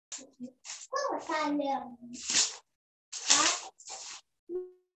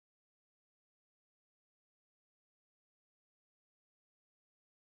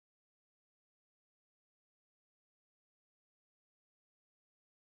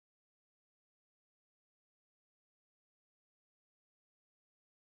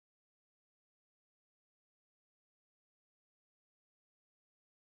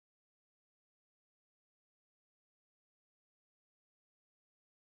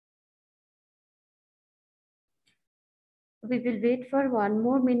We will wait for 1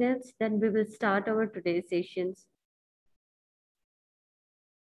 more minute, then we will start our today's sessions.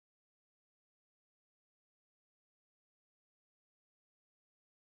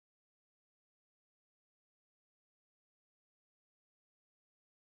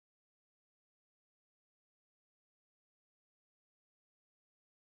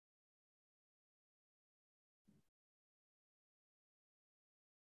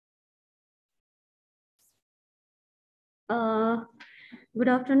 Good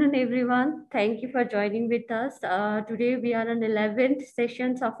afternoon, everyone. Thank you for joining with us. Today we are on 11th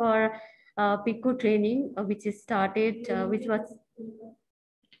sessions of our PICU training, which is started, which was,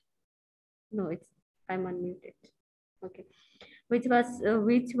 no, I'm unmuted. Okay. Which was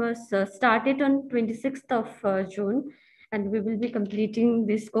started on 26th of June, and we will be completing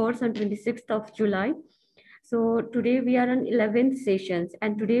this course on 26th of July. So today we are on 11th sessions,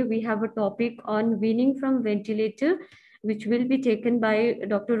 and today we have a topic on weaning from ventilator, which will be taken by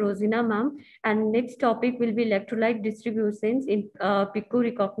Dr. Rosina ma'am. And next topic will be electrolyte distributions in PICU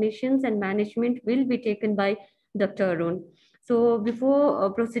Recognitions and Management will be taken by Dr. Arun. So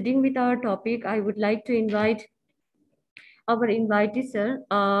before proceeding with our topic, I would like to invite our invitee, sir,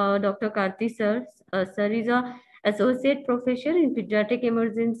 Dr. Karthi, sir. Sir is a associate professor in pediatric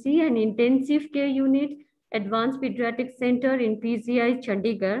emergency and intensive care unit, Advanced Pediatric Center in PGI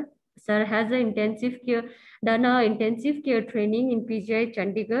Chandigarh. Sir has done a intensive care training in PGI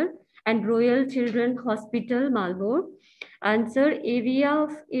Chandigarh and Royal Children Hospital, Malbore. And sir, area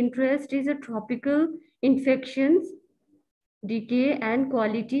of interest is a tropical infections, decay and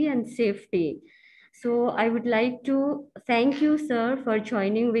quality and safety. So I would like to thank you, sir, for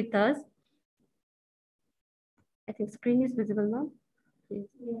joining with us. I think screen is visible now. Yes.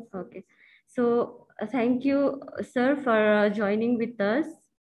 Okay. So thank you, sir, for joining with us.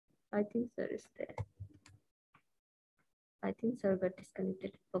 I think sir is there. I think sir got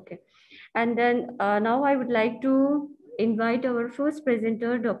disconnected. Okay. And then now I would like to invite our first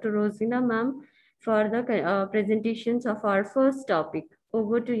presenter, Dr. Rosina ma'am, for the presentations of our first topic.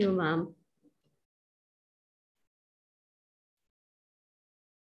 Over to you, ma'am.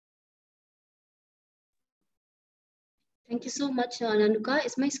 Thank you so much, Nanuka.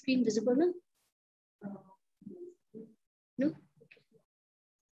 Is my screen visible now? No?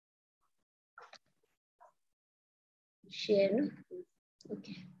 Share, no?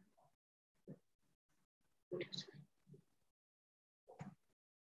 Okay.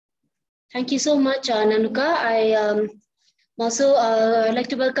 Thank you so much, Nanuka. I'd like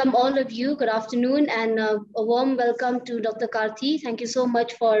to welcome all of you. Good afternoon and a warm welcome to Dr. Karthi. Thank you so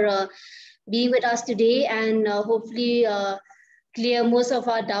much for being with us today and hopefully clear most of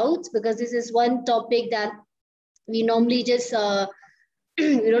our doubts, because this is one topic that we normally just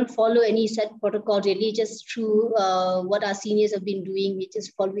we don't follow any set protocol really, just through what our seniors have been doing. We're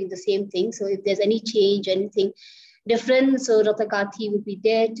just following the same thing. So if there's any change, anything different, so Dr. Karthi will be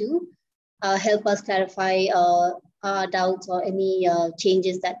there to help us clarify our doubts or any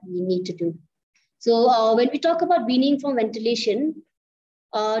changes that we need to do. So when we talk about weaning from ventilation,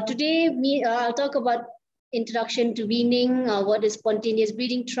 today I'll talk about introduction to weaning, what is spontaneous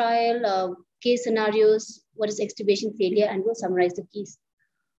breathing trial, case scenarios, what is extubation failure, and we'll summarize the keys.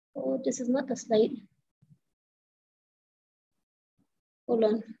 Oh, this is not a slide. Hold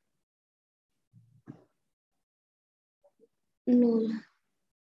on. No.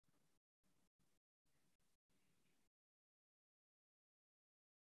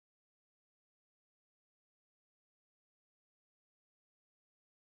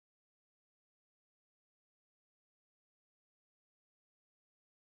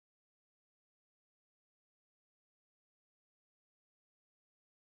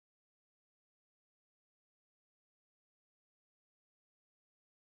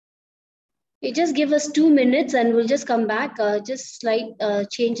 You just give us 2 minutes and we'll just come back. Just slight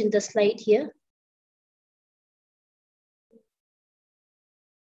change in the slide here.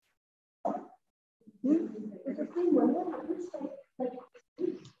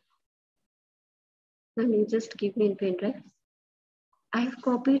 Can you just give me in pen drive? I have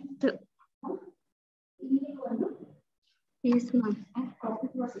copied the. Yes, ma'am.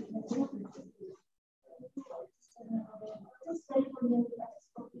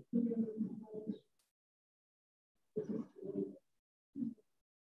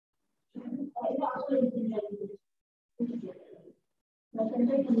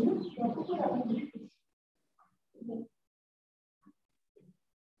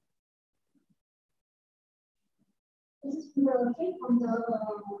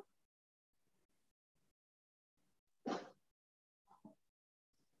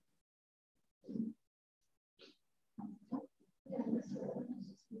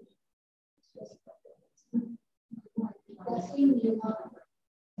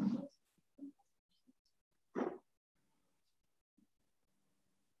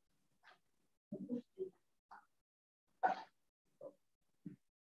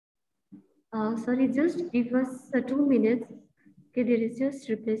 Sorry, just give us 2 minutes. Okay, there is just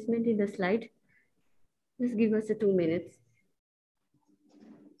replacement in the slide. Just give us 2 minutes.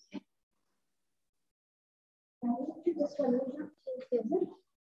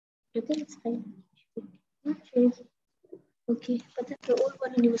 Okay, it's fine. Okay, but that's the old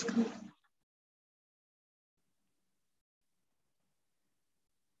one and it was coming.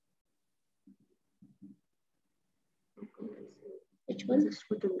 Which one? Just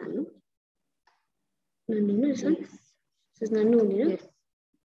put on nano. Nano, this one? This is nano only, no? Yes.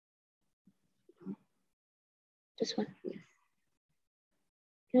 This one. Yes.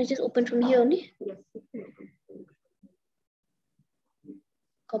 Can I just open from here only? Yes.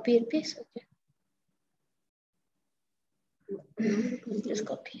 Copy and paste, okay. Just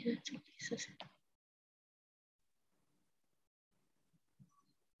copy.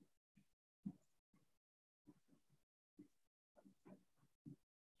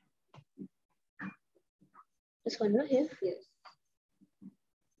 This one, no? Here? Yes.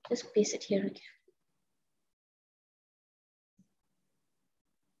 Just paste it here again.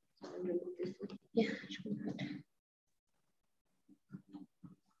 Yeah,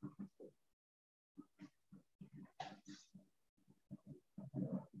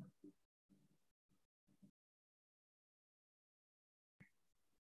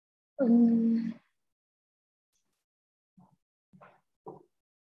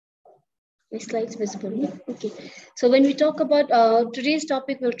 my slides visible. Yeah? Okay. So when we talk about today's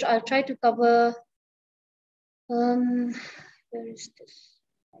topic, I'll try to cover. Where is this?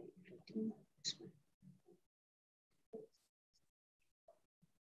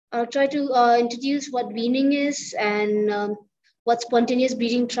 I'll try to introduce what weaning is and what spontaneous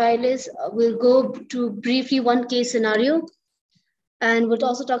breathing trial is. We'll go to briefly one case scenario, and we'll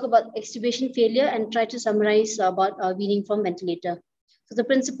also talk about extubation failure and try to summarize about weaning from ventilator. So the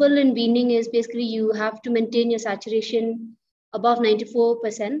principle in weaning is basically you have to maintain your saturation above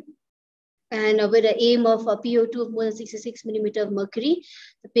 94%. And with an aim of a PO2 of more than 66 millimeter of mercury,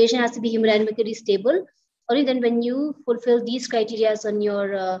 the patient has to be hemodynamically stable. Only then when you fulfill these criteria on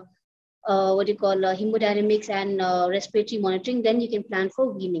your hemodynamics and respiratory monitoring, then you can plan for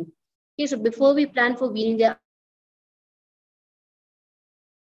weaning. Okay, so before we plan for weaning, there are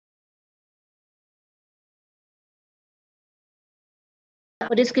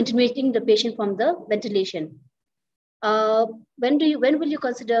discontinuing the patient from the ventilation. When will you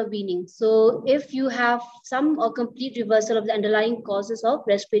consider weaning? So if you have some or complete reversal of the underlying causes of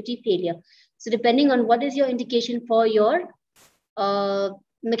respiratory failure. So depending on what is your indication for your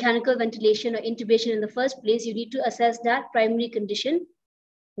mechanical ventilation or intubation in the first place, you need to assess that primary condition.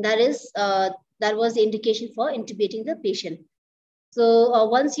 That was the indication for intubating the patient. So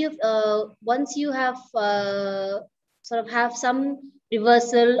once you have sort of have some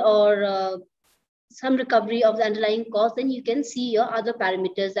reversal or some recovery of the underlying cause, then you can see your other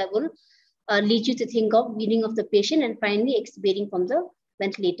parameters that will lead you to think of weaning of the patient and finally extubating from the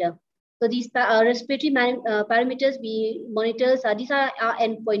ventilator. So these respiratory parameters we monitors, these are our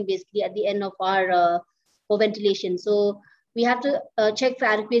endpoint basically at the end of our for ventilation. So we have to check for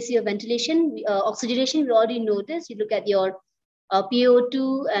adequacy of ventilation. Oxygenation, we already noticed. You look at your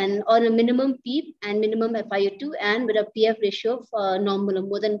PO2 and on a minimum PEEP and minimum FiO2 and with a PF ratio of normal of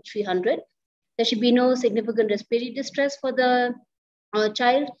more than 300. There should be no significant respiratory distress for the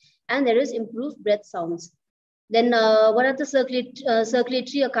child, and there is improved breath sounds. Then what are the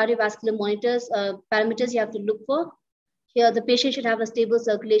circulatory or cardiovascular parameters you have to look for? Here, the patient should have a stable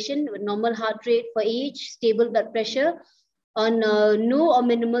circulation with normal heart rate for age, stable blood pressure on no or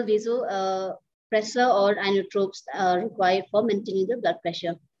minimal vasopressor or inotropes required for maintaining the blood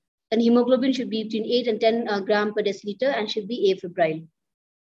pressure. And hemoglobin should be between 8 and 10 gram per deciliter and should be afebrile.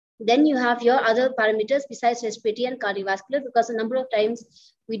 Then you have your other parameters besides respiratory and cardiovascular, because a number of times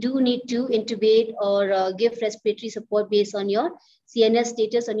we do need to intubate or give respiratory support based on your CNS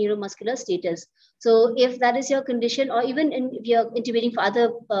status or neuromuscular status. So if that is your condition, or even if you're intubating for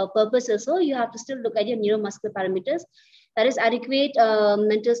other purposes, so you have to still look at your neuromuscular parameters. That is adequate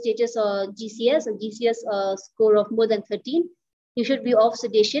mental status or GCS score of more than 13. You should be off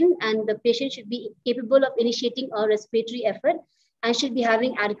sedation, and the patient should be capable of initiating a respiratory effort and should be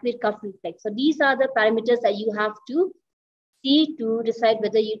having adequate cuff reflex. So these are the parameters that you have to see to decide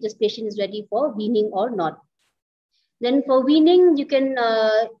whether this patient is ready for weaning or not. Then for weaning, you can,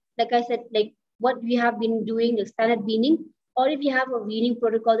 like I said, like what we have been doing, the standard weaning, or if you have a weaning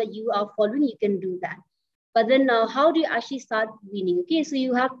protocol that you are following, you can do that. But then how do you actually start weaning? Okay, so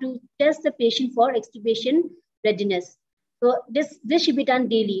you have to test the patient for extubation readiness. So this should be done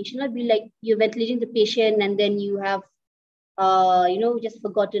daily. It should not be like you're ventilating the patient and then you have just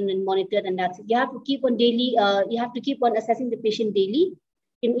forgotten and monitored, and that's it. You have to keep on daily, you have to keep on assessing the patient daily.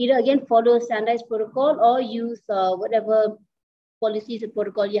 You can either again follow a standardized protocol or use whatever policies and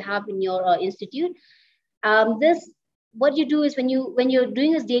protocol you have in your institute. What you do is when you're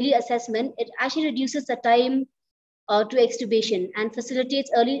doing this daily assessment, it actually reduces the time to extubation and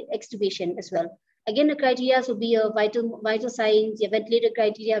facilitates early extubation as well. Again, the criteria will be your vital signs, your ventilator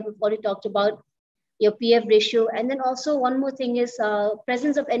criteria we've already talked about, your PF ratio. And then also one more thing is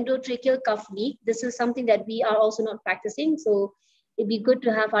presence of endotracheal cuff leak. This is something that we are also not practicing. So it'd be good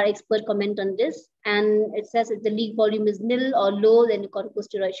to have our expert comment on this. And it says if the leak volume is nil or low, then the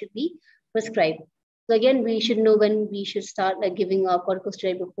corticosteroid should be prescribed. So again, we should know when we should start giving a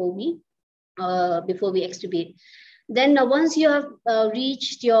corticosteroid before we extubate. Then once you have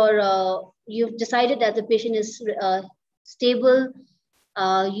reached your, you've decided that the patient is stable,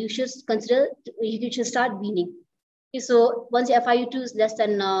 you should start weaning. Okay, so once your FiO2 is less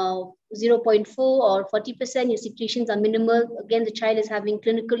than 0.4 or 40%, your secretions are minimal. Again, the child is having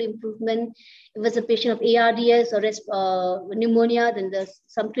clinical improvement. If it's a patient of ARDS or pneumonia, then there's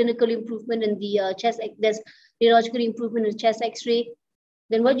some clinical improvement in the chest. There's radiological improvement in the chest X-ray.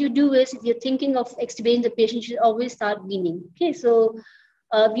 Then what you do is, if you're thinking of extubating the patient, you should always start weaning. Okay, so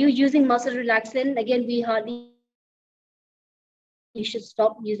if you're using muscle relaxant, again, you should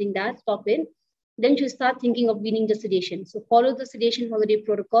stop using that, stop it. Then you start thinking of weaning the sedation. So follow the sedation holiday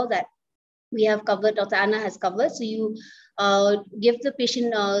protocol that we have covered, Dr. Anna has covered. So you give the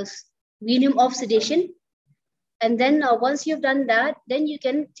patient wean him off sedation. And then once you've done that, then you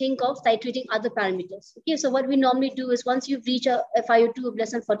can think of titrating other parameters. Okay, so what we normally do is once you've reached a FiO2 of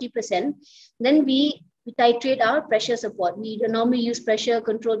less than 40%, then we titrate our pressure support. We normally use pressure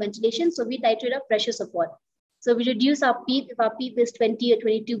control ventilation. So we titrate our pressure support. So we reduce our PEEP. If our PEEP is 20 or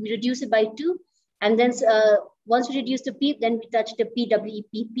 22, we reduce it by 2. And then once we reduce the PEEP, then we touch the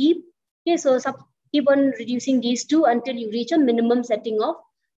PWEP PEEP. Okay, so keep on reducing these two until you reach a minimum setting of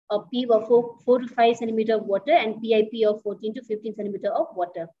a PEEP of 4 to 5 centimeter of water and PIP of 14 to 15 centimeter of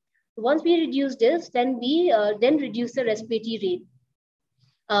water. So once we reduce this, then we then reduce the respiratory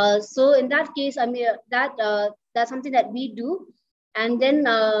rate. So in that case, I mean, that's something that we do. And then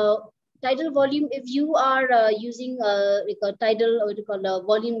tidal volume, if you are using a tidal, or what you call a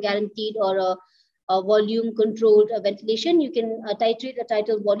volume guaranteed or a volume controlled ventilation, you can titrate the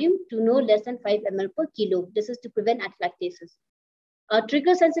tidal volume to no less than 5 ml per kilo. This is to prevent atelectasis.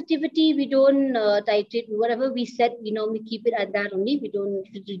 Trigger sensitivity, we don't titrate. Whatever we set, we normally keep it at that only. We don't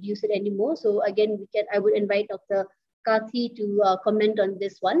reduce it anymore. So again, I would invite Dr. Karthi to comment on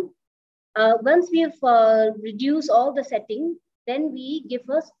this one. Once we have reduced all the settings, then we give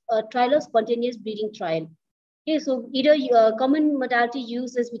us a trial of spontaneous breathing trial. Okay, so either common modality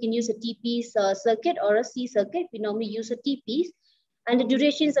uses, we can use a T-piece circuit or a C circuit. We normally use a T-piece, and the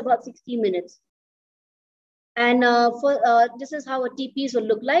duration is about 60 minutes. And this is how a T-piece will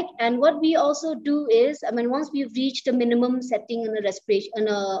look like. And what we also do is, I mean, once we've reached a minimum setting in the respiration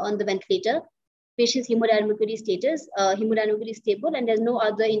on the ventilator, patient's hemodynamically status, hemodynamically stable, and there's no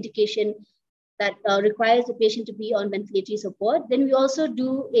other indication that requires the patient to be on ventilatory support. Then we also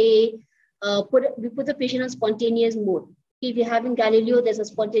do we put the patient on spontaneous mode. If you're having Galileo, there's a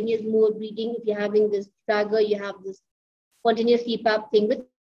spontaneous mode breathing. If you're having this Trager, you have this spontaneous CPAP thing with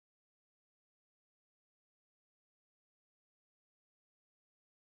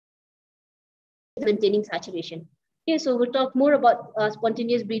maintaining saturation. Okay, so we'll talk more about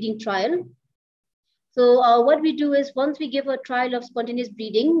spontaneous breathing trial. So what we do is, once we give a trial of spontaneous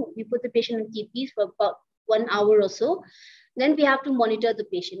breathing, we put the patient on T-piece for about 1 hour or so. Then we have to monitor the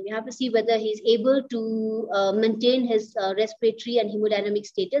patient. We have to see whether he's able to maintain his respiratory and hemodynamic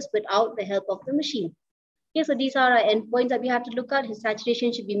status without the help of the machine. Okay, so these are our endpoints that we have to look at. His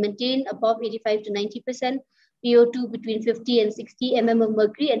saturation should be maintained above 85 to 90%, PO2 between 50 and 60 mm of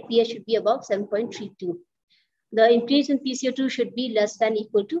mercury, and pH should be above 7.32. The increase in PCO2 should be less than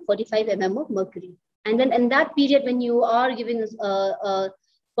equal to 45 mm of mercury. And then in that period, when you are giving a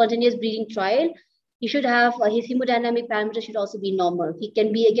spontaneous breathing trial, you should have his hemodynamic parameters should also be normal. He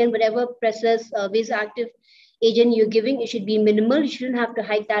can be, again, whatever presses vasoactive agent you're giving, it should be minimal. You shouldn't have to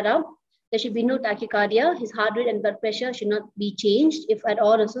hike that up. There should be no tachycardia. His heart rate and blood pressure should not be changed, if at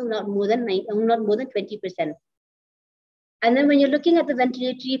all, also not more than 20%. And then when you're looking at the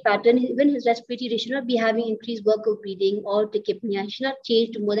ventilatory pattern, even his respiratory rate should not be having increased work of breathing or tachypnea. It should not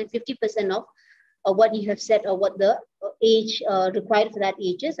change to more than 50% of what you have set or what the age required for that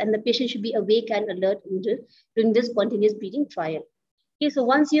age is. And the patient should be awake and alert during this spontaneous breathing trial. Okay, so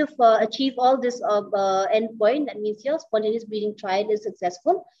once you've achieved all this endpoint, that means your spontaneous breathing trial is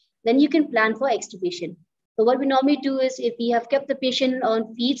successful, then you can plan for extubation. So what we normally do is, if we have kept the patient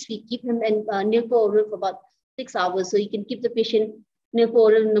on feeds, we keep him in nil-per-oral for about 6 hours. So you can keep the patient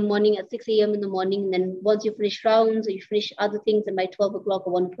nil-per-oral in the morning at 6 a.m. in the morning. And then once you finish rounds or you finish other things, and by 12 o'clock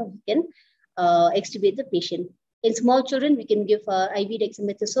or 1 o'clock, you can extubate the patient. In small children, we can give IV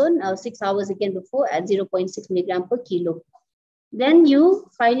dexamethasone 6 hours again before at 0.6 milligram per kilo. Then you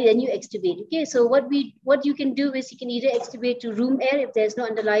finally, then you extubate. Okay, so what you can do is you can either extubate to room air if there's no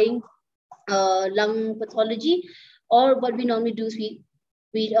underlying lung pathology, or what we normally do is we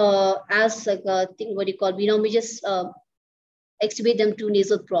as like a thing, what do you call? We normally just extubate them to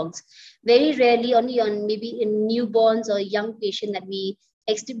nasal prongs. Very rarely, only on maybe in newborns or young patient that we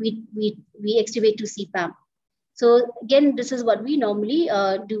extubate to CPAP. So again, this is what we normally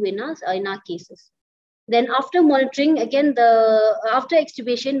do in our cases. Then after monitoring, again, after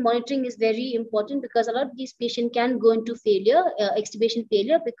extubation, monitoring is very important, because a lot of these patients can go into failure, extubation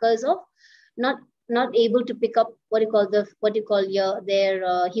failure, because of not able to pick up their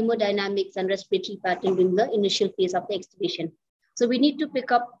hemodynamics and respiratory pattern during the initial phase of the extubation. So we need to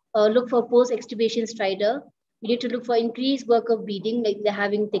look for post-extubation stridor. We need to look for increased work of breathing, like they're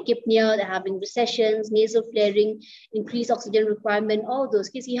having tachypnea, they're having recessions, nasal flaring, increased oxygen requirement, all those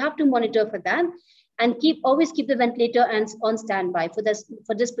cases. You have to monitor for that, and always keep the ventilator on standby for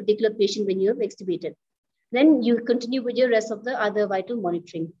this particular patient when you have extubated. Then you continue with your rest of the other vital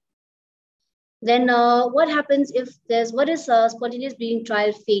monitoring. Then what happens if what is spontaneous breathing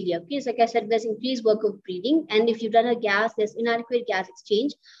trial failure? Okay, so like I said, there's increased work of breathing, and if you've done a gas, there's inadequate gas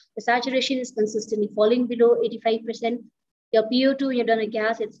exchange. The saturation is consistently falling below 85%. Your PO2, you've done a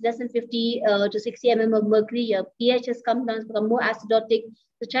gas, it's less than 50 to 60 mm of mercury. Your pH has come down, it's become more acidotic.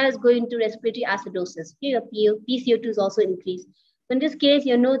 The child is going into respiratory acidosis. Okay, your PCO2 is also increased. So in this case,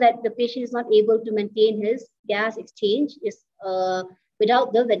 you know that the patient is not able to maintain his gas exchange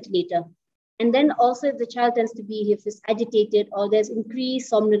without the ventilator. And then also, if the child tends to be, if he's agitated, or there's increased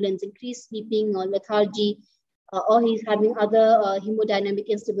somnolence, increased sleeping or lethargy, or he's having other hemodynamic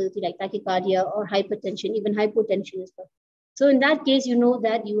instability like tachycardia or hypertension, even hypotension as well. So in that case, you know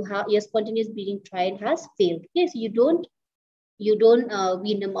that your spontaneous breathing trial has failed. Okay, so you don't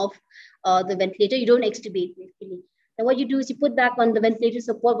wean them off the ventilator. You don't extubate basically. And what you do is you put back on the ventilator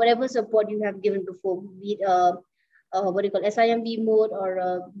support, whatever support you have given before, be it SIMV mode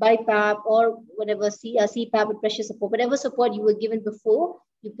or BiPAP or whatever CPAP with pressure support, whatever support you were given before,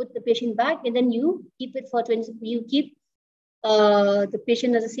 you put the patient back, and then you keep it for you keep the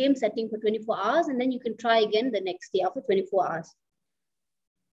patient at the same setting for 24 hours, and then you can try again the next day after 24 hours.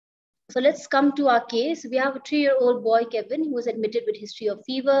 So let's come to our case. We have a 3-year-old boy, Kevin, who was admitted with history of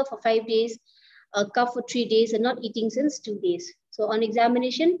fever for 5 days, a cough for 3 days, and not eating since 2 days. So on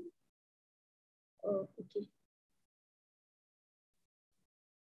examination, okay.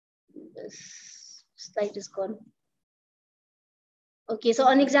 This slide is gone. Okay, so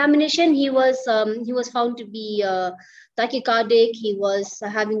on examination, he was found to be tachycardic. He was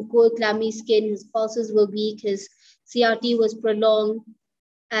having cold, clammy skin. His pulses were weak. His CRT was prolonged,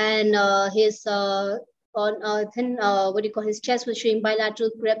 and his his chest was showing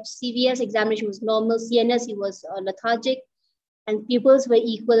bilateral creps. CVS examination was normal. CNS, he was lethargic, and pupils were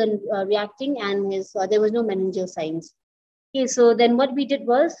equal and reacting, and there was no meningeal signs. Okay, so then what we did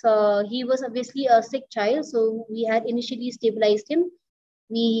was, he was obviously a sick child, so we had initially stabilized him.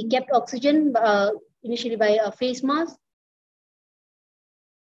 We kept oxygen initially by a face mask.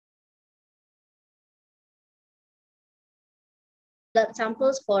 Blood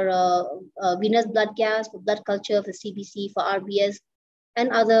samples for venous blood gas, for blood culture, for CBC, for RBS, and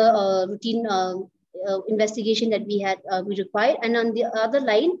other routine investigation that we required. And on the other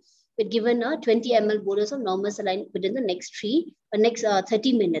line, we're given a 20 ml bolus of normal saline within the next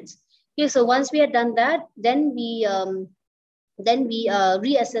 30 minutes. Okay, so once we had done that, then we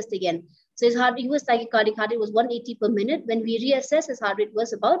reassessed again. So his heart rate was tachycardic, heart rate was 180 per minute. When we reassessed, his heart rate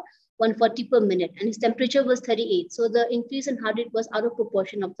was about 140 per minute, and his temperature was 38. So the increase in heart rate was out of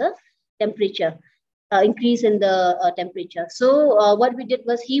proportion of the temperature, increase in the temperature. So what we did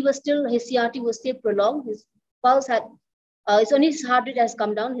was, his CRT was still prolonged. His pulse had, it's only his heart rate has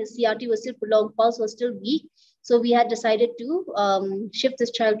come down. His CRT was still prolonged, pulse was still weak. So we had decided to shift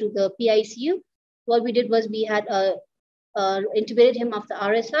this child to the PICU. What we did was we had intubated him after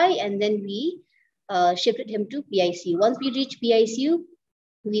RSI, and then we shifted him to PICU. Once we reached PICU,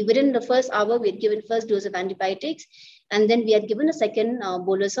 within the first hour, we had given first dose of antibiotics, and then we had given a second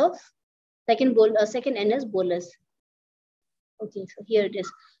bolus of second NS bolus. Okay, so here it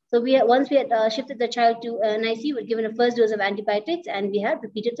is. So once we had shifted the child to an ICU, we had given a first dose of antibiotics, and we had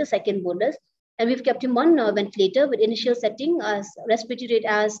repeated the second bolus. And we've kept him on ventilator with initial setting as respiratory rate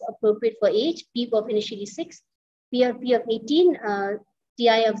as appropriate for age, PEEP of initially 6, PRP of 18,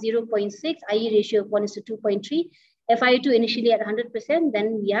 TI of 0.6, IE ratio of 1:2.3, FiO2 initially at 100%,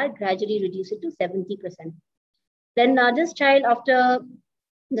 then we had gradually reduced it to 70%. Then this child, after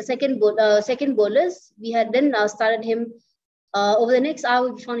the second bolus, we had then started him. Over the next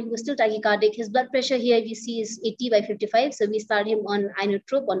hour, we found he was still tachycardic. His blood pressure here we see is 80/55. So we started him on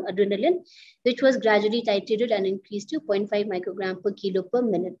inotrope, on adrenaline, which was gradually titrated and increased to 0.5 microgram per kilo per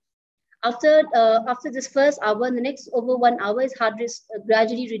minute. After this first hour, in the next over 1 hour, his heart rate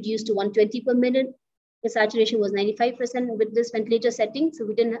gradually reduced to 120 per minute. His saturation was 95% with this ventilator setting. So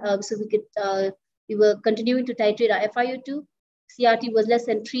we were continuing to titrate our FiO2. CRT was less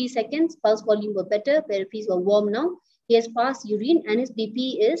than 3 seconds. Pulse volume were better. Therapies were warm now. He has passed urine, and his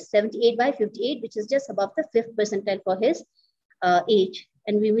BP is 78/58, which is just above the 5th percentile for his age.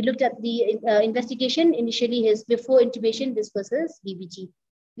 And we looked at the investigation. Initially, his before intubation, this was his VBG.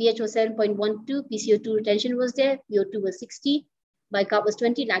 pH was 7.12, PCO2 retention was there, PO2 was 60, bicarb was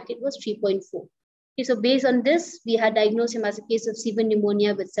 20, lactate was 3.4. Okay, so based on this, we had diagnosed him as a case of severe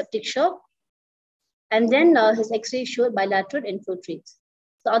pneumonia with septic shock. And then his X-ray showed bilateral infiltrates.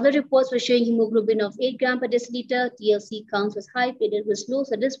 So other reports were showing hemoglobin of 8 gram per deciliter, TLC counts was high, platelet was low,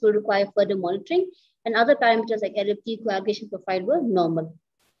 so this will require further monitoring. And other parameters like LFT, coagulation profile were normal.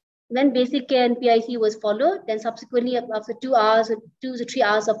 Then basic care and PIC was followed. Then subsequently, after 2 to 3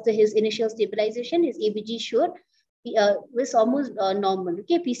 hours after his initial stabilization, his ABG showed was almost normal.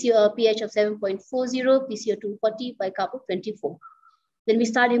 Okay, pH of 7.40, PCO2 40, bicarb of 24. Then we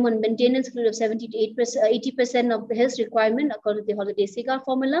start him on maintenance fluid of 70 to 80% of his requirement according to the holiday cigar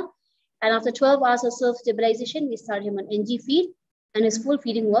formula. And after 12 hours or so of stabilization, we start him on NG feed, and his full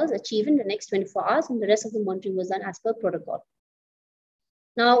feeding was achieved in the next 24 hours, and the rest of the monitoring was done as per protocol.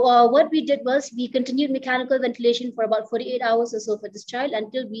 Now, what we did was we continued mechanical ventilation for about 48 hours or so for this child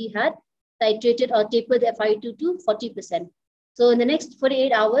until we had titrated or tapered the FiO2 to 40%. So in the next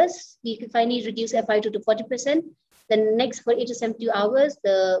 48 hours, we could finally reduce FiO2 to 40%. Then the next 48 to 72 hours,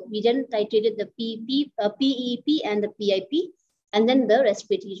 we then titrated the PEP and the PIP, and then the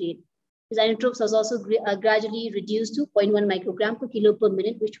respiratory rate. His inotropes was also gradually reduced to 0.1 microgram per kilo per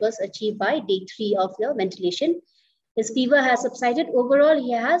minute, which was achieved by day 3 of the ventilation. His fever has subsided. Overall,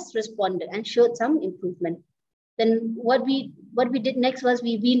 he has responded and showed some improvement. Then what we did next was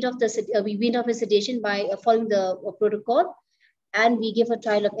we weaned off his sedation by following the protocol, and we gave a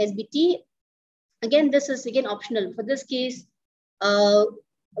trial of SBT. Again, this is optional. For this case,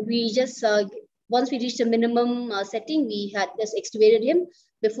 we just, once we reached a minimum setting, we had just extubated him.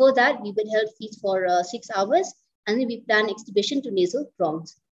 Before that, we withheld feeds for 6 hours, and then we planned extubation to nasal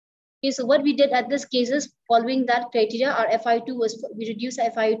prongs. Okay, so what we did at this case is, following that criteria, our FiO2 was, we reduced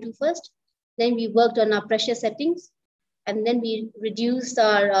our FiO2 first, then we worked on our pressure settings, and then we reduced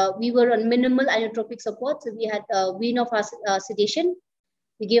our, we were on minimal inotropic support, so we had wean off our sedation.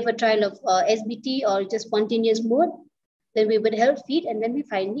 We gave a trial of SBT or just spontaneous mode. Then we withheld feed, and then we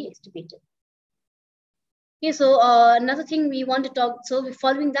finally extubated. Okay, so another thing we want to talk. So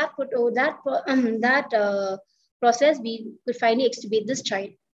following that process, we could finally extubate this child.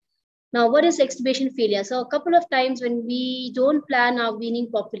 Now, what is extubation failure? So a couple of times when we don't plan our weaning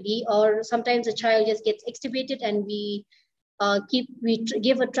properly, or sometimes the child just gets extubated and we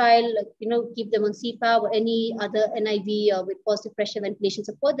give a trial, keep them on CPAP or any other NIV with positive pressure ventilation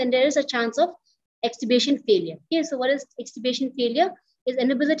support, then there is a chance of extubation failure. Okay, so what is extubation failure? Is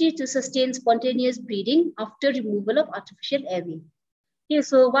inability to sustain spontaneous breathing after removal of artificial airway. Okay,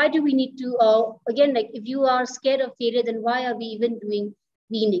 so why do we need to, again, like if you are scared of failure, then why are we even doing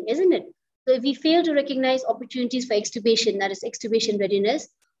weaning, isn't it? So if we fail to recognize opportunities for extubation, that is extubation readiness,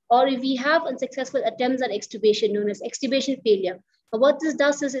 or if we have unsuccessful attempts at extubation, known as extubation failure. But what this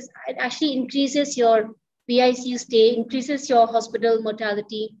does is it actually increases your PICU stay, increases your hospital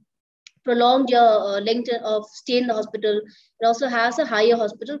mortality, prolonged your length of stay in the hospital. It also has a higher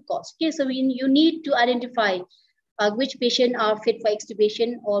hospital cost. Okay, so you need to identify which patient are fit for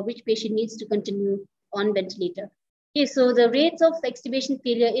extubation or which patient needs to continue on ventilator. Okay, so the rates of extubation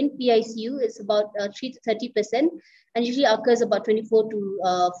failure in PICU is about 3 to 30%, and usually occurs about 24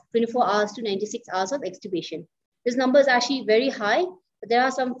 hours to 96 hours of extubation. This number is actually very high, but there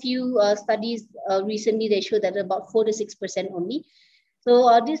are some few studies recently they show that about 4 to 6% only.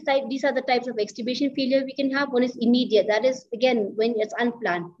 So these are the types of extubation failure we can have. One is immediate. That is, again, when it's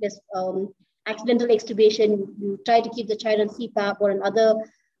unplanned. There's accidental extubation. You try to keep the child on CPAP or another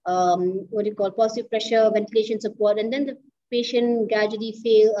what do you call, positive pressure, ventilation support, and then the patient gradually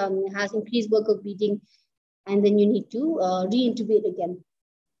has increased work of breathing, and then you need to re-intubate again.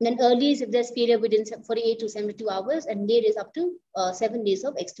 And then early is if there's failure within 48 to 72 hours, and late is up to 7 days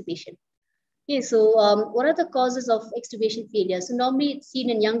of extubation. Okay, so what are the causes of extubation failure? So normally it's seen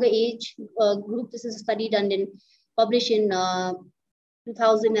in younger age group. This is a study done in, published in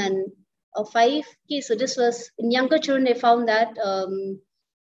 2005. Okay, so this was in younger children. They found that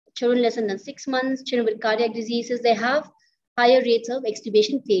children less than 6 months, children with cardiac diseases, they have higher rates of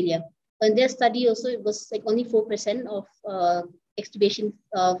extubation failure. In their study also, it was like only 4% of extubation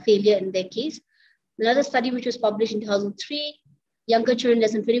failure in their case. Another study which was published in 2003, younger children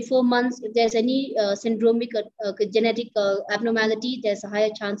less than 24 months, if there's any syndromic genetic abnormality, there's a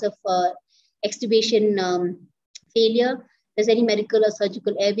higher chance of extubation failure. If there's any medical or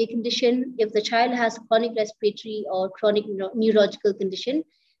surgical airway condition, if the child has chronic respiratory or chronic neurological condition,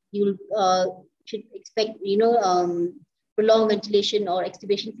 you should expect, prolonged ventilation or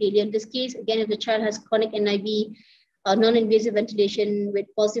extubation failure. In this case, again, if the child has chronic NIV, non-invasive ventilation with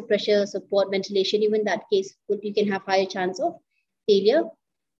positive pressure support ventilation, even in that case, you can have higher chance of failure.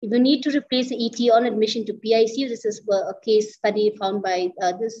 If you need to replace the ET on admission to PICU, this is a case study found by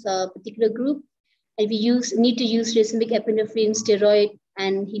this particular group. And we need to use racemic epinephrine, steroid,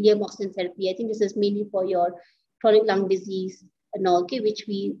 and helium oxygen therapy. I think this is mainly for your chronic lung disease and all, okay, which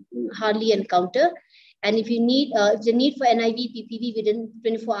we hardly encounter. And if you need, if the need for NIV, PPV within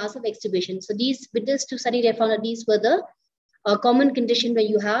 24 hours of extubation. So with this two studies, they found that these were the common condition where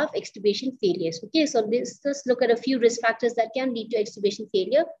you have extubation failures. Okay, so let's look at a few risk factors that can lead to extubation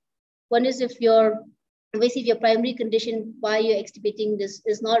failure. One is if your primary condition why you're extubating this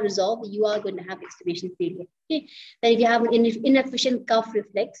is not resolved, you are going to have extubation failure. Okay, then if you have an inefficient cuff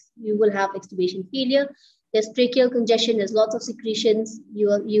reflex, you will have extubation failure. There's tracheal congestion, there's lots of secretions, you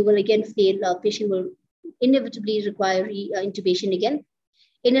will again fail, patient will inevitably require intubation again.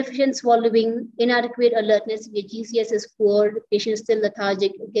 Inefficient swallowing, inadequate alertness, if your GCS is poor, the patient is still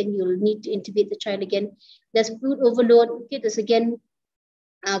lethargic, again, you'll need to intubate the child again. There's fluid overload, okay, this again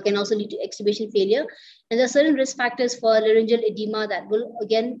can also lead to extubation failure. And there are certain risk factors for laryngeal edema that will,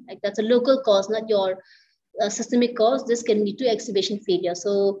 again, like that's a local cause, not your systemic cause. This can lead to extubation failure.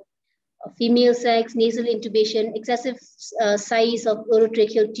 So female sex, nasal intubation, excessive size of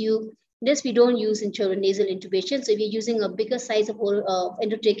orotracheal tube. This we don't use in children, nasal intubation. So if you're using a bigger size of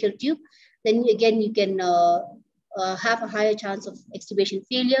endotracheal tube, then again, you can have a higher chance of extubation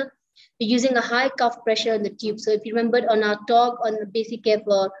failure. We're using a high cuff pressure in the tube. So if you remember on our talk on the basic care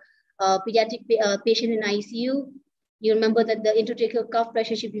for pediatric patient in ICU, you remember that the intratracheal cuff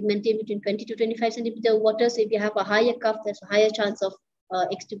pressure should be maintained between 20 to 25 centimeter of water. So if you have a higher cuff, there's a higher chance of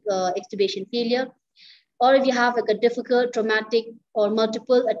extubation failure. Or if you have like a difficult, traumatic, or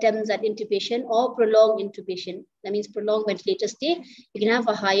multiple attempts at intubation or prolonged intubation, that means prolonged ventilator stay, you can have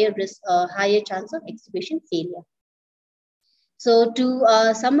a higher risk, higher chance of extubation failure. So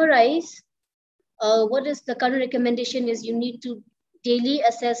to summarize, what is the current recommendation is you need to daily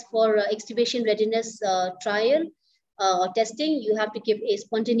assess for extubation readiness trial or testing. You have to give a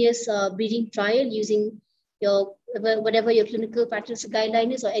spontaneous breathing trial using your whatever your clinical practice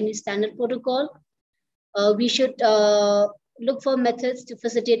guideline is or any standard protocol. We should look for methods to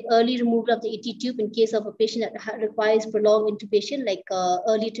facilitate early removal of the ET tube in case of a patient that requires prolonged intubation, like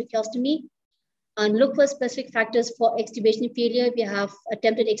early tracheostomy. And look for specific factors for extubation failure. If you have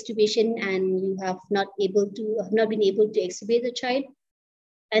attempted extubation and you have not been able to extubate the child.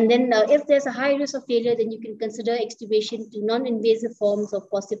 And then if there's a high risk of failure, then you can consider extubation to non-invasive forms of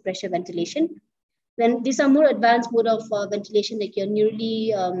positive pressure ventilation. Then these are more advanced mode of ventilation, like your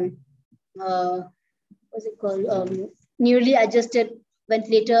neurally, neurally adjusted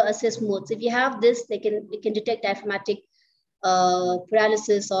ventilator assist modes. If you have this, it can detect diaphragmatic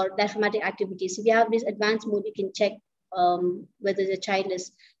paralysis or diaphragmatic activities. If you have this advanced mode, you can check whether the child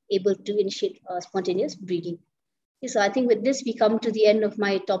is able to initiate spontaneous breathing. Okay, so I think with this, we come to the end of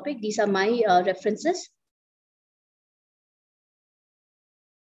my topic. These are my references.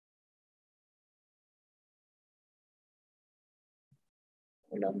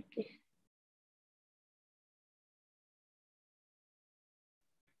 Hold on, okay.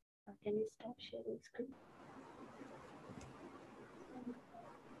 Can you stop sharing screen?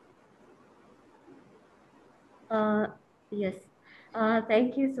 Yes.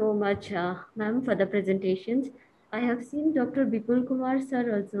 Thank you so much, ma'am, for the presentations. I have seen Dr. Bipul Kumar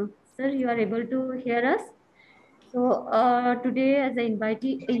sir also. Sir, you are able to hear us? So today as an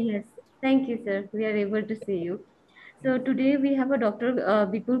invitee, yes, thank you, sir. We are able to see you. So today we have a Dr.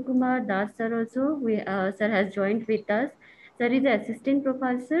 Bipul Kumar Das sir also. Sir has joined with us. Sir is an assistant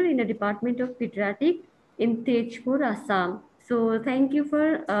professor in the Department of Pediatric in Tejpur, Assam. So thank you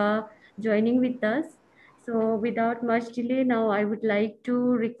for joining with us. So without much delay, now I would like to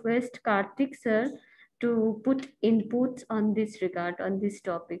request Karthik sir to put inputs on this regard, on this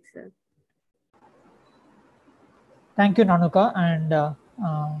topic, sir. Thank you, Nanuka, and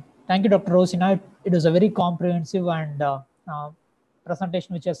thank you, Dr. Rosina. It was a very comprehensive and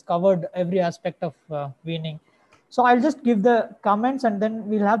presentation which has covered every aspect of weaning. So I'll just give the comments and then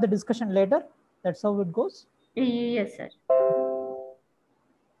we'll have the discussion later. That's how it goes. Yes, sir.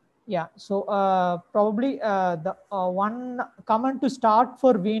 Yeah, so probably the one comment to start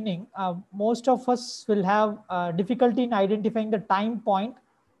for weaning, most of us will have difficulty in identifying the time point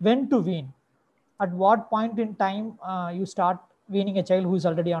when to wean. At what point in time you start weaning a child who is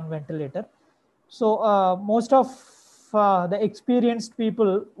already on ventilator. So most of the experienced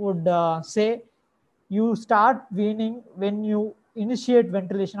people would say you start weaning when you initiate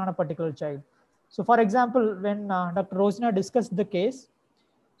ventilation on a particular child. So for example, when Dr. Rosina discussed the case,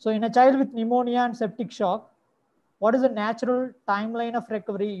 so in a child with pneumonia and septic shock, what is the natural timeline of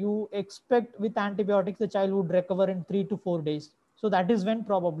recovery you expect with antibiotics the child would recover in 3 to 4 days? So that is when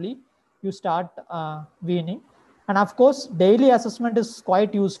probably you start weaning. And of course, daily assessment is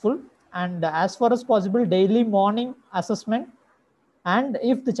quite useful. And as far as possible, daily morning assessment. And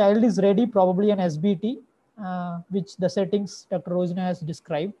if the child is ready, probably an SBT, which the settings Dr. Rosina has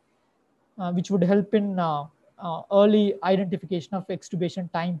described, which would help in early identification of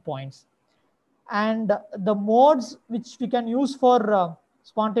extubation time points. And the modes which we can use for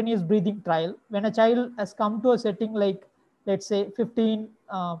spontaneous breathing trial, when a child has come to a setting like, let's say 15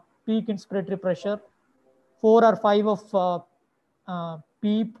 peak inspiratory pressure, 4 or 5 of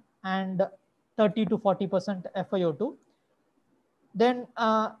PEEP, and 30 to 40% FiO2, then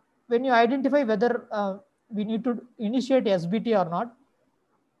when you identify whether we need to initiate SBT or not,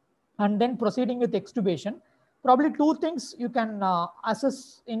 and then proceeding with extubation, probably two things you can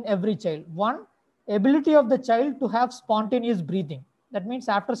assess in every child. One, ability of the child to have spontaneous breathing. That means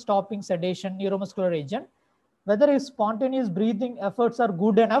after stopping sedation, neuromuscular agent, whether his spontaneous breathing efforts are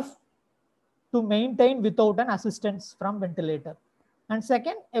good enough to maintain without an assistance from ventilator. And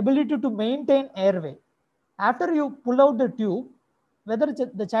second, ability to maintain airway. After you pull out the tube, whether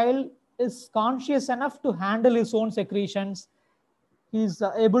the child is conscious enough to handle his own secretions, he is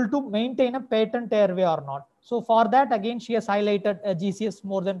able to maintain a patent airway or not. So for that, again, she has highlighted a GCS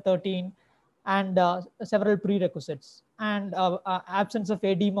more than 13 and several prerequisites, and absence of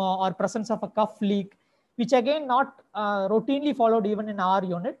edema or presence of a cuff leak, which again not routinely followed even in our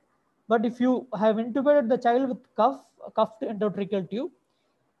unit. But if you have intubated the child with cuffed endotracheal tube,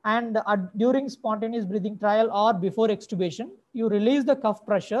 and during spontaneous breathing trial or before extubation, you release the cuff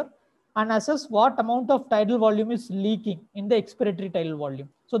pressure and assess what amount of tidal volume is leaking in the expiratory tidal volume.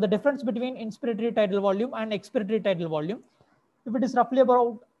 So the difference between inspiratory tidal volume and expiratory tidal volume, if it is roughly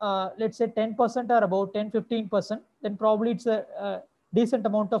about, let's say 10% or about 10-15%, then probably it's a decent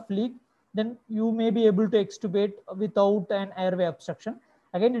amount of leak. Then you may be able to extubate without an airway obstruction.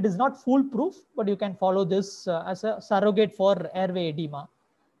 Again, it is not foolproof, but you can follow this as a surrogate for airway edema.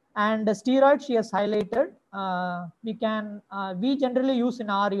 And the steroid she has highlighted, we generally use in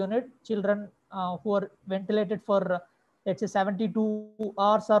our unit children who are ventilated for let's say 72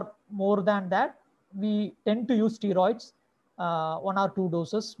 hours or more than that. We tend to use steroids, 1 or 2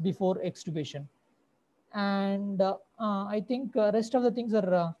 doses before extubation. And I think rest of the things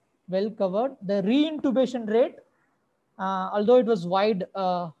are well covered. The reintubation rate, although it was wide,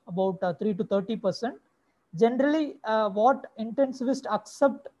 about 3 to 30%, generally what intensivists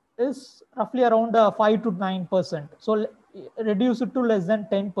accept is roughly around 5 to 9%. So reduce it to less than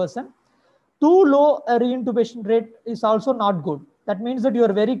 10%. Too low a reintubation rate is also not good. That means that you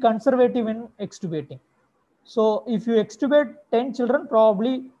are very conservative in extubating. So if you extubate 10 children,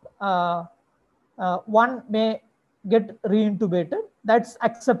 probably one may get reintubated. That's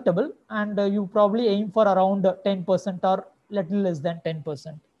acceptable, and you probably aim for around 10% or little less than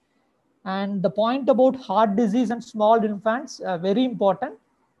 10%. And the point about heart disease and small infants, very important.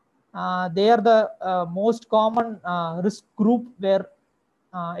 They are the most common risk group where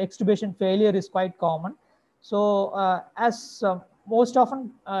extubation failure is quite common. So as most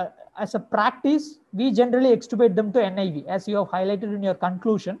often as a practice, we generally extubate them to NIV, as you have highlighted in your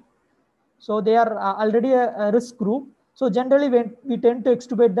conclusion. So they are already a risk group. So generally we tend to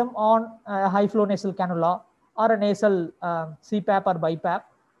extubate them on a high flow nasal cannula or a nasal CPAP or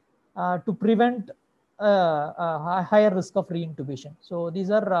BiPAP to prevent a higher risk of reintubation. So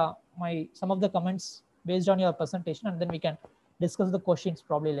these are some of the comments based on your presentation, and then we can discuss the questions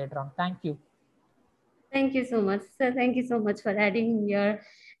probably later on. Thank you. Thank you so much, sir. Thank you so much for adding your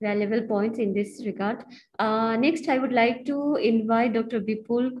valuable points in this regard. Next, I would like to invite Dr.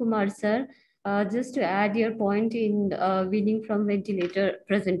 Vipul Kumar, sir, just to add your point in weaning from ventilator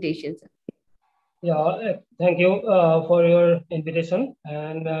presentations. Yeah, thank you for your invitation.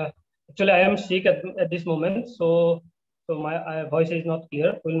 And actually, I am sick at this moment, so my voice is not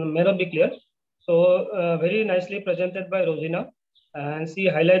clear. May not be clear. So very nicely presented by Rosina, and she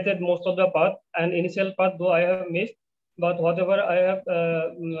highlighted most of the part. And initial part, though I have missed, but whatever I have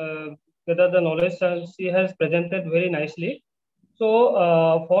gathered the knowledge, she has presented very nicely.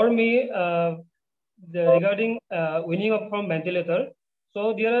 So for me, regarding weaning up from ventilator.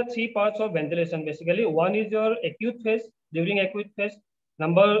 So there are three parts of ventilation basically. One is your acute phase, during acute phase.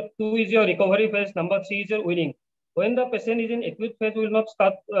 Number two is your recovery phase. Number three is your weaning. When the patient is in acute phase, we will not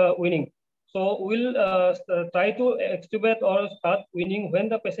start weaning. So we'll try to extubate or start weaning when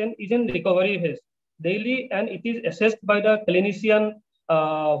the patient is in recovery phase daily, and it is assessed by the clinician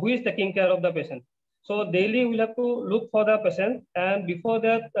who is taking care of the patient. So daily we'll have to look for the patient, and before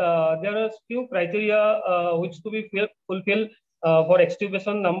that there are few criteria which to be fulfilled for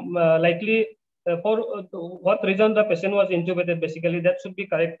extubation. Likely for what reason the patient was intubated, basically that should be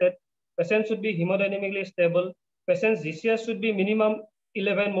corrected. Patient should be hemodynamically stable. Patient's GCS should be minimum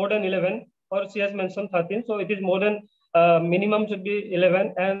 11, more than 11, or she has mentioned 13. So it is more than minimum should be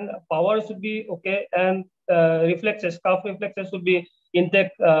 11, and power should be okay, and reflexes, calf reflexes should be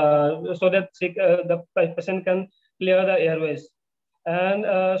intact so that the patient can clear the airways. And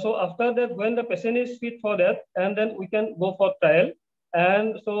so after that, when the patient is fit for that, and then we can go for trial.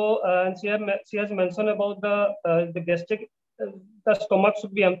 And so she has mentioned about the gastric, the stomach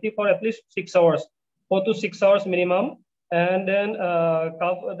should be empty for at least 6 hours, 4 to 6 hours minimum. And then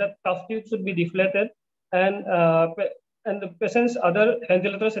that cuff tube should be deflated, and the patient's other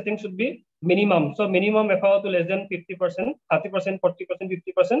ventilator setting should be minimum. So minimum FAO to less than 50%, 30%, 40%,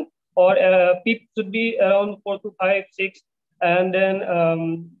 50%, or PEEP should be around 4 to 5, 6, and then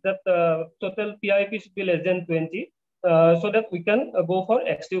that total PIP should be less than 20, so that we can go for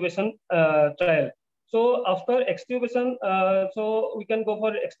extubation trial. So after extubation, so we can go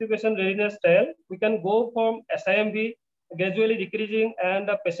for extubation readiness trial. We can go from SIMV, gradually decreasing, and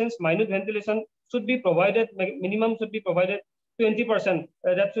the patient's minute ventilation should be provided, minimum should be provided 20%.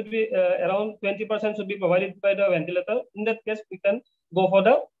 That should be around 20% should be provided by the ventilator. In that case, we can go for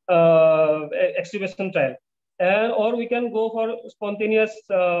the extubation trial. And or we can go for spontaneous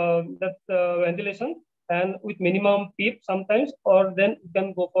ventilation, and with minimum PEEP sometimes, or then we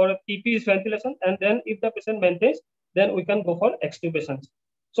can go for TP's ventilation, and then if the patient maintains, then we can go for extubations.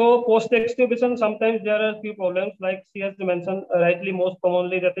 So post-extubation, sometimes there are a few problems, like she has mentioned rightly, most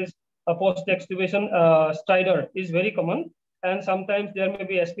commonly that is a post-extubation stridor is very common, and sometimes there may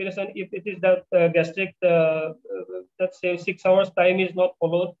be aspiration if it is that gastric, let's say 6 hours time is not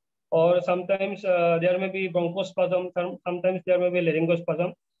followed, or sometimes there may be bronchospasm, sometimes there may be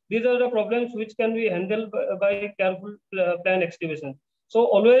laryngospasm. These are the problems which can be handled by careful planned extubation. So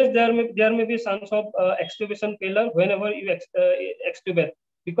always there may be chance of extubation failure whenever you extubate,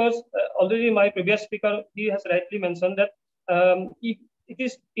 because already my previous speaker, he has rightly mentioned that if it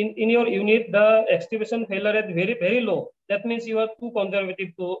is in your unit, the extubation failure is very, very low. That means you are too conservative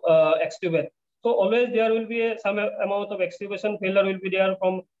to extubate. So always there will be some amount of extubation failure will be there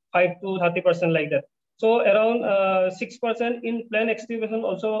from 5 to 30% like that. So around 6% in planned extubation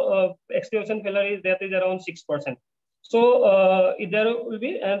also extubation failure is around 6%. So there will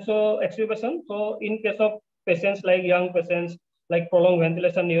be, and so extubation. So in case of patients like young patients, like prolonged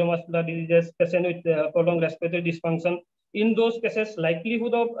ventilation, neuromuscular diseases, patient with prolonged respiratory dysfunction, in those cases,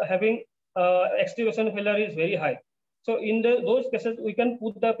 likelihood of having extubation failure is very high. So in those cases, we can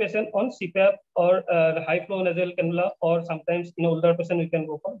put the patient on CPAP or high flow nasal cannula, or sometimes in older patient, we can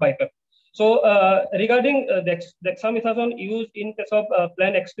go for BiPAP. So regarding dexamethasone used in case of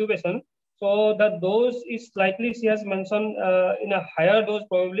planned extubation, so the dose is slightly, she has mentioned in a higher dose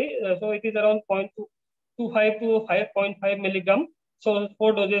probably. So it is around 0.25 to 5.5 milligram. So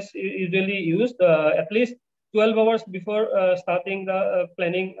 4 doses usually used at least 12 hours before starting the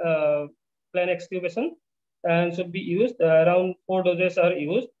plan extubation, and should be used. Around 4 doses are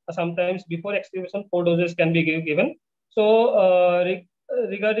used. Sometimes before extubation, 4 doses can be given. So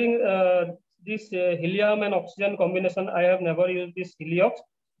regarding this helium and oxygen combination, I have never used this heliox.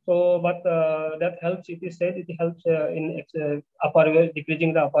 So, but that helps, it is said, it helps in upper airway,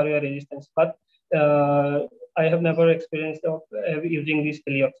 decreasing the upper airway resistance. But I have never experienced of using these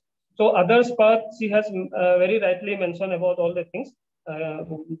teleox. So others part, she has very rightly mentioned about all the things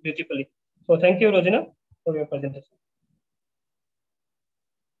beautifully. So thank you, Rojina, for your presentation.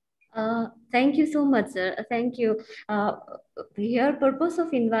 Thank you so much, sir. Thank you. Here, purpose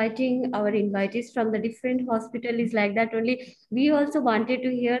of inviting our invitees from the different hospital is like that only. We also wanted to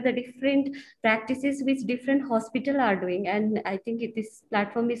hear the different practices which different hospital are doing, and I think this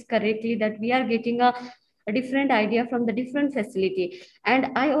platform is correctly that we are getting a different idea from the different facility.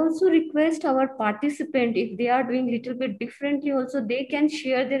 And I also request our participant, if they are doing little bit differently, also they can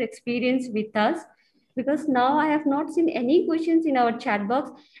share their experience with us, because now I have not seen any questions in our chat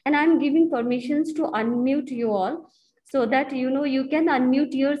box, and I'm giving permissions to unmute you all, so that you can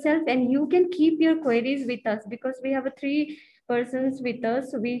unmute yourself and you can keep your queries with us, because we have 3 persons with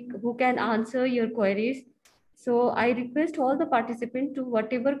us who can answer your queries. So I request all the participants to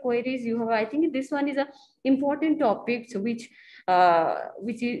whatever queries you have. I think this one is a important topic, so which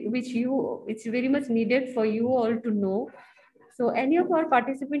it's very much needed for you all to know. So any of our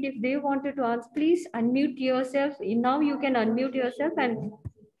participants, if they wanted to ask, please unmute yourself. Now you can unmute yourself and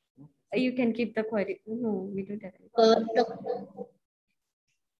you can keep the query. No, we don't have any.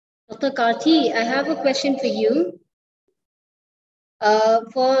 Dr. Karthi, I have a question for you.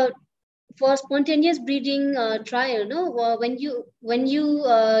 For spontaneous breathing trial, no, when you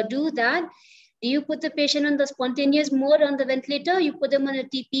do that, do you put the patient on the spontaneous mode on the ventilator? You put them on a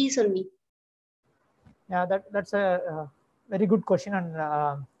TPs only? Yeah, that's a very good question, and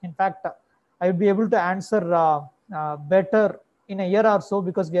in fact, I would be able to answer better in a year or so,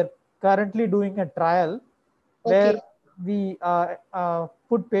 because we are currently doing a trial where we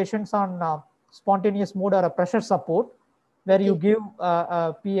put patients on spontaneous mode or a pressure support, where you give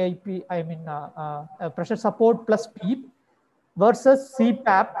PIP, pressure support plus PEEP, versus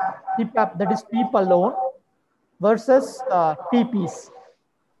CPAP, that is PEEP alone, versus TPs.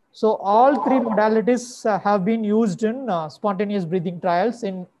 So all 3 modalities have been used in spontaneous breathing trials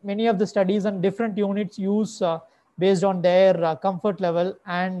in many of the studies, and different units use based on their comfort level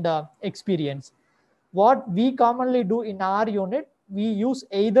and experience. What we commonly do in our unit, we use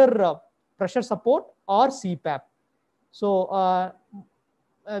either pressure support or CPAP. So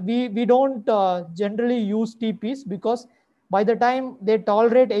we don't generally use TPs, because by the time they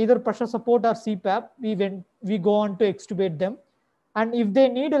tolerate either pressure support or CPAP, we go on to extubate them. And if they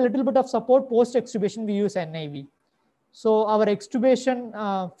need a little bit of support post-extubation, we use NIV. So our extubation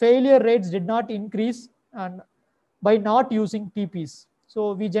failure rates did not increase by not using TPs.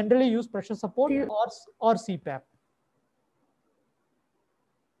 So we generally use pressure support or CPAP.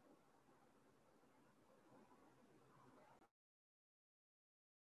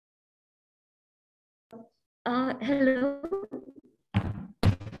 Hello.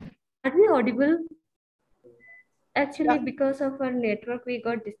 Are we audible? Actually, because of our network, we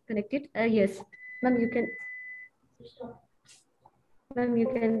got disconnected. Yes, ma'am, you can. Ma'am, you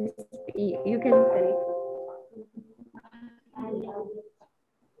can connect.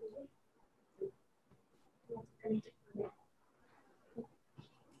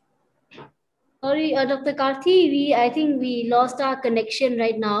 Sorry, Dr. Karthi, I think we lost our connection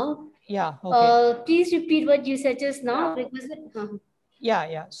right now. Yeah. Okay. Please repeat what you said just now.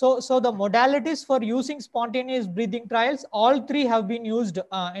 Yeah. So the modalities for using spontaneous breathing trials, all 3 have been used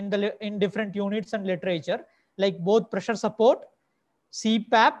in different units and literature, like both pressure support,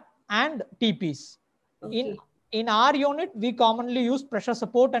 CPAP, and TPs. In our unit, we commonly use pressure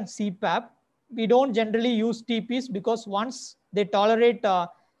support and CPAP. We don't generally use TPs, because once they tolerate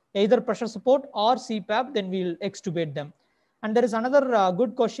either pressure support or CPAP, then we'll extubate them. And there is another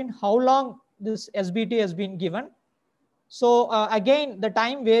good question: how long this SBT has been given? So again, the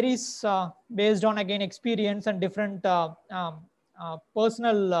time varies based on, again, experience and different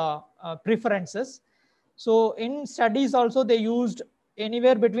personal preferences. So in studies also, they used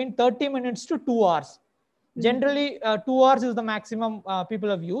anywhere between 30 minutes to 2 hours. Generally, 2 hours is the maximum people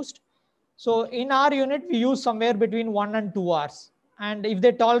have used. So in our unit, we use somewhere between 1 and 2 hours. And if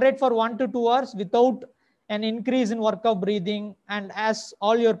they tolerate for 1 to 2 hours without an increase in work of breathing, and as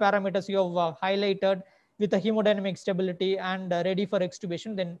all your parameters you have highlighted, with a hemodynamic stability and ready for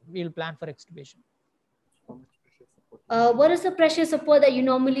extubation, then we'll plan for extubation. What is the pressure support that you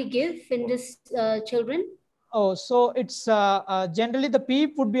normally give in this children? Oh, so it's generally the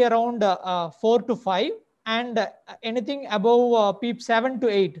PEEP would be around 4 to 5, and anything above PEEP 7 to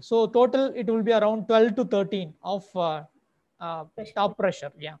 8. So total it will be around 12 to 13 of top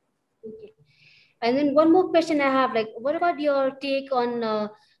pressure. Yeah. Okay. And then one more question I have, like, what about your take on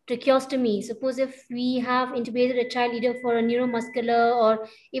tracheostomy. Suppose if we have intubated a child either for a neuromuscular or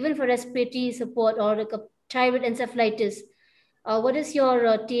even for respiratory support, or like a child with encephalitis, what is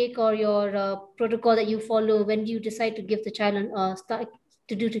your take or your protocol that you follow when you decide to give the child start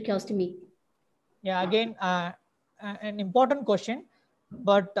to do tracheostomy? Yeah, again, an important question,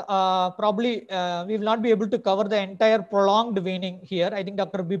 but probably we will not be able to cover the entire prolonged weaning here. I think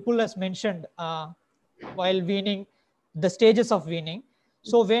Dr. Bipul has mentioned while weaning, the stages of weaning.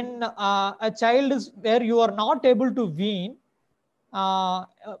 So when a child is where you are not able to wean,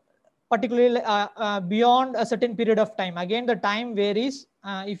 particularly beyond a certain period of time, again, the time varies.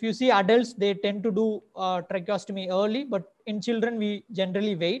 If you see adults, they tend to do tracheostomy early, but in children, we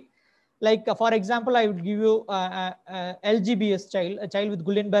generally wait. Like, for example, I would give you LGBS child, a child with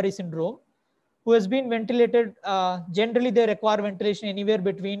Guillain-Barré syndrome, who has been ventilated. Generally, they require ventilation anywhere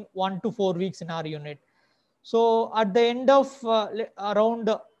between 1 to 4 weeks in our unit. So at the end of around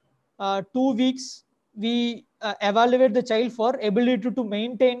 2 weeks, we evaluate the child for ability to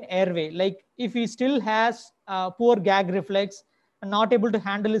maintain airway. Like if he still has poor gag reflex and not able to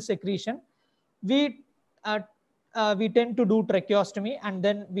handle his secretion, we tend to do tracheostomy and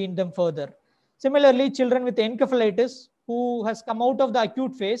then wean them further. Similarly, children with encephalitis who has come out of the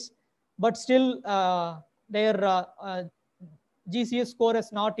acute phase, but still their GCS score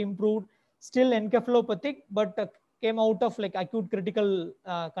has not improved, still encephalopathic, but came out of like acute critical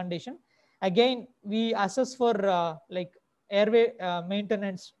condition. Again, we assess for like airway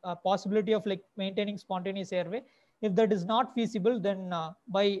maintenance, possibility of like maintaining spontaneous airway. If that is not feasible, then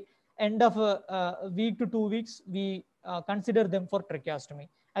by end of a week to 2 weeks, we consider them for tracheostomy.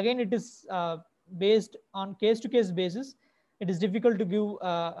 Again, it is based on case-to-case basis. It is difficult to give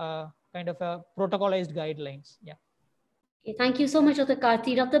kind of a protocolized guidelines. Yeah. Okay, thank you so much, Dr.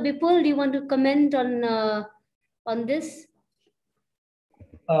 Karthi. Dr. Bipul, do you want to comment on this?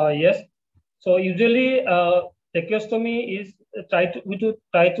 Yes. So usually tracheostomy is try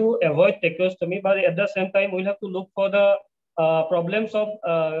to avoid tracheostomy, but at the same time we'll have to look for the problems of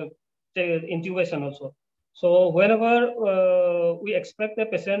intubation also. So whenever we expect a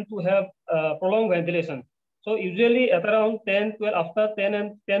patient to have prolonged ventilation, so usually at around 10, 12, after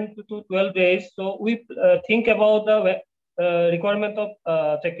 10 to 12 days, so we think about the requirement of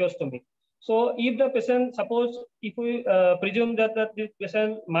tracheostomy. So if the patient, suppose if we presume that this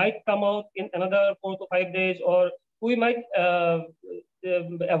patient might come out in another 4 to 5 days, or we might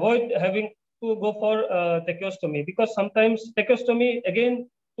avoid having to go for tracheostomy, because sometimes tracheostomy, again,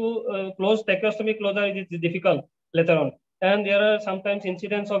 to close tracheostomy closure is difficult later on. And there are sometimes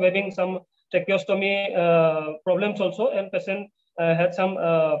incidents of having some tracheostomy problems also, and patient had some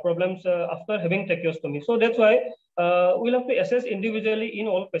problems after having tracheostomy. So that's why we'll have to assess individually in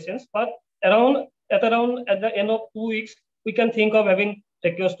all patients, but at the end of 2 weeks, we can think of having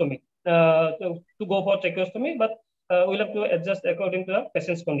tracheostomy to go for tracheostomy, but we'll have to adjust according to the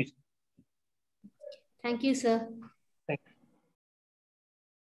patient's condition. Thank you, sir. Thank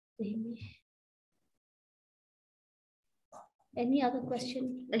you. Any other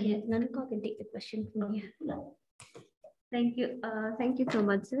question? Yes. Nanika can take the question from here. Thank you. Thank you so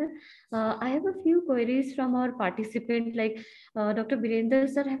much, sir. I have a few queries from our participant. Like Dr. Birender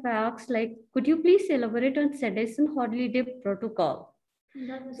sir have asked, like, could you please elaborate on sedation holiday protocol?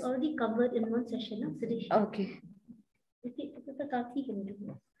 That was already covered in one session of sedation. Okay. Dr. Karthi can do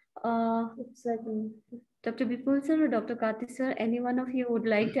this. It's like Dr. Bipul sir or Dr. Karthi sir, any one of you would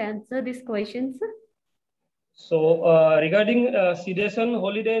like to answer these questions? So regarding sedation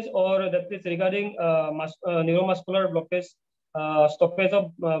holidays, or that is regarding neuromuscular blockage, stoppage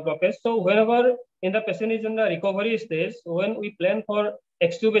of blockage. So whenever in the patient is in the recovery stage, when we plan for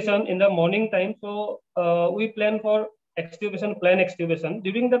extubation in the morning time, so we plan for plan extubation.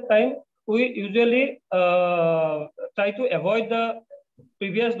 During that time, we usually try to avoid the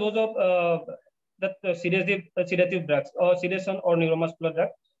previous dose of that sedative drugs or sedation or neuromuscular drug,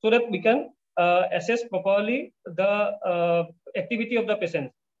 so that we can assess properly the activity of the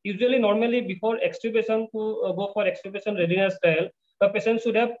patient. Usually, normally before extubation, to go for extubation readiness trial, the patient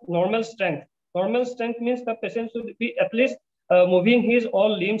should have normal strength. Normal strength means the patient should be at least moving his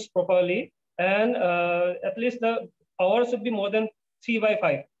all limbs properly, and at least the power should be more than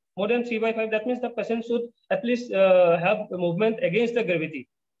 3/5. More than 3/5, that means the patient should at least have movement against the gravity.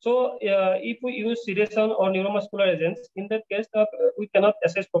 So if we use sedation or neuromuscular agents, in that case, we cannot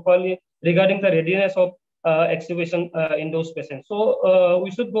assess properly regarding the readiness of extubation in those patients. So we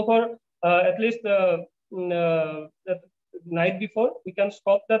should go for at least the night before. We can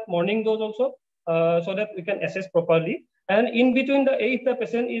stop that morning dose also, so that we can assess properly. And in between, if the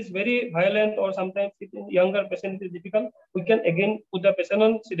patient is very violent or sometimes if younger patient is difficult, we can again put the patient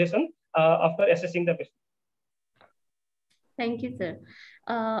on sedation after assessing the patient. Thank you, sir.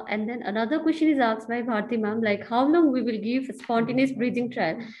 And then another question is asked by Bharti ma'am, like how long we will give spontaneous breathing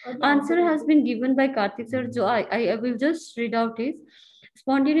trial? Answer has been given by Karthik sir. So I will just read out his.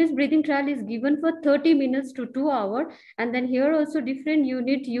 Spontaneous breathing trial is given for 30 minutes to 2 hours. And then here also different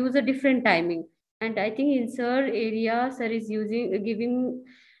unit use a different timing. And I think in sir area, sir is giving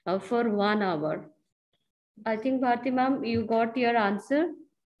for 1 hour. I think Bharti ma'am, you got your answer.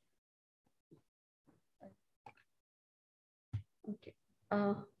 Okay.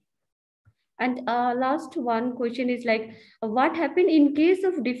 And last one question is like, what happened in case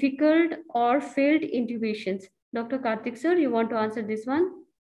of difficult or failed intubations? Dr. Karthik sir, you want to answer this one?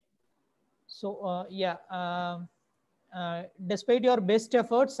 So despite your best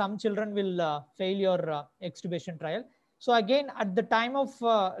efforts, some children will fail your extubation trial. So again, at the time of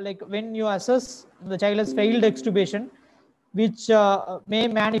like when you assess the child has failed extubation, which may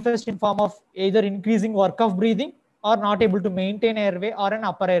manifest in form of either increasing work of breathing or not able to maintain airway or an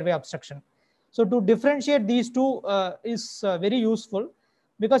upper airway obstruction. So to differentiate these two is very useful,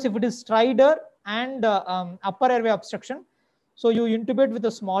 because if it is stridor and upper airway obstruction, so you intubate with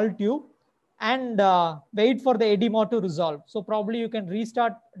a small tube and wait for the edema to resolve. So probably you can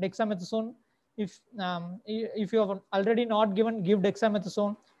restart dexamethasone if you have already not given, give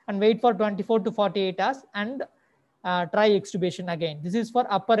dexamethasone and wait for 24 to 48 hours and try extubation again. This is for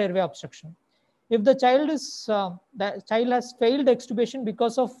upper airway obstruction. If the child has failed extubation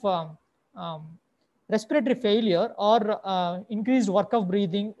because of respiratory failure or increased work of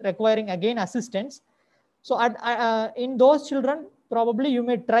breathing requiring again assistance, so in those children, probably you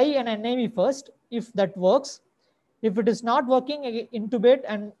may try an NIV first if that works. If it is not working, intubate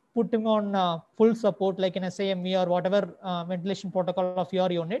and put him on full support like an SAME or whatever ventilation protocol of your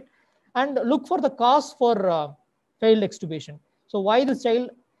unit, and look for the cause for failed extubation. So why this child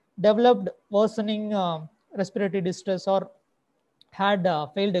developed worsening respiratory distress or had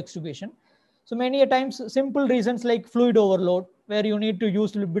failed extubation. So many a times simple reasons like fluid overload, where you need to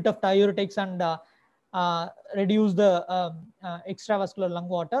use a little bit of diuretics and reduce the extravascular lung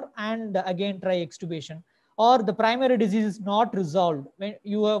water and again try extubation. Or the primary disease is not resolved, when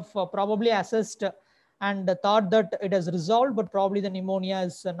you have probably assessed and thought that it has resolved, but probably the pneumonia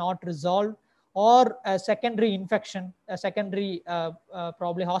is not resolved, or a secondary infection, a secondary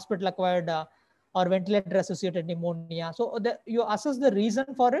probably hospital acquired or ventilator associated pneumonia. So you assess the reason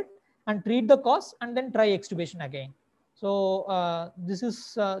for it and treat the cause and then try extubation again. So this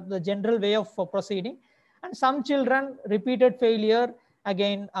is the general way of proceeding. And some children, repeated failure,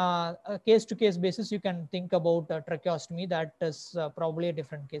 again, case to case basis, you can think about tracheostomy. That is probably a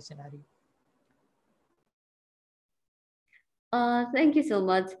different case scenario. Thank you so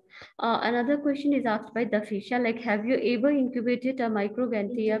much. Another question is asked by Dafisha, like, have you ever incubated a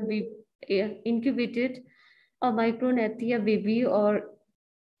micrognathia baby, or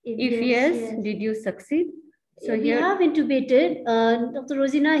if yes, did you succeed? So we have intubated, Dr.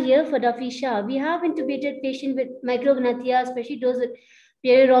 Rosina here for Dafisha. We have intubated patient with micrognathia, especially those with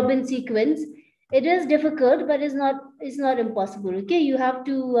Pierre-Robin sequence. It is difficult, but it's not impossible. Okay, you have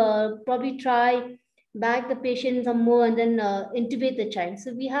to probably try back the patient some more and then intubate the child.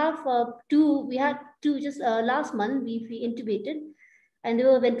 So we have we had two just last month we intubated, and they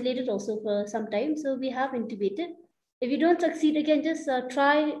were ventilated also for some time. So we have intubated. If you don't succeed again, just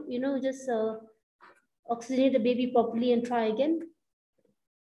try, just oxygenate the baby properly and try again.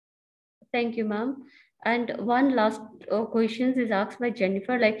 Thank you, ma'am. And one last question is asked by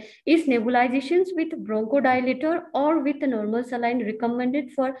Jennifer, like, is nebulizations with bronchodilator or with a normal saline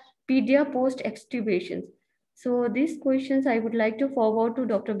recommended for pedia post extubations? So these questions I would like to forward to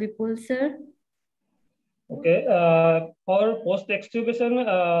Dr. Vipul, sir. Okay, for post extubation,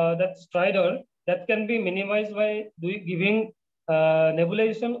 that stridor, that can be minimized by giving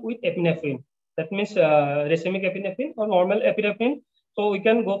nebulization with epinephrine. That means racemic epinephrine or normal epinephrine. So we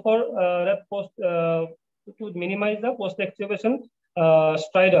can go for that to minimize the post extubation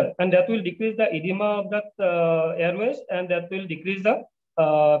stridor, and that will decrease the edema of that airways, and that will decrease the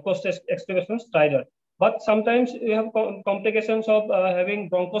post extubation stridor. But sometimes you have complications of having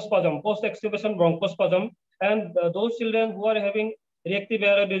bronchospasm, post extubation bronchospasm, and those children who are having reactive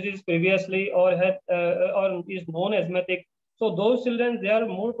airway disease previously or had or is known asthmatic. So those children, they are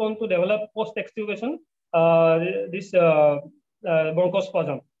more prone to develop post extubation this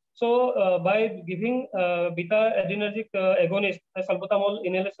bronchospasm. So by giving beta adrenergic agonist salbutamol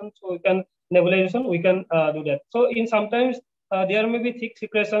inhalation, so we can nebulization, we can do that. So in sometimes there may be thick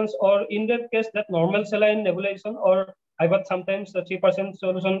secretions, or in that case, that normal saline nebulization or but sometimes 3%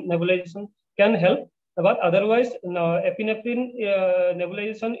 solution nebulization can help. But otherwise, epinephrine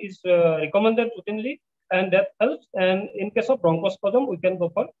nebulization is recommended routinely, and that helps. And in case of bronchospasm, we can go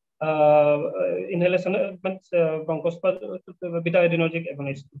for inhalation, bronchospasm, beta-adrenergic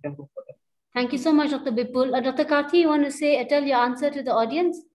agonist. We can go for that. Thank you so much, Dr. Bipul. Dr. Karthi, you want to tell your answer to the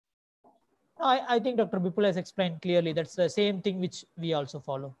audience? I think Dr. Bipul has explained clearly. That's the same thing which we also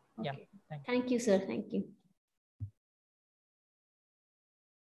follow. Okay. Yeah. Thank you, sir. Thank you.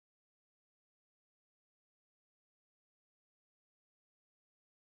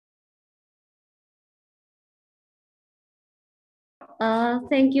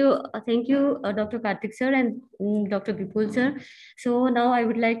 Thank you, Dr. Karthik sir and Dr. Bipul sir. So now I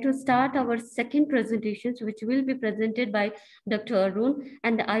would like to start our second presentations, which will be presented by Dr. Arun,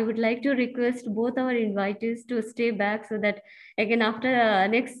 and I would like to request both our invitees to stay back so that again after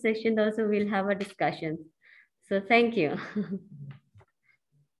next session also we'll have a discussion. So thank you.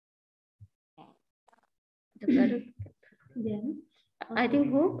 Dr. Arun, yeah. I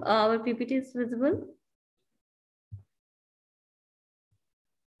think hope our PPT is visible.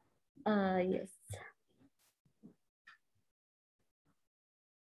 Yes.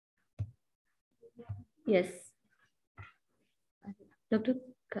 Yes. Dr.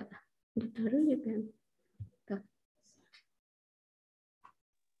 Arun, you can.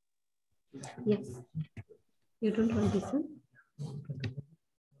 Yes. You don't want this one?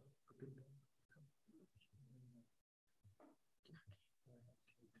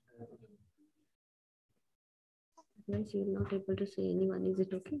 Otherwise, you're not able to say anyone. Is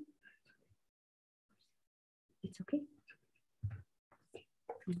it okay? It's okay.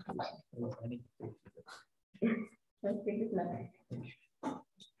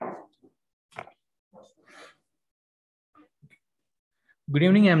 Good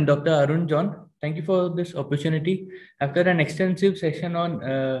evening, I'm Dr. Arun John. Thank you for this opportunity. After an extensive session on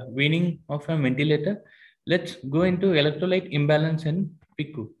weaning of a ventilator, let's go into electrolyte imbalance in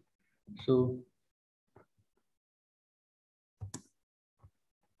PICU. So,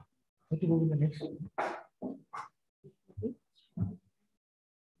 how to go to the next?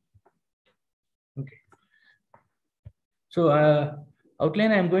 Okay. So,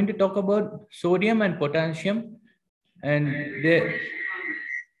 outline, I'm going to talk about sodium and potassium, and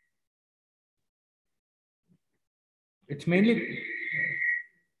it's mainly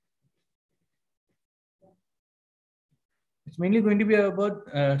going to be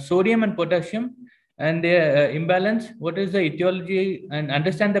about sodium and potassium and their imbalance. What is the etiology, and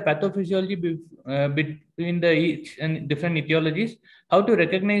understand the pathophysiology between the each and different etiologies, how to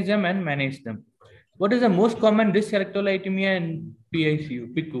recognize them and manage them. What is the most common dyselectrolytemia in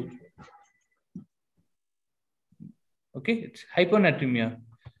PICU? Okay, it's hyponatremia.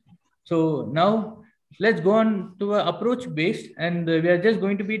 So now let's go on to an approach based, and we are just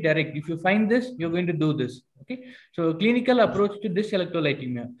going to be direct. If you find this, you're going to do this. Okay. So clinical approach to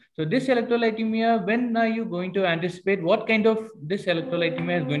dyselectrolytemia. So dyselectrolytemia, when are you going to anticipate what kind of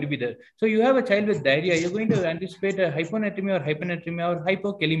dyselectrolytemia is going to be there? So you have a child with diarrhea, you're going to anticipate a hyponatremia or hypernatremia or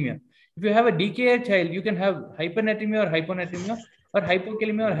hypokalemia. If you have a DKA child, you can have hypernatremia or hyponatremia or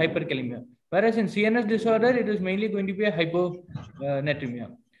hypokalemia or hyperkalemia. Whereas in CNS disorder, it is mainly going to be a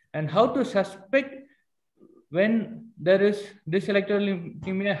hyponatremia. And how to suspect when there is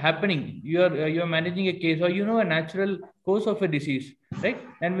dyselectrolytemia happening. You're managing a case, or a natural course of a disease, right?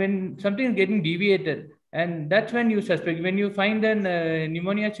 And when something is getting deviated, and that's when you suspect. When you find an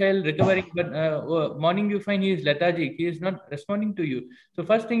pneumonia child recovering, but morning you find he is lethargic, he is not responding to you. So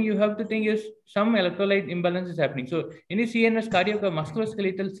first thing you have to think is some electrolyte imbalance is happening. So any CNS cardiac or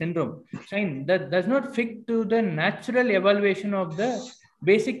musculoskeletal syndrome sign that does not fit to the natural evaluation of the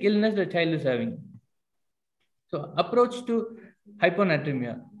basic illness the child is having. So approach to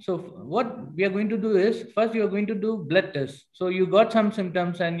hyponatremia. So what we are going to do is, first you are going to do blood tests. So you got some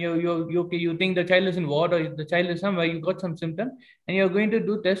symptoms, and you think the child is in ward or the child is somewhere, you got some symptom, and you're going to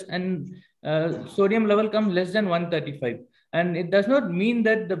do test, and sodium level comes less than 135. And it does not mean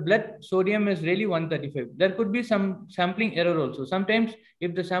that the blood sodium is really 135. There could be some sampling error also. Sometimes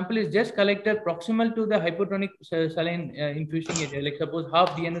if the sample is just collected proximal to the hypotonic saline infusing area, like suppose half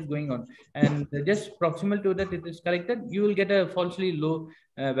DN is going on, and just proximal to that it is collected, you will get a falsely low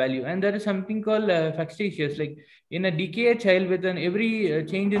value. And there is something called factitious, like in a DKA child with an every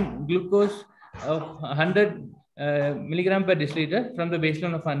change in glucose of 100 milligram per deciliter from the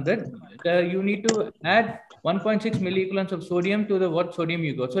baseline of 100, you need to add 1.6 milliequivalents of sodium to the what sodium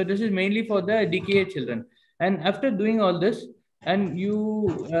you got. So this is mainly for the DKA children. And after doing all this, and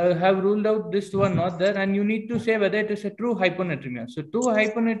you have ruled out this one not there, and you need to say whether it is a true hyponatremia. So true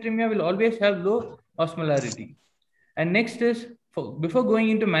hyponatremia will always have low osmolarity. And next is, before going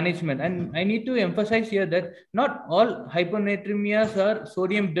into management, and I need to emphasize here that not all hyponatremias are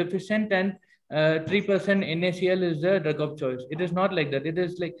sodium deficient and 3% NaCl is the drug of choice. It is not like that.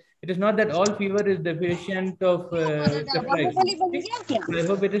 It is not that all fever is deficient of peptides. I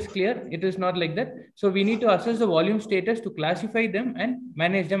hope it is clear. It is not like that. So we need to assess the volume status to classify them and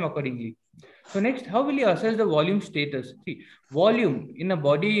manage them accordingly. So next, how will you assess the volume status? See, volume in a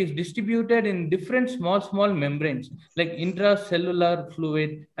body is distributed in different small membranes like intracellular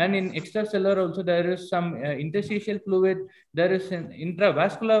fluid, and in extracellular also there is some interstitial fluid, there is an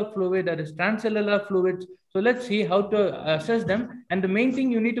intravascular fluid, there is transcellular fluids. So let's see how to assess them. And the main thing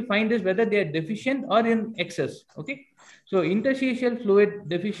you need to find is whether they are deficient or in excess. Okay. So interstitial fluid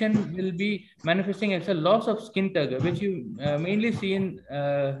deficient will be manifesting as a loss of skin turgor, which you mainly see in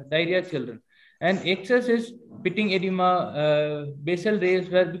diarrhea children. And excess is pitting edema, basal rays,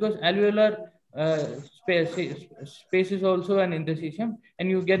 where because alveolar space is also an interstitium, and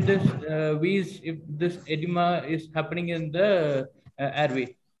you get this wheeze if this edema is happening in the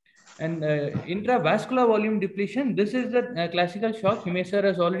airway. And intravascular volume depletion, this is the classical shock. Himesh sir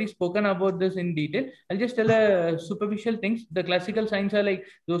has already spoken about this in detail. I'll just tell superficial things. The classical signs are like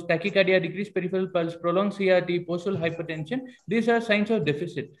those tachycardia, decreased peripheral pulse, prolonged CRT, postural hypertension. These are signs of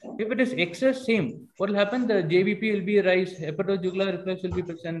deficit. If it is excess, same. What will happen? The JVP will be rise, hepatojugular reflex will be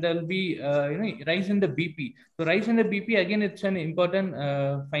present. There will be rise in the BP. So rise in the BP, again, it's an important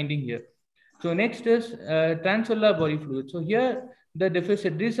finding here. So next is transcellular body fluid. So here, the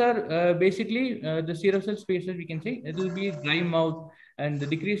deficit, these are basically the serosal spaces, we can say. It will be dry mouth and the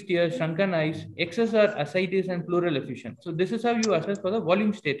decreased tears, shrunken eyes, excess or ascites and pleural effusion. So this is how you assess for the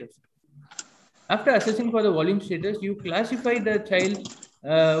volume status. After assessing for the volume status, you classify the child's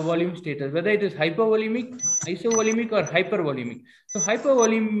volume status, whether it is hypovolemic, isovolemic, or hypervolemic. So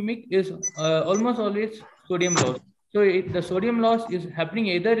hypovolemic is almost always sodium loss. So the sodium loss is happening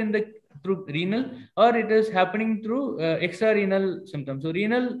either through renal, or it is happening through extra-renal symptoms. So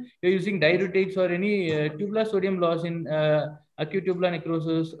renal, you're using diuretics or any tubular sodium loss in acute tubular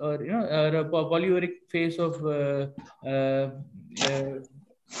necrosis, or polyuric phase of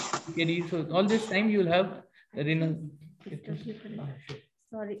PKD. So all this time you will have renal.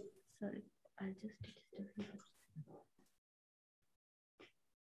 Sorry, I'll just disturb you.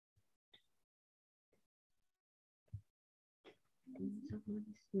 Someone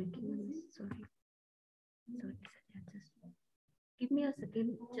is making a mess. Sorry, just give me a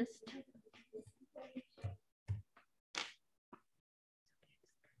second. Just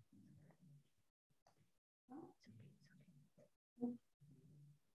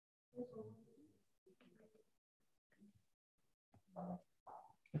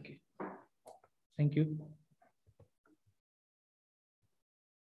okay. Thank you.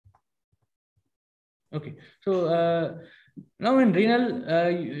 Okay, so now in renal,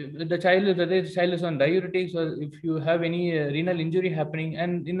 the child is on diuretics, or if you have any renal injury happening,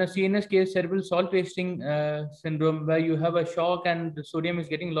 and in a CNS case, cerebral salt wasting syndrome, where you have a shock and the sodium is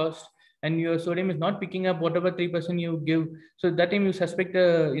getting lost, and your sodium is not picking up whatever 3% you give. So that time you suspect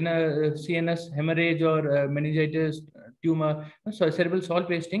in a CNS hemorrhage or meningitis tumor, so cerebral salt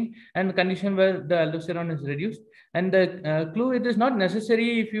wasting, and condition where the aldosterone is reduced. And the clue, it is not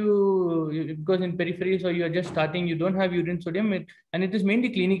necessary if because in peripheries or you are just starting, you don't have urine sodium, and it is mainly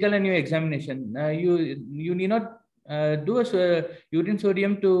clinical and your examination. You need not do a urine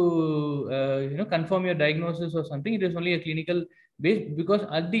sodium to confirm your diagnosis or something. It is only a clinical base, because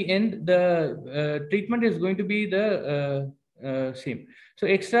at the end the treatment is going to be the same. So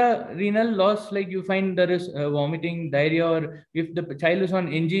extra renal loss, like you find there is vomiting, diarrhea, or if the child is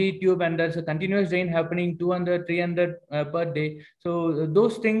on NG tube and there's a continuous drain happening 200, 300 per day. So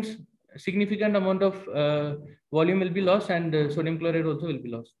those things, significant amount of volume will be lost, and sodium chloride also will be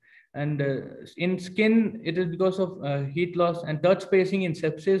lost. And in skin, it is because of heat loss and third spacing in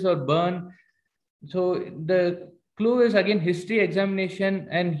sepsis or burn. So the clue is again history examination.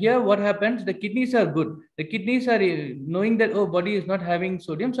 And here what happens, the kidneys are good. The kidneys are knowing that, oh, body is not having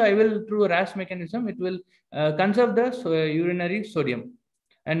sodium, so I will, through a RAS mechanism, it will conserve the urinary sodium.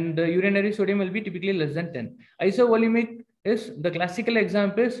 And the urinary sodium will be typically less than 10. Isovolemic is the classical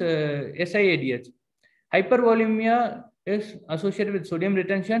example is SIADH. Hypervolemia is associated with sodium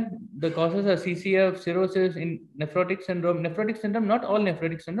retention. The causes are CCF, cirrhosis, in nephrotic syndrome. Nephrotic syndrome, not all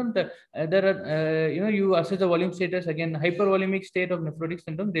nephrotic syndrome. There are, you assess the volume status. Again, hypervolemic state of nephrotic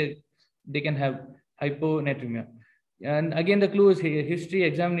syndrome, they can have hyponatremia. And again, the clue is history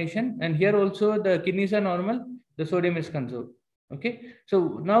examination. And here also the kidneys are normal, the sodium is conserved. Okay.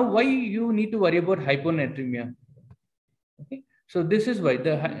 So now why you need to worry about hyponatremia? Okay. So this is why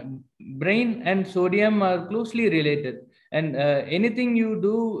the brain and sodium are closely related, and anything you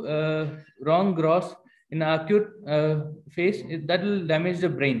do wrong gross in acute phase, that will damage the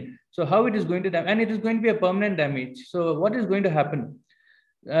brain. So how it is going to damage, and it is going to be a permanent damage. So what is going to happen?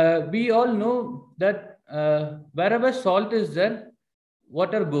 We all know that wherever salt is there,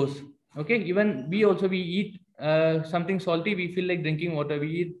 water goes. Okay, even we eat something salty, we feel like drinking water. We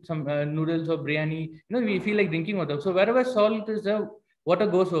eat some noodles or biryani, we feel like drinking water. So wherever salt is there, water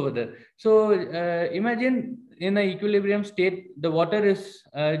goes over there. So imagine in an equilibrium state, the water is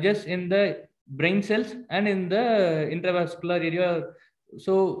just in the brain cells and in the intravascular area.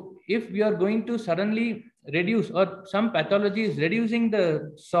 So if we are going to suddenly reduce, or some pathology is reducing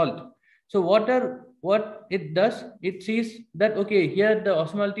the salt, so what it does, it sees that, okay, here the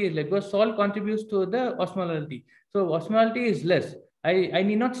osmolality is like, because salt contributes to the osmolality. So osmolality is less. I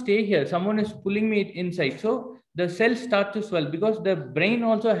need not stay here. Someone is pulling me inside. So the cells start to swell, because the brain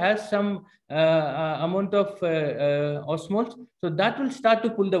also has some amount of osmoles. So that will start to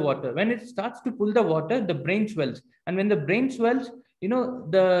pull the water. When it starts to pull the water, the brain swells. And when the brain swells,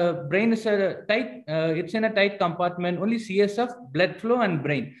 the brain is it's in a tight compartment, only CSF, blood flow, and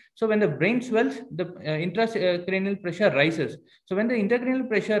brain. So when the brain swells, the intracranial pressure rises. So when the intracranial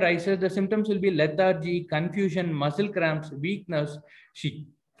pressure rises, the symptoms will be lethargy, confusion, muscle cramps, weakness,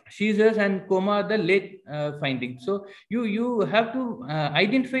 seizures, and coma are the late findings. So you have to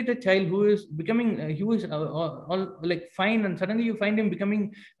identify the child who is becoming, who is all like fine, and suddenly you find him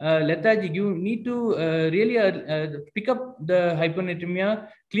becoming lethargic. You need to really pick up the hyponatremia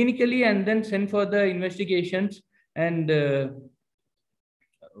clinically, and then send for the investigations and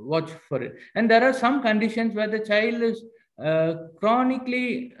watch for it. And there are some conditions where the child is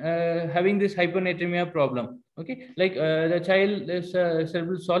chronically having this hyponatremia problem. Okay, like the child is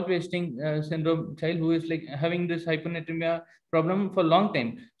cerebral salt wasting syndrome child, who is like having this hyponatremia problem for a long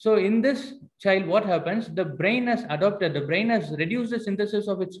time. So in this child, what happens? The brain has reduced the synthesis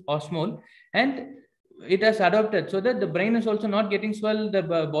of its osmol, and it has adopted, so that the brain is also not getting swelled, the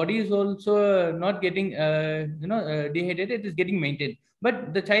body is also not getting dehydrated, it is getting maintained.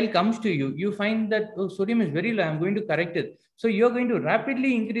 But the child comes to you, you find that, oh, sodium is very low, I'm going to correct it. So you're going to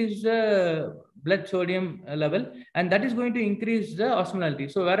rapidly increase the blood sodium level, and that is going to increase the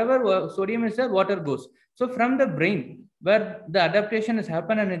osmolality. So wherever sodium is there, water goes. So from the brain, where the adaptation has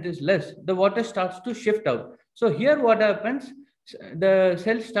happened and it is less, the water starts to shift out. So here what happens, the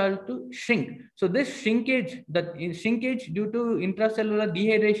cells start to shrink. So this shrinkage, due to intracellular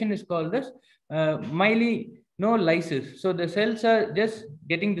dehydration, is called as myelinolysis. So the cells are just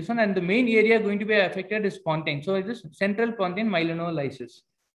getting this one, and the main area going to be affected is pontine. So it is central pontine myelinolysis.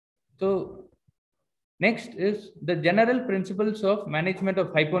 So next is the general principles of management of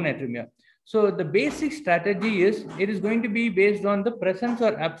hyponatremia. So the basic strategy is, it is going to be based on the presence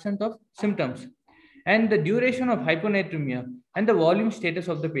or absence of symptoms, and the duration of hyponatremia, and the volume status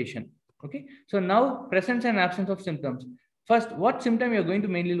of the patient. Okay, so now presence and absence of symptoms. First, what symptom you're going to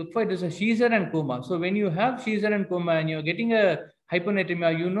mainly look for? It is a seizure and coma. So when you have seizure and coma and you're getting a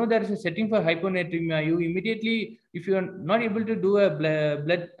hyponatremia, you know there is a setting for hyponatremia. You immediately, if you are not able to do a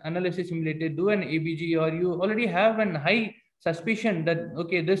blood analysis simulated, do an ABG, or you already have an high suspicion that,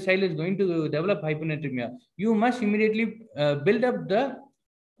 okay, this child is going to develop hyponatremia, you must immediately build up the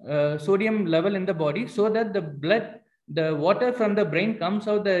sodium level in the body, so that the water from the brain comes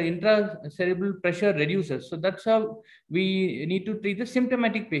out, the intracerebral pressure reduces. So that's how we need to treat the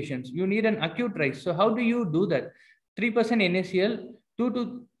symptomatic patients. You need an acute rise. So how do you do that? 3% NaCl, 2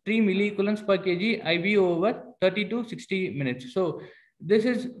 to 3 milliequivalents per kg IV over 30 to 60 minutes. So this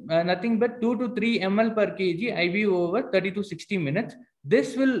is nothing but 2 to 3 ml per kg IV over 30 to 60 minutes.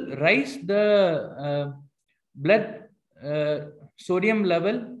 This will rise the blood sodium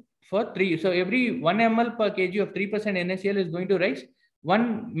level for 3. So every 1 ml per kg of 3% NaCl is going to rise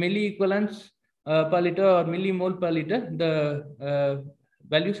 1 milliequivalents per liter, or millimole per liter. The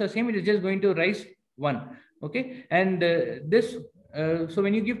values are same. It is just going to rise 1. Okay, and this. So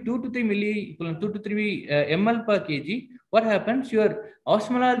when you give 2 to 3 milliequivalent, 2 to 3 ml per kg, what happens? Your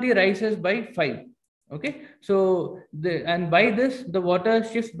osmolality rises by 5. Okay, so and by this, the water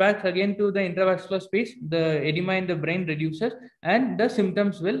shifts back again to the intravascular space, the edema in the brain reduces, and the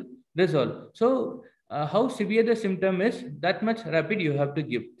symptoms will resolve. So how severe the symptom is, that much rapid you have to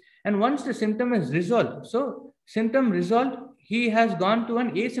give. And once the symptom is resolved, so symptom resolved, he has gone to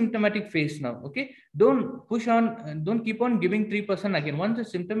an asymptomatic phase now. Okay, don't push on, don't keep on giving 3% again. Once the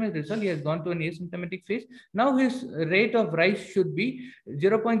symptom is resolved, he has gone to an asymptomatic phase. Now his rate of rise should be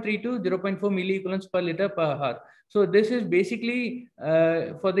 0.3 to 0.4 milliequivalents per liter per hour. So this is basically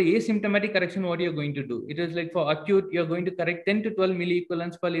for the asymptomatic correction, what you're going to do. It is like for acute, you're going to correct 10 to 12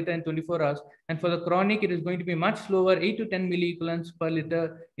 milliequivalents per liter in 24 hours. And for the chronic, it is going to be much slower, 8 to 10 milliequivalents per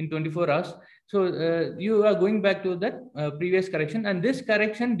liter in 24 hours. So you are going back to that previous correction. And this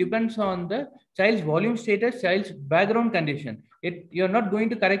correction depends on the child's volume status, child's background condition. You're not going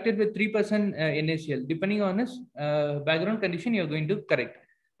to correct it with 3% NaCl. Depending on his background condition, you're going to correct.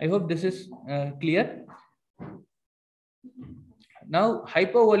 I hope this is clear. Now,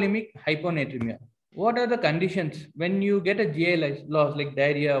 hypovolemic hyponatremia. What are the conditions when you get a GI loss like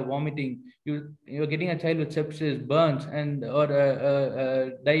diarrhea, vomiting? You're getting a child with sepsis, burns, and or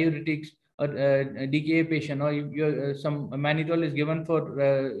diuretics, or DKA patient, or some mannitol is given for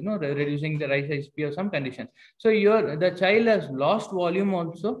reducing the rise ISP or some conditions. So the child has lost volume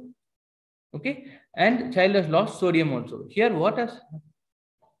also, okay, and child has lost sodium also. Here, what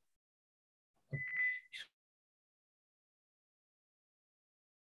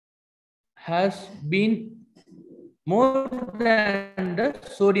has been more than the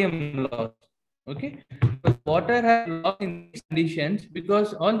sodium loss. Okay, but water has lost in these conditions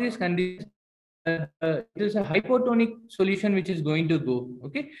because all these conditions, it is a hypotonic solution which is going to go.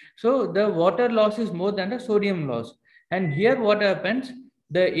 Okay, so the water loss is more than the sodium loss. And here what happens,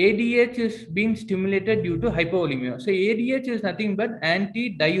 the ADH is being stimulated due to hypovolemia. So ADH is nothing but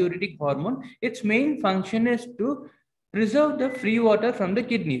anti-diuretic hormone. Its main function is to preserve the free water from the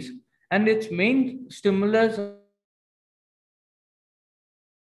kidneys. And its main stimulus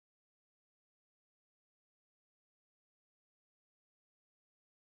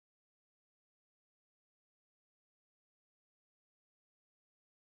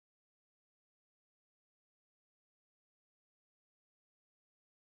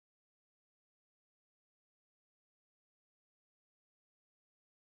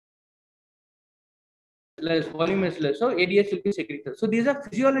less, volume is less, so ADH will be secreted. So these are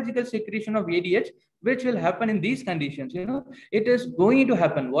physiological secretion of ADH, which will happen in these conditions. It is going to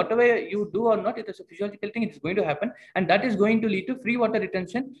happen. Whatever you do or not, it is a physiological thing. It is going to happen, and that is going to lead to free water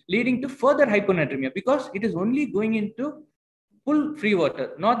retention, leading to further hyponatremia, because it is only going into full free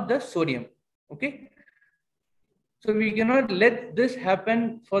water, not the sodium. Okay. So we cannot let this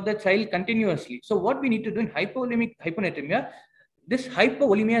happen for the child continuously. So what we need to do in hypovolemic hyponatremia, this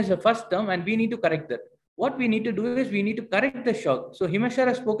hypovolemia is the first term, and we need to correct that. What we need to do is we need to correct the shock. So Himeshwar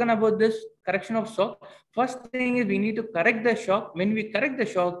has spoken about this correction of shock. First thing is we need to correct the shock. When we correct the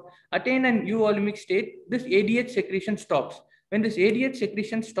shock, attain an euvolemic state, this ADH secretion stops. When this ADH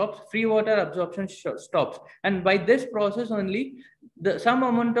secretion stops, free water absorption stops. And by this process only, some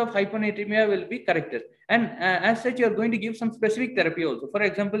amount of hyponatremia will be corrected. And as such, you're going to give some specific therapy also. For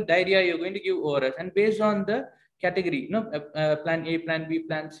example, diarrhea, you're going to give ORS. And based on the category, plan A, plan B,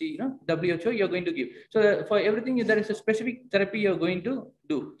 plan C, WHO, you're going to give. So for everything, there is a specific therapy you're going to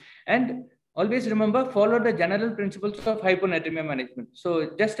do. And always remember, follow the general principles of hyponatremia management.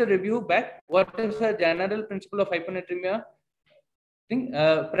 So just a review back, what is the general principle of hyponatremia?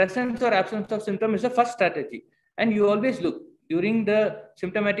 Presence or absence of symptom is the first strategy. And you always look during the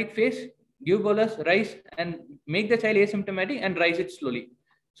symptomatic phase, give bolus, rise, and make the child asymptomatic and rise it slowly.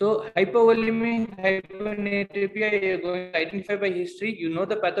 So hypovolemic hyponatremia, you're going to identify by history. You know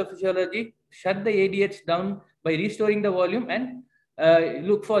the pathophysiology. Shut the ADH down by restoring the volume, and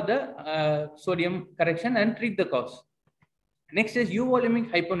look for the sodium correction and treat the cause. Next is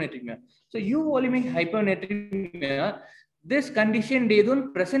euvolemic hyponatremia. So euvolemic hyponatremia, this condition, they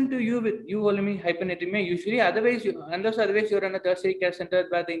don't present to you with euvolemic hyponatremia usually. Otherwise you're in a tertiary care center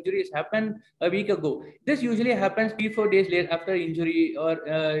where the injury has happened a week ago. This usually happens 3-4 days later after injury or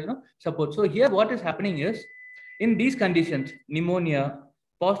support. So here what is happening is, in these conditions, pneumonia,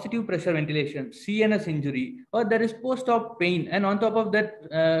 positive pressure ventilation, CNS injury, or there is post-op pain, and on top of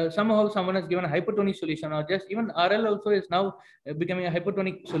that, somehow someone has given a hypotonic solution, or just even RL also is now becoming a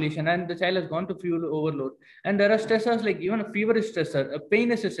hypotonic solution, and the child has gone to fuel overload. And there are stressors like even a fever is stressor, a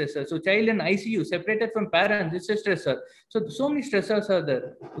pain is a stressor. So child in ICU separated from parents, it's a stressor. So many stressors are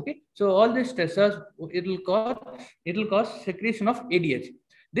there. Okay, so all these stressors, it'll cause secretion of ADH.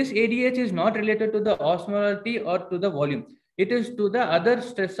 This ADH is not related to the osmolality or to the volume. It is to the other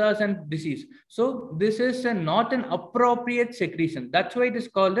stressors and disease. So this is not an appropriate secretion. That's why it is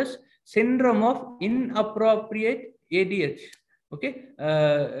called as syndrome of inappropriate ADH. Okay.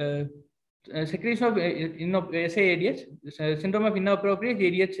 secretion of syndrome of inappropriate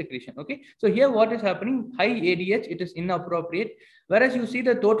ADH secretion. Okay, so here what is happening? High ADH, it is inappropriate, whereas you see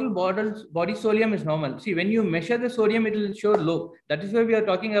the total body sodium is normal. See, when you measure the sodium, it will show low. That is why we are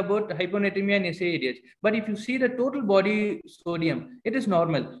talking about hyponatremia and SAADH. But if you see the total body sodium, it is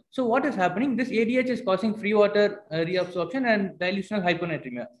normal. So what is happening? This ADH is causing free water reabsorption and dilutional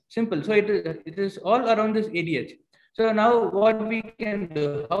hyponatremia. Simple. So it is all around this ADH. So now what we can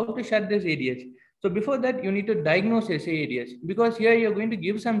do, how to shut this ADH? So before that, you need to diagnose SAADH, because here you're going to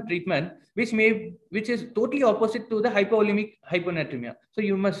give some treatment which is totally opposite to the hypovolemic hyponatremia. So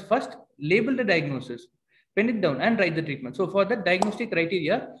you must first label the diagnosis, pen it down and write the treatment. So for that diagnostic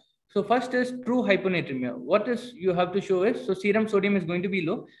criteria, so first is true hyponatremia. What is you have to show is, so serum sodium is going to be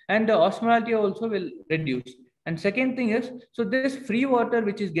low and the osmolality also will reduce. And second thing is, so this free water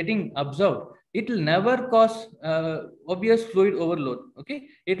which is getting absorbed, it will never cause obvious fluid overload. Okay,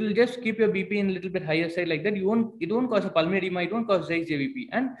 it will just keep your BP in a little bit higher side like that. It won't cause a pulmonary edema, it won't cause Zeiss JVP,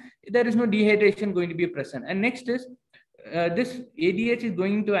 and there is no dehydration going to be present. And next is this ADH is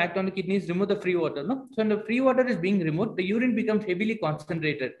going to act on the kidneys, remove the free water. No, so when the free water is being removed, the urine becomes heavily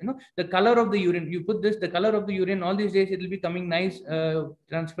concentrated. The color of the urine, you put this, the color of the urine all these days, it will be coming nice,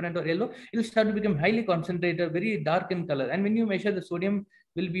 transparent or yellow. It will start to become highly concentrated, very dark in color. And when you measure, the sodium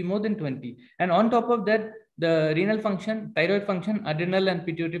will be more than 20. And on top of that, the renal function, thyroid function, adrenal and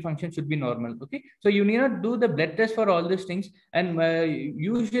pituitary function should be normal. Okay, so you need not do the blood test for all these things. And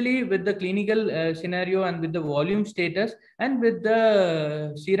usually with the clinical scenario and with the volume status and with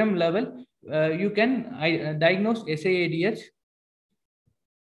the serum level, you can diagnose SAADH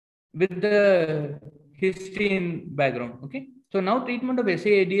with the history in background. Okay, so now treatment of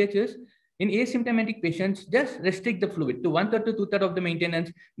SAADH is, in asymptomatic patients, just restrict the fluid to 1/3 to 2/3 of the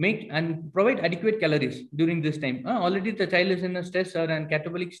maintenance, make and provide adequate calories during this time. Already the child is in a stressor and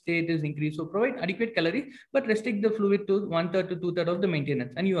catabolic state is increased. So provide adequate calories, but restrict the fluid to 1/3 to 2/3 of the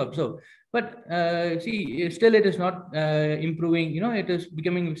maintenance, and you observe. But see, still it is not improving. It is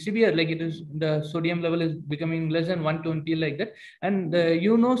becoming severe, like it is, the sodium level is becoming less than 120 like that. And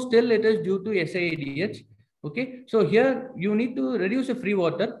still it is due to SAADH. Okay, so here you need to reduce the free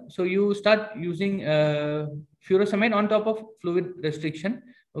water. So you start using furosemide on top of fluid restriction.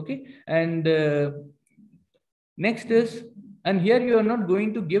 Okay, and next is, and here you are not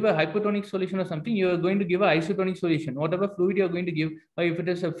going to give a hypotonic solution or something. You are going to give an isotonic solution. Whatever fluid you are going to give, or if it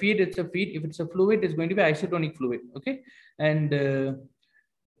is a feed, it's a feed. If it's a fluid, it's going to be isotonic fluid. Okay, and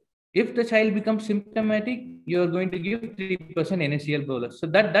if the child becomes symptomatic, you are going to give 3% NaCl bolus. So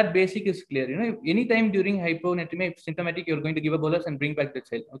that basic is clear. Anytime during hyponatremia, if symptomatic, you're going to give a bolus and bring back the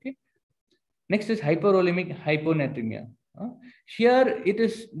child. Okay. Next is hypervolemic hyponatremia. Here it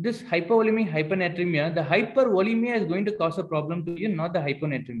is this hypovolemic hyponatremia. The hypervolemia is going to cause a problem to you, not the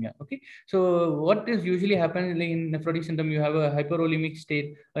hyponatremia. Okay. So what is usually happening in nephrotic syndrome? You have a hypervolemic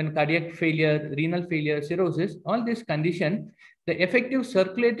state and cardiac failure, renal failure, cirrhosis. All this condition, the effective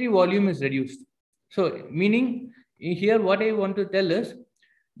circulatory volume is reduced. So meaning here what I want to tell is,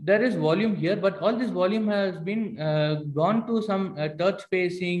 there is volume here, but all this volume has been gone to some third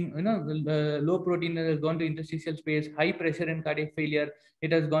spacing, low protein has gone to interstitial space, high pressure and cardiac failure,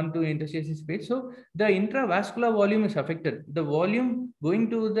 it has gone to interstitial space. So the intravascular volume is affected. The volume going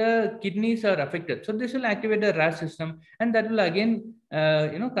to the kidneys are affected. So this will activate the RAS system, and that will again,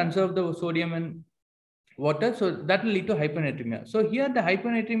 conserve the sodium and water. So that will lead to hyponatremia. So here the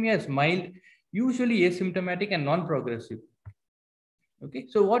hyponatremia is mild, usually asymptomatic and non-progressive. Okay,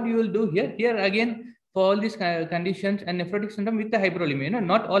 so what you will do here again, for all these conditions and nephrotic syndrome with the hypervolemia,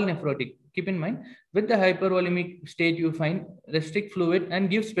 not all nephrotic, keep in mind, with the hypervolemic state, you find restrict fluid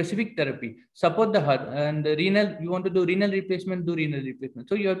and give specific therapy, support the heart, and the renal, you want to do renal replacement, do renal replacement.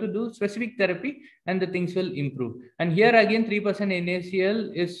 So you have to do specific therapy and the things will improve. And here again, 3%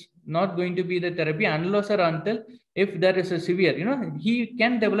 NaCl is not going to be the therapy unless or until if there is a severe, he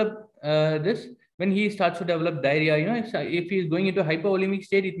can develop this. When he starts to develop diarrhea, if he is going into hypovolemic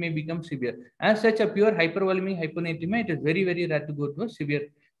state, it may become severe. As such, a pure hypervolemic hyponatremia, it is very, very rare to go to a severe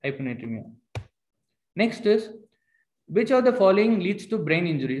hyponatremia. Next is, which of the following leads to brain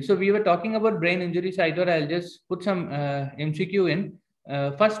injury? So we were talking about brain injuries. I thought I'll just put some MCQ in.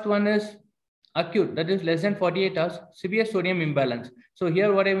 First one is acute, that is less than 48 hours, severe sodium imbalance. So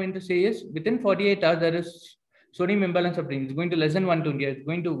here what I want to say is, within 48 hours, there is sodium imbalance of brain. It's going to less than 120, it's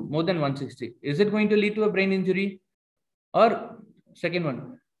going to more than 160. Is it going to lead to a brain injury? Or second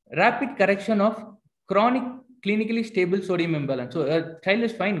one, rapid correction of chronic clinically stable sodium imbalance. So a child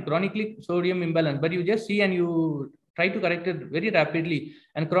is fine, chronically sodium imbalance, but you just see and you try to correct it very rapidly.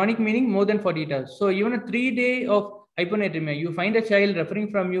 And chronic meaning more than 48 hours. So even a 3 day of hyponatremia. You find a child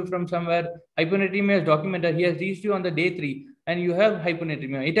referring from you from somewhere, hyponatremia is documented, he has reached you on the day 3, and you have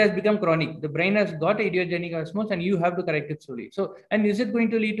hyponatremia. It has become chronic. The brain has got idiogenic osmosis, and you have to correct it slowly. So, and is it going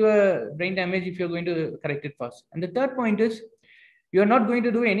to lead to a brain damage if you're going to correct it fast? And the third point is, you're not going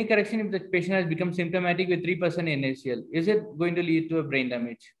to do any correction if the patient has become symptomatic with 3% NaCl. Is it going to lead to a brain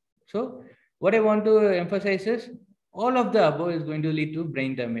damage? So what I want to emphasize is, all of the above is going to lead to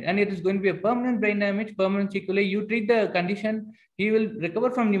brain damage, and it is going to be a permanent brain damage, permanent sequelae. You treat the condition, he will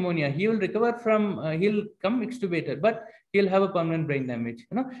recover from pneumonia, he will recover from, he'll come extubated, but he'll have a permanent brain damage.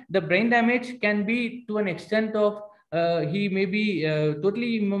 You know, the brain damage can be to an extent of he may be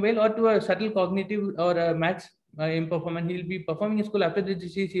totally immobile, or to a subtle cognitive or a maths imperformance. He'll be performing in school, after the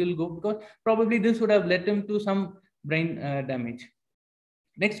disease he will go, because probably this would have led him to some brain damage.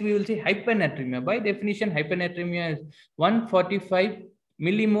 Next, we will see hypernatremia. By definition, hypernatremia is 145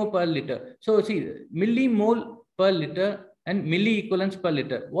 millimole per liter. So see, millimole per liter and milliequivalents per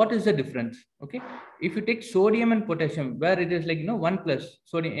liter. What is the difference? Okay, if you take sodium and potassium, where it is like 1 plus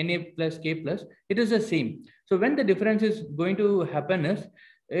sodium, Na plus K plus, it is the same. So when the difference is going to happen is,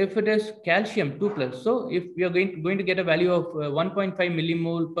 if it is calcium 2 plus, so if we are going to get a value of 1.5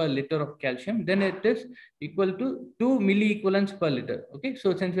 millimole per liter of calcium, then it is equal to 2 milliequivalents per liter. Okay,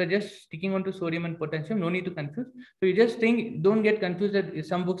 so since we are just sticking on to sodium and potassium, no need to confuse. So you just think, don't get confused that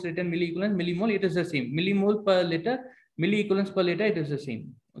some books written milliequivalent, millimole, it is the same. Millimole per liter, milliequivalents per liter, it is the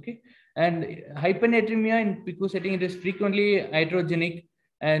same. Okay, and hypernatremia in PICU setting, it is frequently iatrogenic.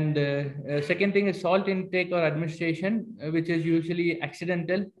 And second thing is salt intake or administration, which is usually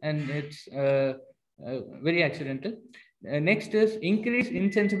accidental, and it's very accidental. Next is increased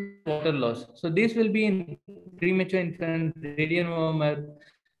insensible water loss. So this will be in premature infant, radiant warmer,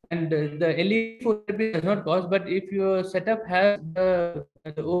 and the LED therapy does not cause, but if your setup has the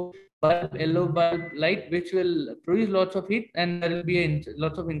bulb, yellow bulb light, which will produce lots of heat, and there will be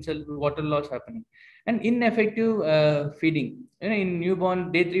lots of water loss happening. And ineffective feeding. In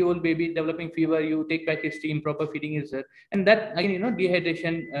newborn, day 3 old baby developing fever, you take back his tea, improper feeding is there, and that again,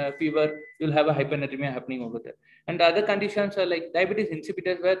 dehydration, fever, you'll have a hypernatremia happening over there. And the other conditions are like diabetes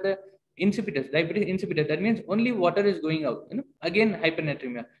insipidus, where the diabetes insipidus, that means only water is going out. Again,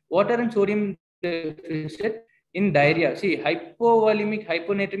 hypernatremia. Water and sodium deficit in diarrhea. See, hypovolemic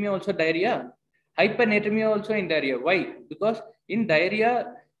hyponatremia also diarrhea. Hypernatremia also in diarrhea. Why? Because in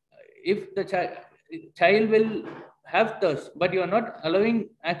diarrhea, if the child will have thirst, but you are not allowing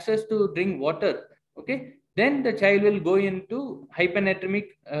access to drink water, okay, then the child will go into hypernatremic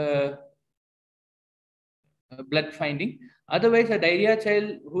blood finding. Otherwise, a diarrhea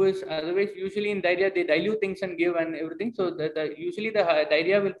child who is otherwise usually in diarrhea, they dilute things and give and everything. So usually the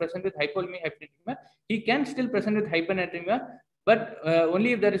diarrhea will present with hypovolemic hypernatremia. He can still present with hypernatremia, but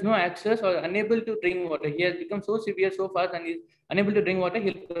only if there is no access or unable to drink water. He has become so severe so fast and is unable to drink water,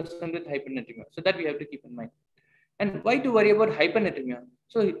 he'll present with hypernatremia. So that we have to keep in mind. And why to worry about hypernatremia?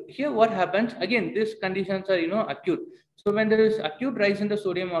 So here what happens, again, these conditions are, acute. So when there is acute rise in the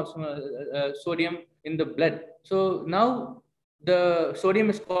sodium in the blood, so now the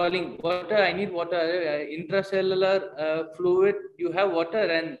sodium is calling, water, I need water, intracellular fluid, you have water,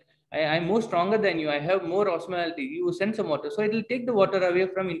 and I'm more stronger than you, I have more osmolality, you send some water. So it will take the water away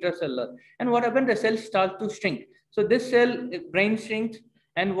from intracellular. And what happens, the cells start to shrink. So this cell, brain shrinks.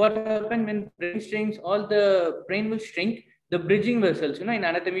 And what happens when brain shrinks, all the brain will shrink. The bridging vessels, in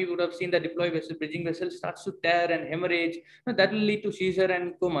anatomy, we would have seen the diploid vessel, bridging vessel starts to tear and hemorrhage. That will lead to seizure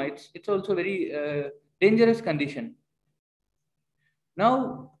and coma. It's also very dangerous condition.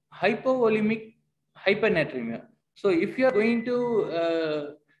 Now, hypovolemic hypernatremia. So if you are going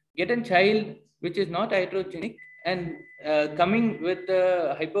to get a child which is not iatrogenic and coming with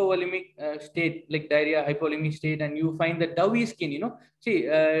a hypovolemic state, like diarrhea, hypovolemic state, and you find the doughy skin, see,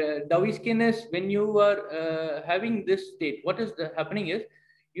 doughy skin is when you are having this state, what is happening is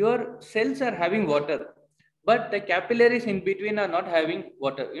your cells are having water, but the capillaries in between are not having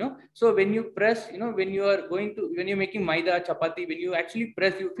water, So when you press, when you're making maida, chapati, when you actually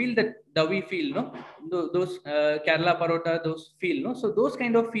press, you feel that doughy feel, those Kerala parota, those feel, So those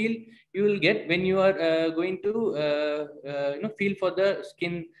kind of feel you will get when you are going to, feel for the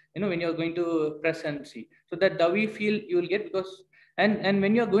skin, when you're going to press and see. So that doughy feel you will get because, and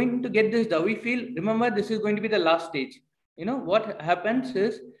when you're going to get this doughy feel, remember this is going to be the last stage. What happens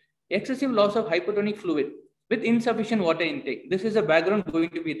is excessive loss of hypotonic fluid with insufficient water intake. This is a background going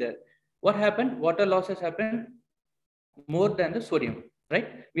to be there. What happened? Water loss has happened more than the sodium,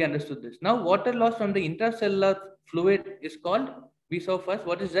 right? We understood this. Now, water loss from the intracellular fluid is called, we saw first,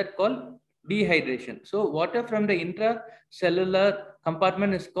 what is that called? Dehydration. So water from the intracellular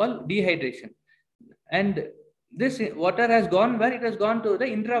compartment is called dehydration. And this water has gone where? It has gone to the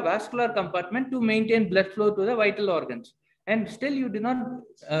intravascular compartment to maintain blood flow to the vital organs. And still you do not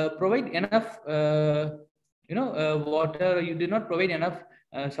provide enough, water, you do not provide enough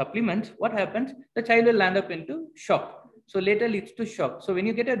supplements. What happens? The child will land up into shock. So later leads to shock. So when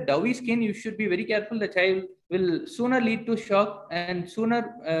you get a doughy skin, you should be very careful. The child will sooner lead to shock and sooner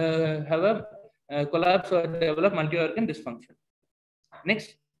have a collapse or develop multi-organ dysfunction.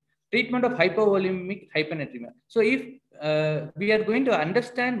 Next, treatment of hypovolemic hyponatremia. So if we are going to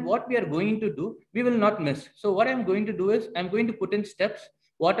understand what we are going to do, we will not miss. So what I'm going to do is I'm going to put in steps.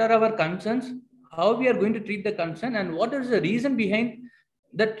 What are our concerns? How we are going to treat the concern, and what is the reason behind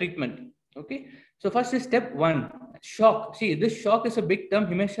the treatment? Okay. So first is step 1, shock. See, this shock is a big term.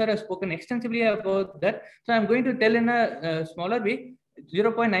 Himesh has spoken extensively about that. So I'm going to tell in a smaller way.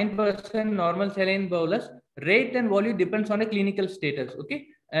 0.9% normal saline bolus. Rate and volume depends on a clinical status. Okay.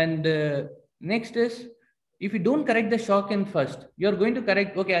 And next is, if you don't correct the shock in first, you're going to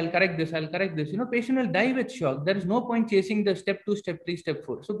correct, okay, I'll correct this, patient will die with shock. There is no point chasing the step 2, step 3, step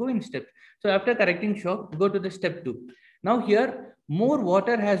 4. So go in steps. So after correcting shock, go to the step 2. Now here, more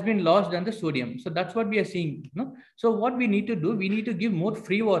water has been lost than the sodium. So that's what we are seeing. No? So what we need to do, we need to give more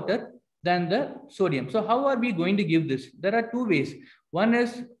free water than the sodium. So how are we going to give this? There are 2 ways. One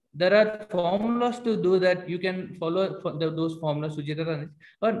is, there are formulas to do that. You can follow those formulas. Sujita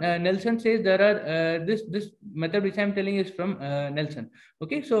or Nelson says there are this method which I'm telling is from Nelson.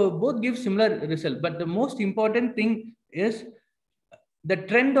 Okay, so both give similar result, but the most important thing is the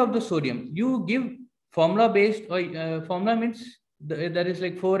trend of the sodium. You give formula based, or formula means there is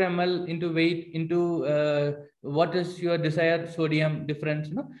like 4 ml into weight into what is your desired sodium difference.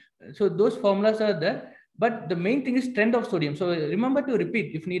 No? So those formulas are there. But the main thing is trend of sodium. So remember to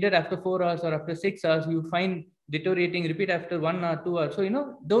repeat if needed after 4 hours or after 6 hours, you find deteriorating, repeat after 1 hour, 2 hours.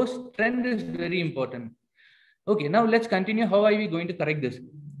 So, those trend is very important. Okay, now let's continue. How are we going to correct this?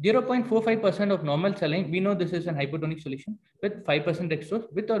 0.45% of normal saline. We know this is an hypotonic solution with 5%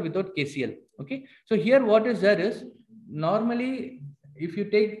 dextrose with or without KCl. Okay, so here what is there is, normally if you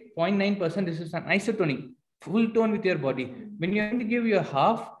take 0.9%, this is an isotonic, full tone with your body. When you're going to give your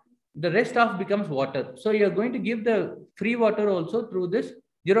half, the rest half becomes water. So you're going to give the free water also through this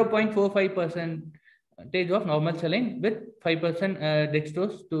 0.45% of normal saline with 5%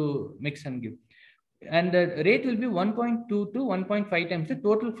 dextrose to mix and give. And the rate will be 1.2 to 1.5 times the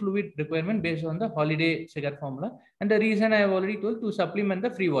total fluid requirement based on the holiday cigar formula. And the reason I have already told, to supplement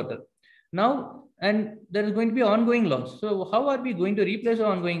the free water. Now, and there is going to be ongoing loss. So how are we going to replace the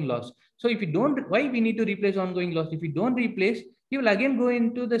ongoing loss? So if you don't, why we need to replace ongoing loss? If you don't replace, you will again go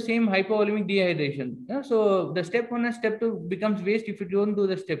into the same hypovolemic dehydration. Yeah? So the step 1 and step 2 becomes waste if you don't do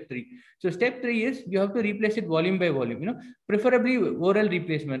the step 3. So step 3 is you have to replace it volume by volume. Preferably oral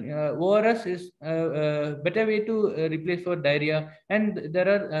replacement. ORS is a better way to replace for diarrhea. And there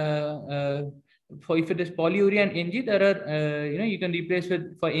are for if it is polyuria and NG, there are you can replace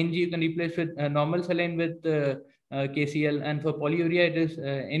with, for NG you can replace with normal saline with KCl, and for polyuria it is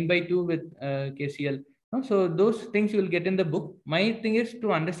N/2 with KCl. So those things you will get in the book. My thing is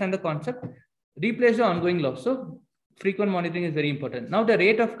to understand the concept, replace the ongoing loss. So frequent monitoring is very important. Now the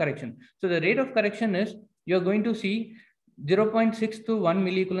rate of correction. So the rate of correction is, you are going to see 0.6 to 1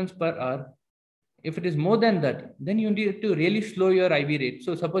 milliequivalents per hour. If it is more than that, then you need to really slow your IV rate.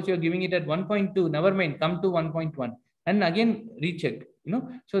 So suppose you're giving it at 1.2, never mind, come to 1.1 and again recheck.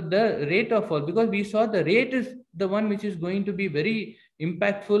 So the rate of fall, because we saw the rate is the one which is going to be very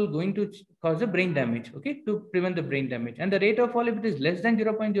impactful, going to cause a brain damage, okay, to prevent the brain damage. And the rate of fall, if it is less than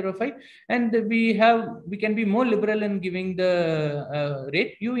 0.05, and we can be more liberal in giving the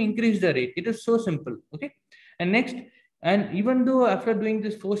rate, you increase the rate. It is so simple, okay. And next, and even though after doing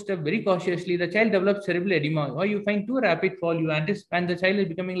this 4 step very cautiously, the child develops cerebral edema, or you find too rapid fall, you anticipate, and the child is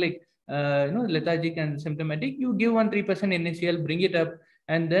becoming like lethargic and symptomatic, you give 3% NaCl, bring it up,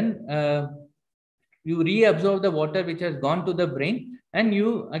 and then you reabsorb the water which has gone to the brain, and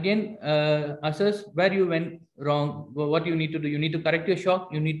you again assess where you went wrong, what you need to do. You need to correct your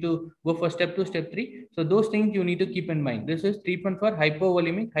shock, you need to go for step 2, step 3. So those things you need to keep in mind. This is treatment for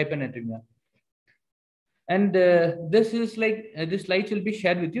hypovolemic hyponatremia. And this is like, this slides will be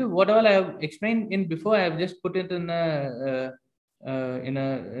shared with you. What all I have explained in before, I have just put it in a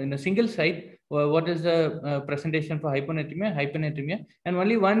single slide. What is the presentation for hyponatremia? And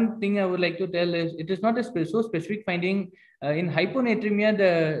only one thing I would like to tell is, it is not a so specific finding. In hyponatremia,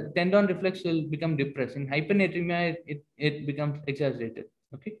 the tendon reflex will become depressed. In hyponatremia, it becomes exaggerated.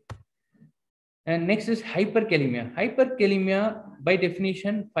 Okay. And next is hyperkalemia. Hyperkalemia, by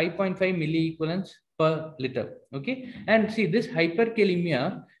definition, 5.5 milliequivalents per liter. Okay, and see this hyperkalemia.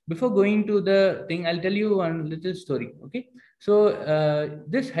 Before going to the thing, I'll tell you one little story. Okay, so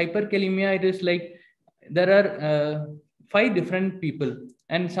this hyperkalemia, it is like there are 5 different people,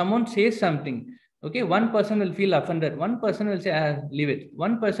 and someone says something. Okay, one person will feel offended. One person will say, leave it.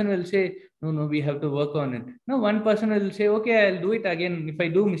 One person will say, no, we have to work on it. No, one person will say, okay, I'll do it again. If I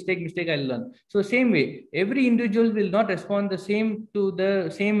do mistake, I'll learn. So same way, every individual will not respond the same to the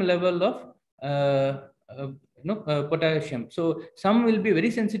same level of potassium. So some will be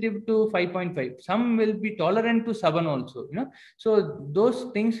very sensitive to 5.5. Some will be tolerant to 7 also. So those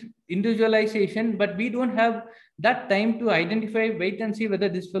things, individualization, but we don't have that time to identify, wait and see whether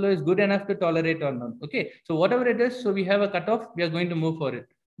this fellow is good enough to tolerate or not. Okay, so whatever it is, so we have a cutoff, we are going to move forward.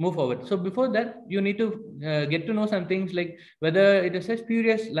 So before that, you need to get to know some things like whether it is a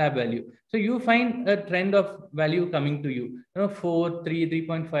spurious lab value. So you find a trend of value coming to you, 4, 3,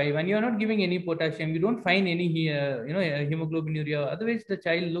 3.5, and you're not giving any potassium. You don't find any hemoglobinuria. Otherwise, the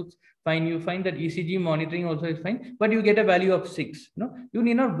child looks fine. You find that ECG monitoring also is fine, but you get a value of 6. You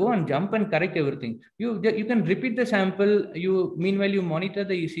need not go and jump and correct everything. You can repeat the sample. Meanwhile you monitor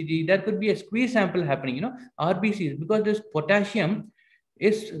the ECG. There could be a squeeze sample happening. RBCs, because this potassium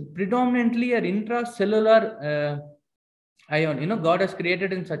is predominantly an intracellular ion. God has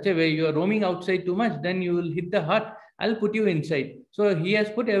created in such a way, you are roaming outside too much, then you will hit the heart. I'll put you inside. So he has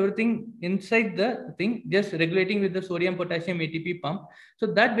put everything inside the thing, just regulating with the sodium potassium ATP pump. So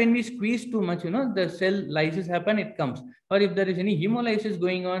that when we squeeze too much, the cell lysis happen, it comes. Or if there is any hemolysis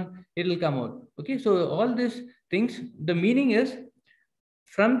going on, it will come out. Okay, so all these things, the meaning is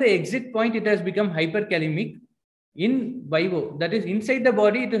from the exit point, it has become hyperkalemic. In vivo, that is inside the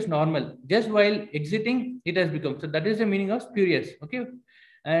body, it is normal. Just while exiting, it has become. So that is the meaning of spurious. Okay,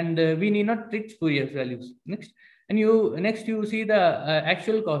 and we need not treat spurious values. Next, you see the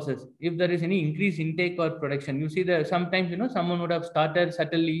actual causes. If there is any increased intake or production, you see the sometimes someone would have started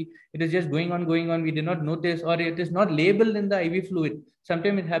subtly. It is just going on. We did not notice, or it is not labeled in the IV fluid.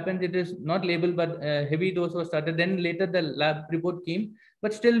 Sometimes it happens, it is not labeled, but heavy dose was started. Then later the lab report came.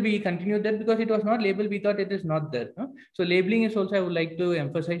 But still we continued that because it was not labeled. We thought it is not there. So labeling is also, I would like to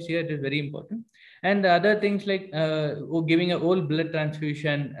emphasize here, it is very important. And other things like giving a whole blood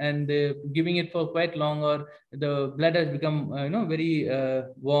transfusion and giving it for quite long, or the blood has become very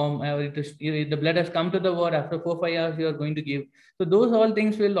warm, or the blood has come to the ward after 4-5 hours, you are going to give. So those all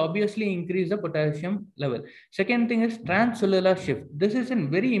things will obviously increase the potassium level. Second thing is transcellular shift. This is a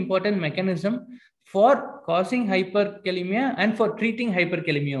very important mechanism for causing hyperkalemia and for treating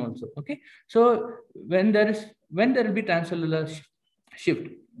hyperkalemia also. Okay, so when there will be transcellular shift,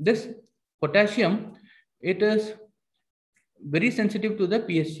 this potassium, it is very sensitive to the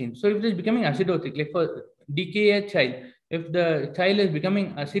pH change. So if it is becoming acidotic, like for DKA child, if the child is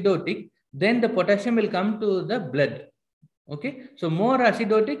becoming acidotic, then the potassium will come to the blood. Okay, so more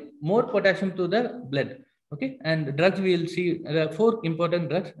acidotic, more potassium to the blood. Okay, and drugs we will see, 4 important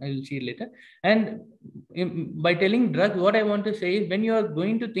drugs I will see later. And by telling drugs, what I want to say is, when you are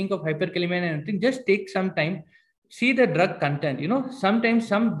going to think of hyperkalemia and anything, just take some time, see the drug content. Sometimes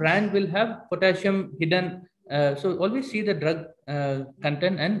some brand will have potassium hidden. So always see the drug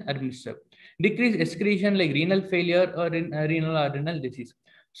content and administer. Decrease excretion like renal failure or renal adrenal disease.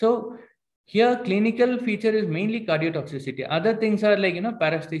 So here, clinical feature is mainly cardiotoxicity. Other things are like,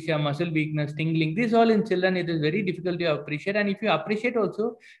 paresthesia, muscle weakness, tingling. These all in children, it is very difficult to appreciate. And if you appreciate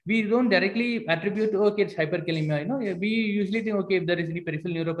also, we don't directly attribute to, okay, it's hyperkalemia. We usually think, okay, if there is any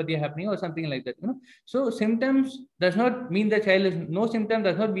peripheral neuropathy happening or something like that. So symptoms does not mean the child is, no symptom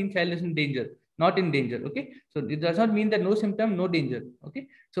does not mean child is in danger, not in danger. Okay, so it does not mean that no symptom, no danger. Okay,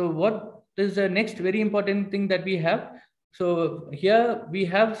 so what is the next very important thing that we have? So here we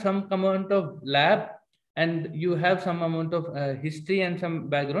have some amount of lab, and you have some amount of history and some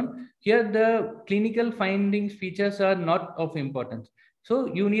background. Here the clinical findings features are not of importance.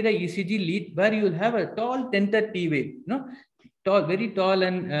 So you need a ECG lead where you will have a tall tented T wave, very tall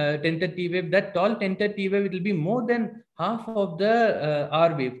and tented T wave. That tall tented T wave, it will be more than half of the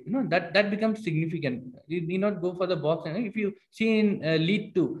R wave. That becomes significant. You need not go for the box. If you see in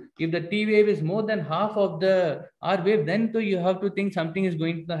lead 2, if the T wave is more than half of the R wave, then you have to think something is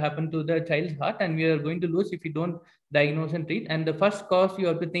going to happen to the child's heart, and we are going to lose if you don't diagnose and treat. And the first cause you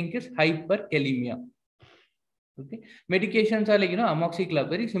have to think is hyperkalemia. Okay, medications are like amoxicillin,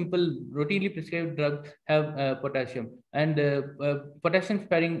 very simple, routinely prescribed drugs have potassium, and potassium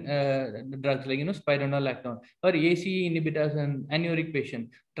sparing drugs like spironolactone, or ACE inhibitors and anuric patient,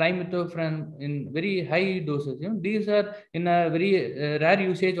 trimethoprim in very high doses. These are in a very rare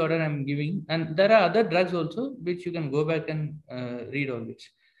usage order I'm giving, and there are other drugs also which you can go back and read always.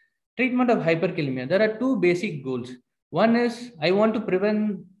 Treatment of hyperkalemia. There are two basic goals. One is I want to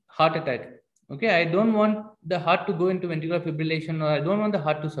prevent heart attack. Okay, I don't want the heart to go into ventricular fibrillation, or I don't want the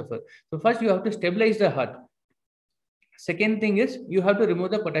heart to suffer. So first you have to stabilize the heart. Second thing is you have to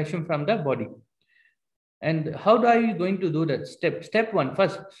remove the potassium from the body. And how are you going to do that? Step one,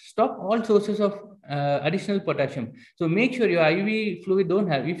 first stop all sources of additional potassium. So make sure your IV fluid don't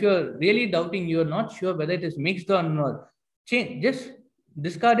have. If you're really doubting, you're not sure whether it is mixed or not, just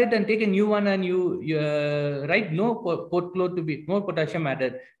discard it and take a new one, and you write no port to be, no potassium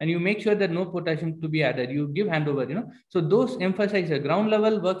added, and you make sure that no potassium to be added. You give handover, So those emphasize the ground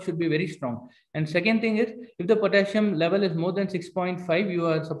level work should be very strong. And second thing is, if the potassium level is more than 6.5, you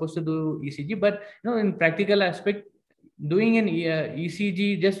are supposed to do ECG. But in practical aspect, doing an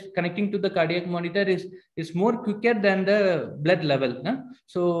ECG, just connecting to the cardiac monitor is more quicker than the blood level.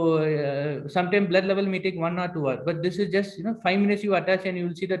 So sometimes blood level may take 1 or 2 hours, but this is just 5 minutes you attach and you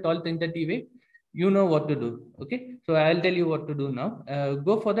will see the tall 1030 wave. You know what to do. Okay, so I'll tell you what to do now.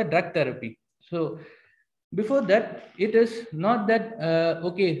 Go for the drug therapy. So before that, it is not that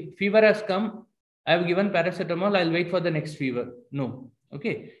okay, fever has come, I have given paracetamol, I'll wait for the next fever. No.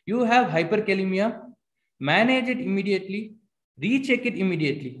 Okay, you have hyperkalemia. Manage it immediately, recheck it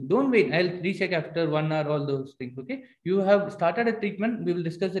immediately. Don't wait, I'll recheck after 1 hour, all those things. Okay, you have started a treatment, we will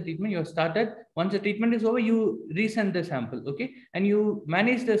discuss the treatment. You have started. Once the treatment is over, you resend the sample. Okay, and you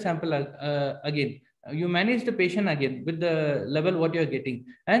manage the sample again. You manage the patient again with the level what you're getting,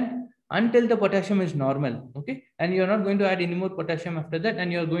 and until the potassium is normal. Okay, and you're not going to add any more potassium after that,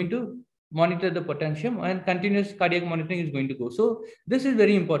 and you're going to monitor the potassium, and continuous cardiac monitoring is going to go. So this is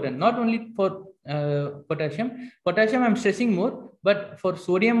very important, not only for potassium I'm stressing more, but for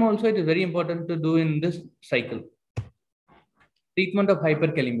sodium also it is very important to do in this cycle. Treatment of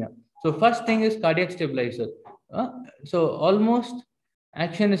hyperkalemia. So first thing is cardiac stabilizer. So almost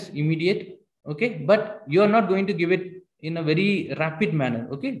action is immediate. Okay, but you are not going to give it in a very rapid manner.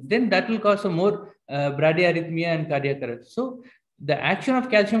 Okay, then that will cause a more bradyarrhythmia and cardiac arrest. So the action of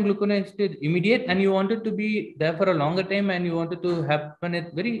calcium gluconate is immediate, and you want it to be there for a longer time, and you want it to happen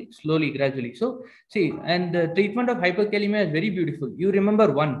it very slowly, gradually. So see, and the treatment of hyperkalemia is very beautiful. You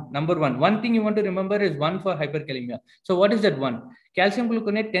remember number one thing you want to remember is 1 for hyperkalemia. So what is that 1? Calcium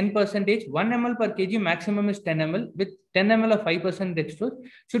gluconate 10%, 1 ml per kg, maximum is 10 ml, with 10 ml of 5% dextrose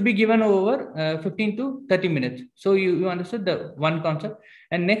should be given over 15 to 30 minutes. So you understood the one concept.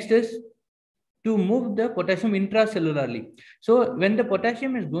 And next is to move the potassium intracellularly. So when the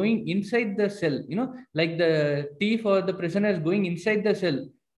potassium is going inside the cell, like the tea for the prisoner is going inside the cell,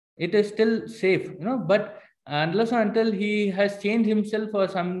 it is still safe, but unless or until he has changed himself or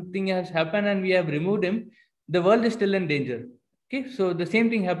something has happened and we have removed him, the world is still in danger. Okay, so the same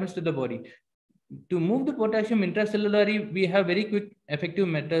thing happens to the body. To move the potassium intracellularly, we have very quick, effective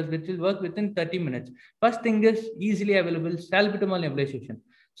methods which will work within 30 minutes. First thing is easily available salbutamol nebulization.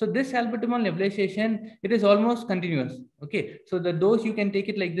 So this salbutamol nebulization, it is almost continuous. Okay, so the dose you can take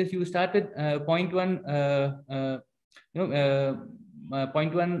it like this. You start with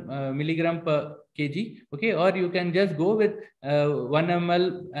 0.1 milligram per kg. Okay, or you can just go with 1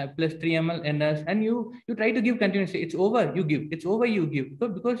 ml plus 3 ml NS, and you try to give continuously. It's over, you give. It's over, you give. So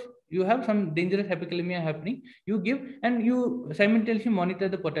because you have some dangerous hyperkalemia happening, you give, and you simultaneously monitor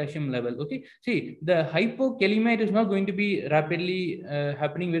the potassium level. Okay, see, the hypokalemia, it is not going to be rapidly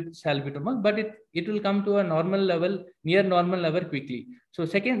happening with salbutamol, but it will come to a normal level, near normal level quickly. So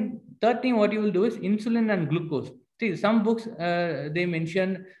third thing what you will do is insulin and glucose. See, some books they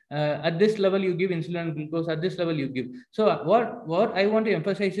mention at this level you give insulin and glucose, at this level you give. So what I want to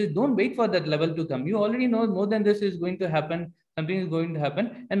emphasize is don't wait for that level to come. You already know more than this is going to happen. Something is going to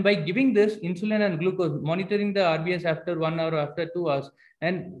happen, and by giving this insulin and glucose, monitoring the RBS after 1 hour or after 2 hours,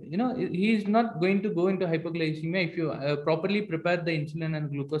 and he is not going to go into hypoglycemia if you properly prepare the insulin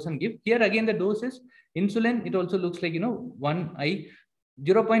and glucose and give. Here again the dose is insulin. It also looks like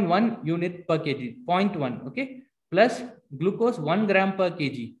 0.1 unit per kg, 0.1. Okay, plus glucose 1 gram per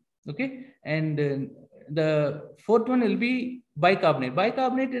kg. Okay, and the fourth one will be bicarbonate.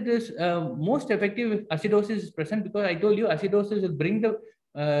 Bicarbonate, it is most effective if acidosis is present, because I told you acidosis will bring the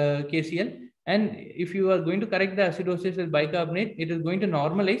KCl, and if you are going to correct the acidosis with bicarbonate, it is going to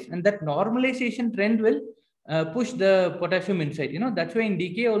normalize, and that normalization trend will push the potassium inside. That's why in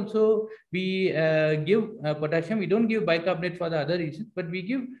DK also we give potassium. We don't give bicarbonate for the other reasons, but we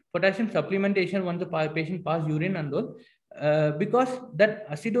give potassium supplementation once the patient pass urine and all, because that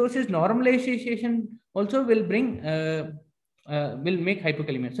acidosis normalization also will bring will make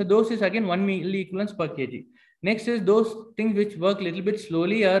hypokalemia. So dose is again 1 milliequivalents per kg. Next is those things which work a little bit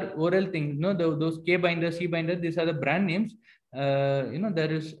slowly are oral things. Those K binder, C binder, these are the brand names.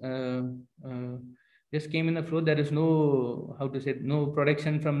 there is just came in the flow. There is no, how to say, no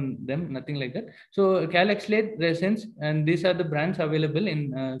production from them, nothing like that. So Electrolyte resins, and these are the brands available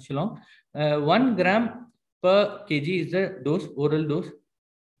in Shillong. 1 gram per kg is the dose, oral dose.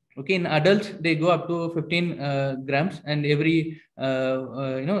 Okay, in adults they go up to 15 grams, and every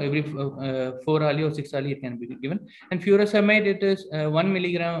every 4 hourly or 6 hourly it can be given. And furosemide, it is 1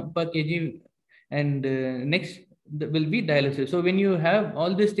 milligram per kg, and next will be dialysis. So when you have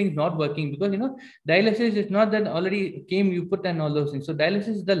all these things not working, because dialysis is not that already came, you put and all those things. So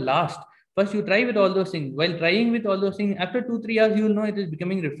dialysis is the last. First you try with all those things. While trying with all those things, after 2-3 hours you will know it is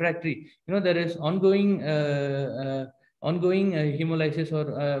becoming refractory. There is ongoing hemolysis or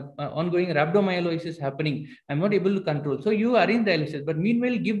ongoing rhabdomyolysis happening. I'm not able to control. So you arrange dialysis, but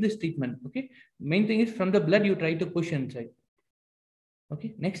meanwhile give this treatment. Okay, main thing is from the blood you try to push inside.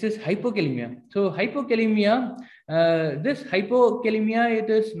 Okay, next is hypokalemia. So hypokalemia, this hypokalemia, it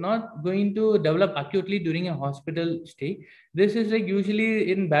is not going to develop acutely during a hospital stay. This is like usually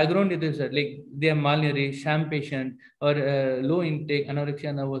in background, it is like they are malnourished, sham patient, or low intake,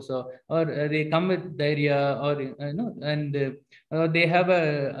 anorexia nervosa, or they come with diarrhea, or and they have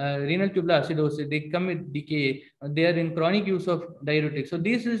a renal tubular acidosis, they come with decay, they are in chronic use of diuretics. So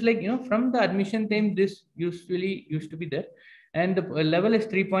this is like, from the admission time, this usually used to be there. And the level is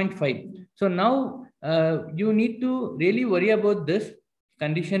 3.5. So now you need to really worry about this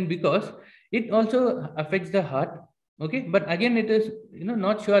condition, because it also affects the heart. Okay, but again, it is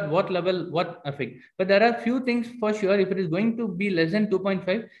not sure at what level what affect. But there are few things for sure. If it is going to be less than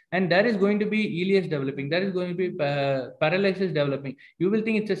 2.5, and there is going to be ileus developing, there is going to be paralysis developing, you will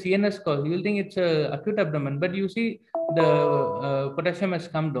think it's a CNS cause, you will think it's a acute abdomen, but you see the potassium has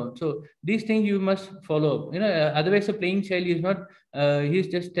come down. So these things you must follow up. Otherwise a playing child is not, he's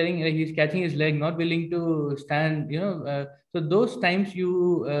just telling, he's catching his leg, not willing to stand. So those times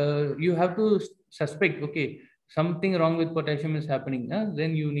you have to suspect, okay, something wrong with potassium is happening.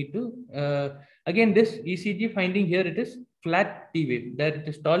 Then you need to again, this ECG finding here, it is flat T wave. That it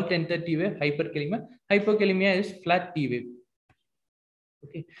is tall tensor T wave, hyperkalemia. Hypokalemia is flat T wave.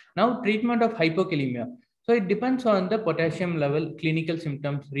 Okay. Now treatment of hypokalemia. So it depends on the potassium level, clinical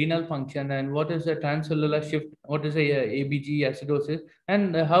symptoms, renal function, and what is the transcellular shift, what is the ABG acidosis,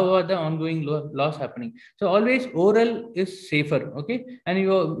 and how are the ongoing loss happening. So always oral is safer. Okay, and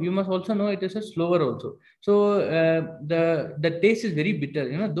you must also know it is a slower also. So the taste is very bitter.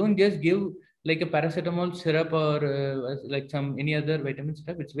 Don't just give like a paracetamol syrup or like some any other vitamin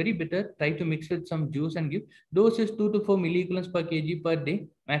stuff. It's very bitter. Try to mix with some juice and give. Dose is 2 to 4 milliequivalents per kg per day.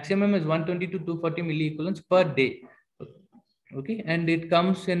 Maximum is 120 to 240 milliequivalents per day. Okay, and it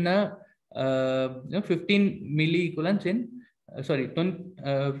comes in a 15 milliequivalents in 15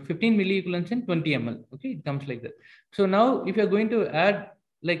 milliequivalents in 20 ml. Okay, it comes like that. So now if you're going to add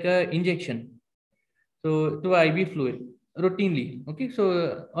like a injection, so to IV fluid routinely, okay,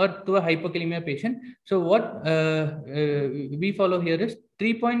 so or to a hypokalemia patient, so what we follow here is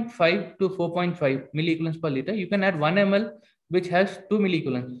 3.5 to 4.5 milliequivalents per liter. You can add 1 ml which has 2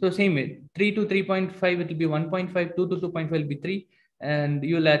 milliequivalents. So same way, 3 to 3.5 it will be 1.5, 2 to 2.5 will be 3, and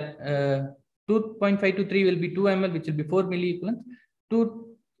you'll add 2.5 to 3 will be 2 ml, which will be 4 milliequivalents. 2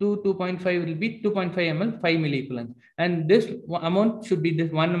 to 2.5 will be 2.5 ml, 5 milliequivalents. And this amount should be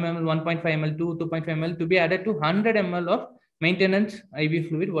this 1 ml, 1.5 ml, 2.5 ml to be added to 100 ml of maintenance IV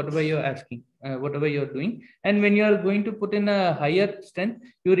fluid, whatever you're asking, whatever you're doing. And when you're going to put in a higher strength,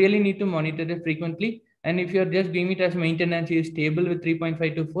 you really need to monitor it frequently. And if you're just doing it as maintenance, is stable with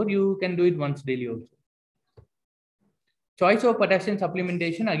 3.5 to 4, you can do it once daily also. Choice of potassium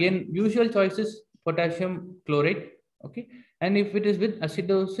supplementation, again, usual choice is potassium chloride. Okay, and if it is with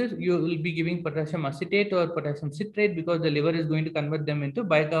acidosis, you will be giving potassium acetate or potassium citrate, because the liver is going to convert them into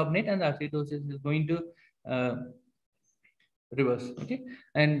bicarbonate, and the acidosis is going to reverse. Okay,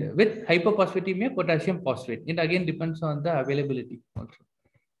 and with hypophosphatemia, potassium phosphate. It again depends on the availability also.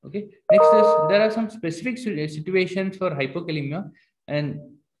 Okay, next is there are some specific situations for hypokalemia, and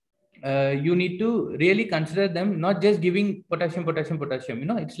you need to really consider them, not just giving potassium.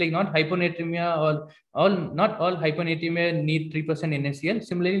 It's like not hyponatremia, or not all hyponatremia need 3% NaCl.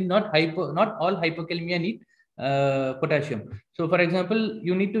 Similarly, not all hypokalemia need potassium. So for example,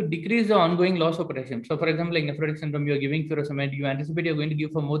 you need to decrease the ongoing loss of potassium. So for example, like nephrotic syndrome, you're giving furosemide, you anticipate you're going to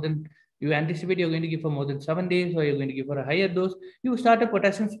give for more than 7 days, or you're going to give for a higher dose. You start a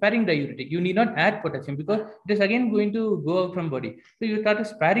potassium sparing diuretic. You need not add potassium, because it is again going to go out from body. So you start a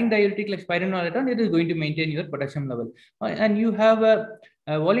sparing diuretic like spironolactone, it is going to maintain your potassium level. And you have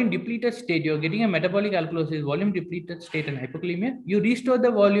volume depleted state, you're getting a metabolic alkalosis, volume depleted state and hypokalemia. You restore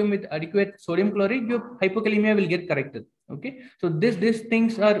the volume with adequate sodium chloride, your hypokalemia will get corrected. Okay, so these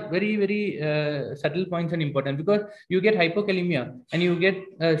things are very subtle points and important, because you get hypokalemia and you get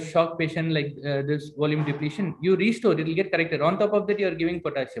a shock patient like this volume depletion, you restore, it will get corrected. On top of that, you are giving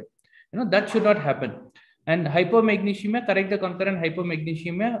potassium. That should not happen. And hypomagnesemia, correct the concurrent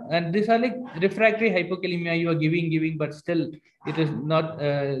hypomagnesemia. And these are like refractory hypokalemia, you are giving, but still it is not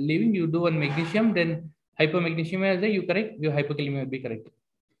leaving. You do on magnesium, then hypomagnesemia is there, you correct, your hypokalemia will be corrected.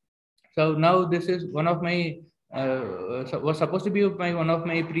 So now this is one of my, was supposed to be one of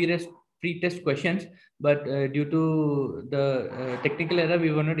my pre-test questions, but due to the technical error,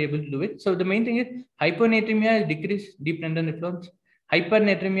 we were not able to do it. So the main thing is hyponatremia is decreased deep tendon effluence.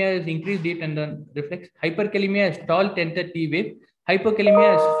 Hypernatremia is increased deep tendon reflex. Hyperkalemia is tall tented T wave.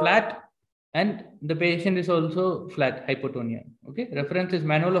 Hypokalemia is flat, and the patient is also flat, hypotonia. Okay. Reference is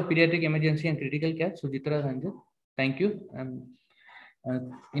Manual of Pediatric Emergency and Critical Care, Sujitra Ranjan. Thank you.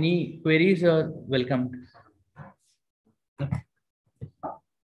 Any queries are welcome.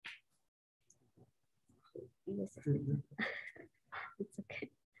 Yes. It's okay.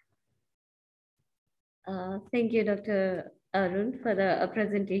 Thank you, Dr. Arun, for the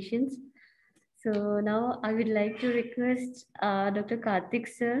presentations. So now I would like to request Dr. Karthik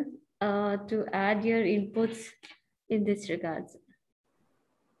sir to add your inputs in this regards.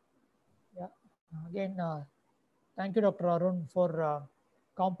 Yeah. Again, thank you, Dr. Arun, for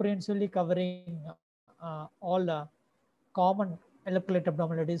comprehensively covering all common electrolyte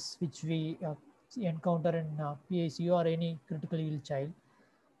abnormalities which we encounter in PICU or any critically ill child.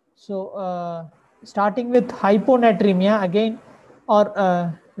 So starting with hyponatremia again, or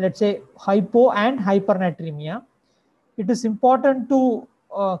let's say hypo and hypernatremia, it is important to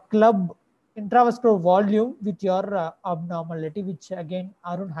club intravascular volume with your abnormality, which again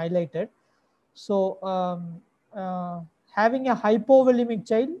Arun highlighted. So having a hypovolemic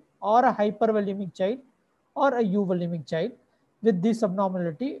child or a hypervolemic child or a euvolemic child with this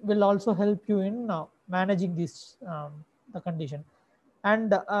abnormality will also help you in managing this the condition.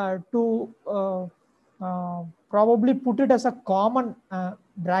 And to probably put it as a common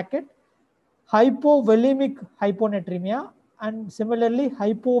bracket, hypovolemic hyponatremia and similarly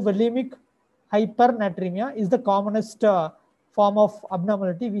hypovolemic hypernatremia is the commonest form of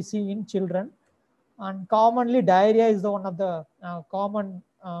abnormality we see in children. And commonly diarrhea is the one of the common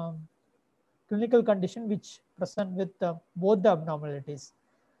clinical condition which present with both the abnormalities.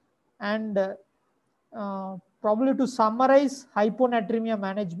 And probably to summarize hyponatremia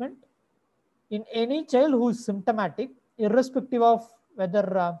management, in any child who is symptomatic, irrespective of whether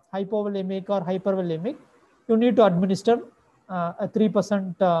hypovolemic or hypervolemic, you need to administer a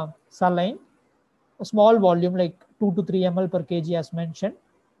 3% saline, a small volume like 2 to 3 ml per kg as mentioned,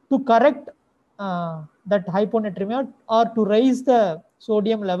 to correct that hyponatremia or to raise the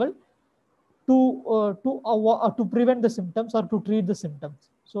sodium level to prevent the symptoms or to treat the symptoms.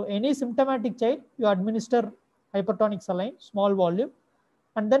 So any symptomatic child, you administer hypertonic saline, small volume,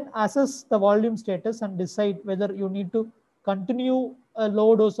 and then assess the volume status and decide whether you need to continue a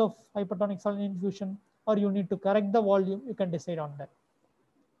low dose of hypertonic saline infusion or you need to correct the volume. You can decide on that.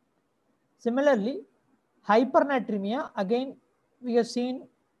 Similarly, hypernatremia, again, we have seen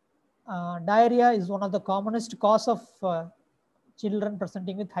diarrhea is one of the commonest cause of children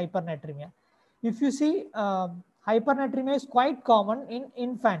presenting with hypernatremia. If you see, hypernatremia is quite common in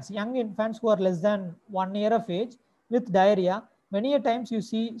infants, young infants who are less than 1 year of age with diarrhea. Many a times you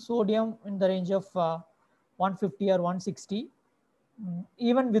see sodium in the range of 150 or 160,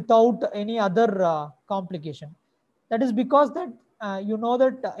 even without any other complication. That is because that you know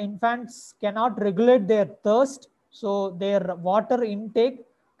that infants cannot regulate their thirst, so their water intake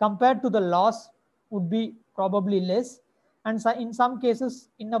compared to the loss would be probably less, and so in some cases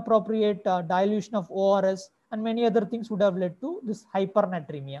inappropriate dilution of ORS and many other things would have led to this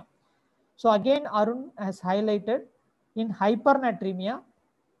hypernatremia. So again, Arun has highlighted in hypernatremia,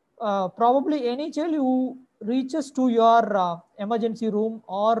 probably any child who reaches to your emergency room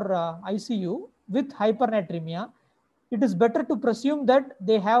or ICU with hypernatremia, it is better to presume that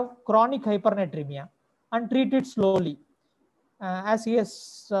they have chronic hypernatremia and treat it slowly. As he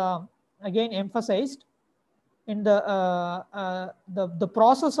has again emphasized, in the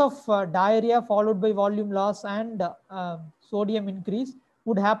process of diarrhea followed by volume loss and sodium increase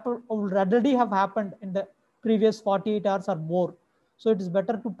would already have happened in the previous 48 hours or more. So it is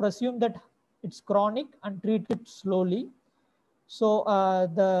better to presume that it's chronic and treat it slowly. So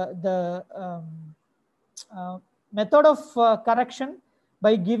the method of correction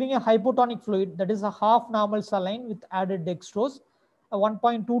by giving a hypotonic fluid, that is a half normal saline with added dextrose,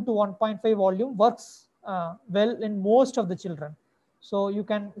 1.2 to 1.5 volume works well in most of the children. So you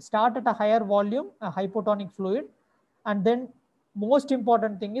can start at a higher volume, a hypotonic fluid, and then most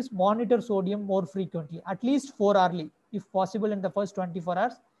important thing is monitor sodium more frequently, at least 4 hourly, if possible in the first 24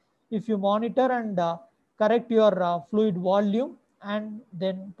 hours. If you monitor and correct your fluid volume, and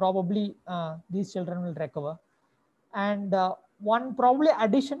then probably these children will recover. And one probably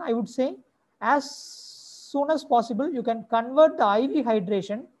addition I would say, as soon as possible, you can convert the IV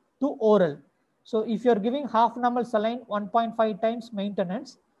hydration to oral. So if you're giving half normal saline 1.5 times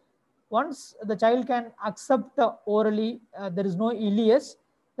maintenance, once the child can accept orally, there is no ileus,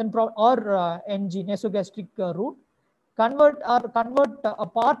 then NG, nasogastric route, convert a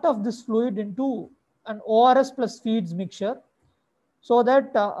part of this fluid into an ORS plus feeds mixture, so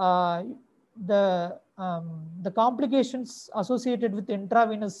that the complications associated with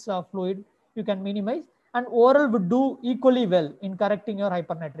intravenous fluid you can minimize, and oral would do equally well in correcting your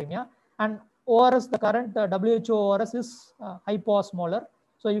hypernatremia. And ORS, the current WHO ORS is hypoosmolar,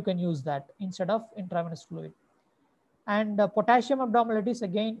 so you can use that instead of intravenous fluid. And potassium abnormalities,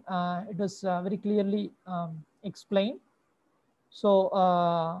 again, it is very clearly explained. So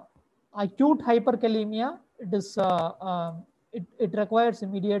acute hyperkalemia, it requires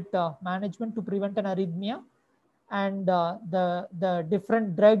immediate management to prevent an arrhythmia, and the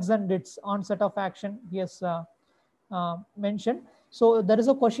different drugs and its onset of action he has mentioned. So there is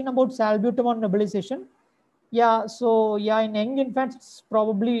a question about salbutamol nebulization. Yeah, so yeah, in young infants it's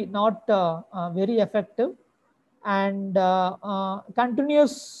probably not very effective, and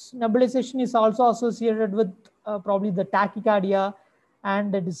continuous nebulization is also associated with probably the tachycardia,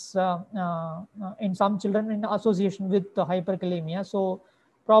 and it is in some children in association with hyperkalemia. So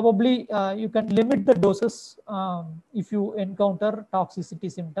probably you can limit the doses if you encounter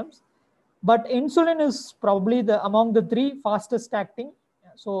toxicity symptoms. But insulin is probably among the 3 fastest acting.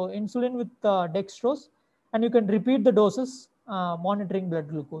 So insulin with dextrose, and you can repeat the doses monitoring blood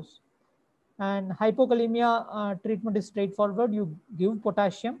glucose. And hypokalemia treatment is straightforward. You give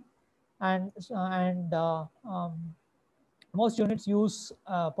potassium, and most units use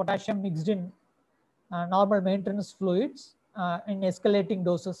potassium mixed in normal maintenance fluids in escalating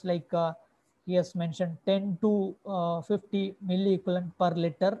doses, like he has mentioned 10 to 50 milliequivalent per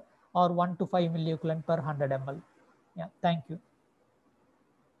liter, or 1 to 5 milliequivalent per 100 ml. Yeah, thank you.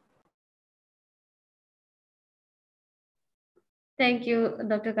 Thank you,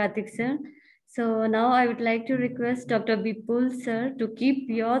 Dr. Karthik sir. So now I would like to request Dr. Bipul sir to keep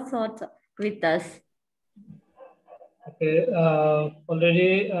your thoughts with us. Okay,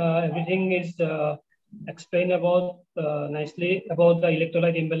 already everything is explained about nicely about the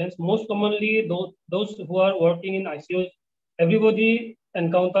electrolyte imbalance. Most commonly, those who are working in ICUs, everybody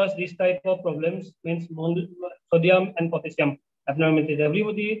encounters this type of problems, means sodium and potassium abnormalities.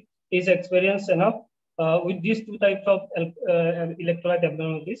 Everybody is experienced enough with these 2 types of electrolyte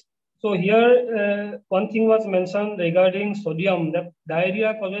abnormalities. So here, one thing was mentioned regarding sodium, that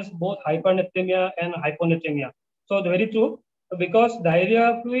diarrhea causes both hypernatremia and hyponatremia. So very true, because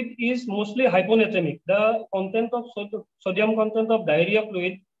diarrhea fluid is mostly hyponatremic. The content of sodium content of diarrhea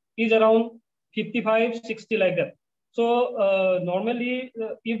fluid is around 55, 60 like that. So normally,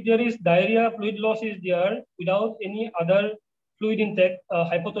 if there is diarrhea fluid loss is there without any other fluid intake,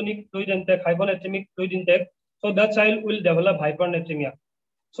 hypotonic fluid intake, hyponatremic fluid intake, so that child will develop hypernatremia.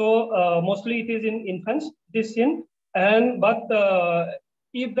 So mostly it is in infants, this seen, but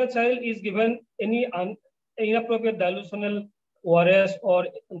if the child is given any inappropriate dilutional ORS or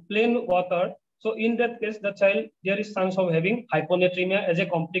plain water, so in that case, the child, there is chance of having hyponatremia as a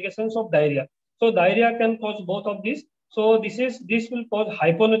complications of diarrhea. So diarrhea can cause both of these. So this will cause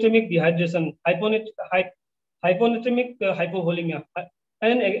hyponatremic dehydration, hyponatremic hypovolemia.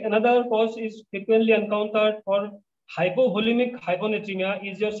 And another cause is frequently encountered for hypovolemic hyponatremia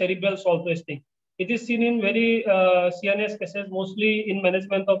is your cerebral salt wasting. It is seen in very CNS cases, mostly in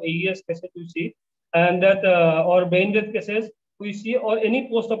management of AES cases you see, and that or brain death cases we see, or any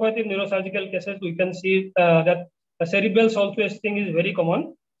post-operative neurosurgical cases we can see that cerebral salt wasting is very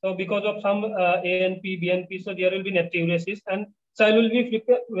common. So because of some ANP, BNP, so there will be natriuresis, and child will be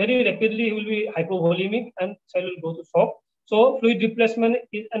very rapidly, he will be hypovolemic, and child will go to shock. So fluid replacement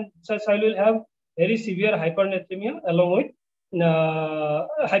is, and child will have very severe hypernatremia along with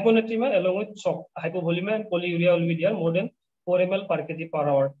hyponatremia along with shock, hypovolemia, and polyuria will be there more than 4 ml per kg per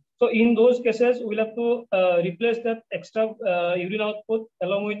hour. So in those cases, we'll have to replace that extra urine output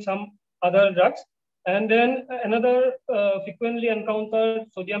along with some other drugs. And then another frequently encountered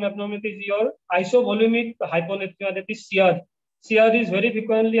sodium abnormality is your isovolemic hyponatremia, that is CR. CR is very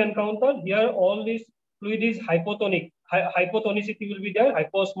frequently encountered. Here, all this fluid is hypotonic. hypotonicity will be there,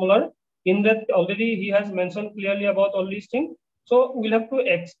 hyposmolar. In that already he has mentioned clearly about all these things. So we'll have to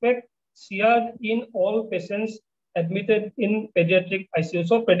expect CR in all patients admitted in pediatric ICU.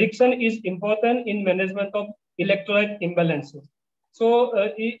 So prediction is important in management of electrolyte imbalances. So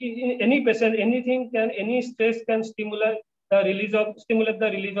in any patient, any stress can stimulate the release of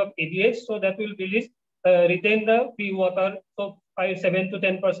ADH. So that will retain the free water. So 7 to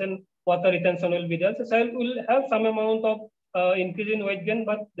 10% water retention will be there. So child will have some amount of increase in weight gain,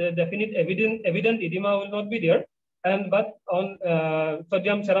 but the definite evident edema will not be there. But on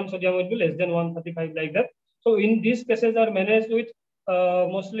serum sodium will be less than 135 like that. So in these cases are managed with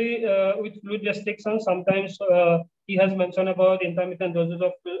mostly with fluid restrictions. Sometimes he has mentioned about intermittent doses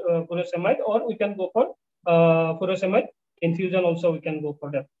of furosemide, or we can go for furosemide infusion also, we can go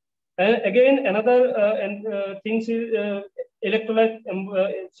for that. And again, another things is electrolyte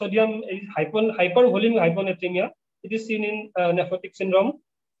sodium is hypervolemic hyponatremia. It is seen in nephrotic syndrome.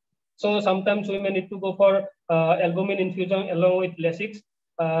 So sometimes we may need to go for albumin infusion along with Lasix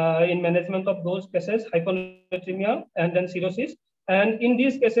in management of those cases, hyponatremia and then cirrhosis. And in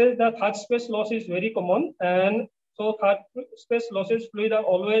these cases, the third space loss is very common. And so third space losses fluid are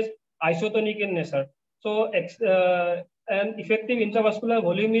always isotonic in nature. So and effective intravascular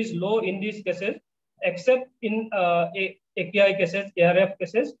volume is low in these cases, except in AKI cases, ARF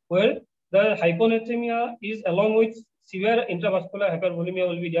cases, where the hyponatremia is along with severe intravascular hypervolemia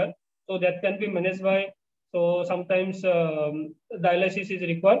will be there. So that can be managed by, so sometimes dialysis is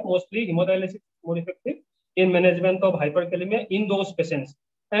required, mostly hemodialysis is more effective in management of hyperkalemia in those patients.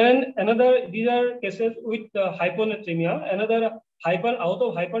 And these are cases with hyponatremia, out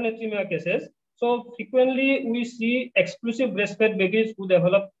of hypernatremia cases. So frequently we see exclusive breastfed babies who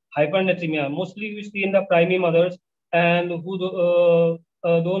develop hypernatremia. Mostly we see in the primary mothers and who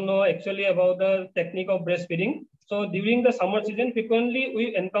don't know actually about the technique of breastfeeding. So during the summer season, frequently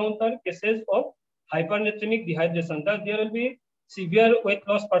we encounter cases of hypernatremic dehydration. Thus there will be severe weight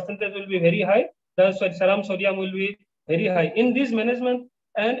loss percentage will be very high. The serum sodium will be very high. In this management,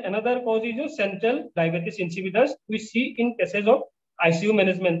 and another cause is central diabetes insipidus. We see in cases of ICU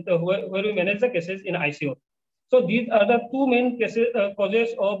management, where we manage the cases in ICU. So these are the two main cases, causes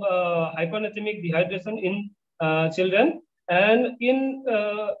of hypernatremic dehydration in children. And in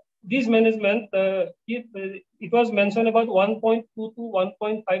this management, it was mentioned about 1.2 to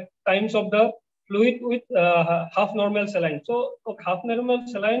 1.5 times of the fluid with half normal saline. So half normal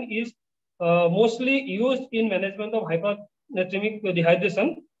saline is mostly used in management of hypernatremic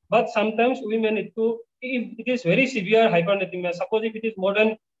dehydration, but sometimes we may need to, if it is very severe hypernatremia, suppose if it is more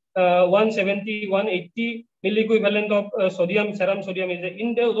than 170, 180 milliequivalent of serum sodium is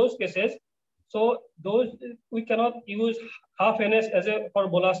in those cases. So those we cannot use half NS as for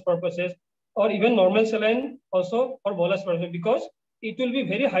bolus purposes, or even normal saline also for bolus purposes, because it will be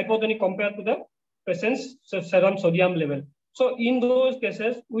very hypotonic compared to the patient's serum sodium level. So in those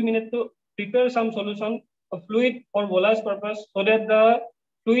cases, we need to prepare some solution of fluid for bolus purpose, so that the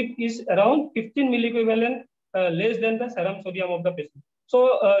fluid is around 15 milliequivalent less than the serum sodium of the patient.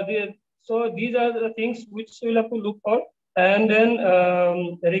 So these are the things which we'll have to look for. And then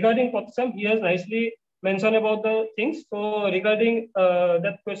regarding potassium, he has nicely mentioned about the things. So regarding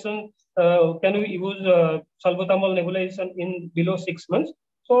that question, can we use salbutamol nebulization in below 6 months?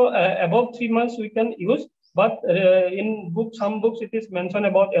 So above 3 months we can use, but in some books it is mentioned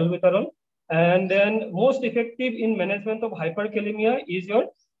about albuterol. And then most effective in management of hyperkalemia is your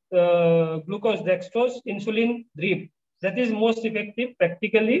glucose dextrose insulin drip. That is most effective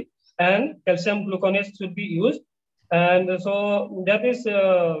practically, and calcium gluconate should be used. And so that is,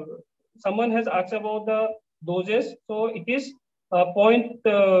 someone has asked about the doses. So it is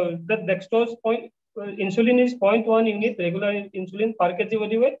the dextrose insulin is 0.1 unit regular insulin per kg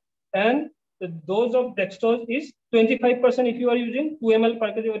body weight, and the dose of dextrose is 25% if you are using 2 ml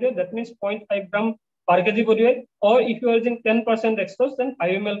per kg body weight, that means 0.5 gram per kg body weight, or if you are using 10% dextrose, then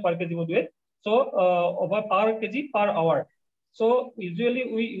 5 ml per kg body weight. So over per kg per hour. So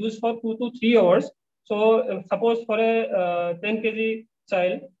usually we use for 2 to 3 hours. So suppose for a 10 kg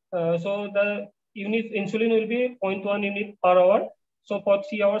child, so the unit insulin will be 0.1 unit per hour. So for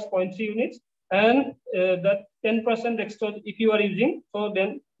 3 hours, 0.3 units, and that 10% dextrose if you are using, so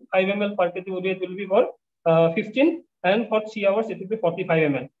then 5 ml per kg body weight will be for 15, and for 3 hours it will be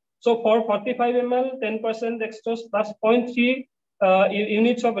 45 ml. So for 45 ml, 10% dextrose plus 0.3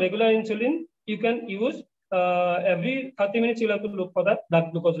 units of regular insulin, you can use every 30 minutes. You'll have to look for the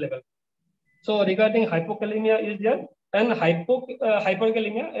blood glucose level. So regarding hypokalemia is there, and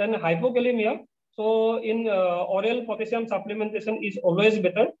hyperkalemia and hypokalemia. So in oral potassium supplementation is always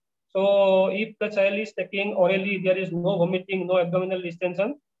better. So if the child is taking orally, there is no vomiting, no abdominal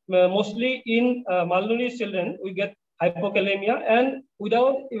distension. Mostly in malnourished children, we get hypokalemia, and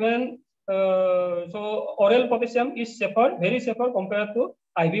without even so oral potassium is safer, very safer compared to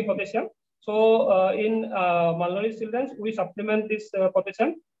IV potassium. So in malnourished children, we supplement this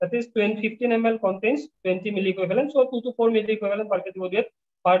potassium. That is 15 ml contains 20 milliequivalent. So 2 to 4 milliequivalent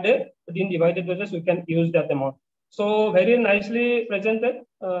per day. In divided doses, we can use that amount. So very nicely presented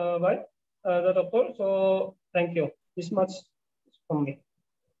by the doctor. So thank you. This much from me.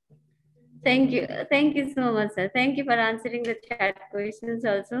 Thank you so much, sir. Thank you for answering the chat questions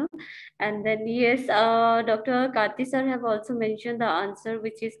also. And then yes, Dr. Karthi sir have also mentioned the answer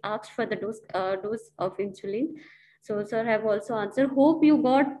which is asked for the dose of insulin. So sir have also answered. Hope you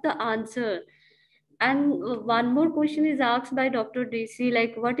got the answer. And one more question is asked by Dr. DC,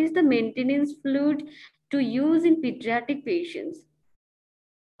 like what is the maintenance fluid to use in pediatric patients?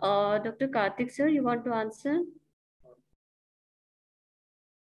 Dr. Karthik sir, you want to answer?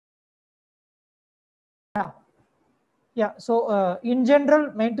 Yeah. So in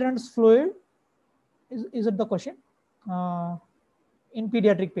general, maintenance fluid is it the question? In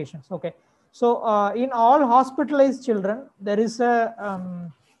pediatric patients. Okay. So in all hospitalized children, there is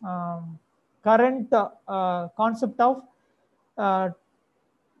a current concept of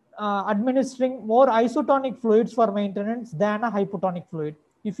administering more isotonic fluids for maintenance than a hypotonic fluid.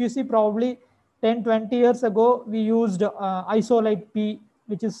 If you see, probably 10-20 years ago, we used Isolite P,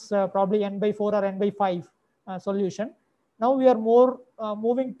 which is probably N/4 or N/5 solution. Now we are more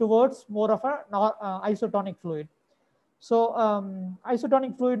moving towards more of a isotonic fluid. So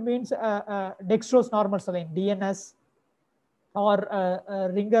isotonic fluid means dextrose normal saline, DNS, or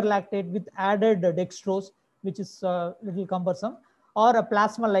ringer lactate with added dextrose, which is a little cumbersome, or a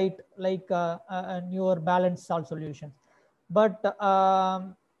plasma light like a newer balanced salt solution. But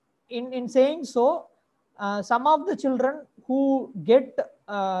in saying so, some of the children who get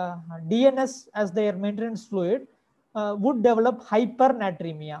DNS as their maintenance fluid would develop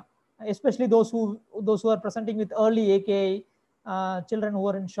hypernatremia, especially those who are presenting with early AKI, children who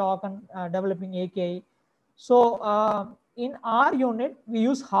are in shock and developing AKI. So in our unit, we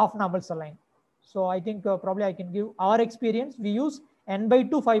use half normal saline. So I think probably I can give our experience. We use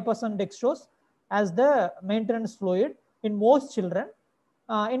N/2 5% dextrose as the maintenance fluid in most children.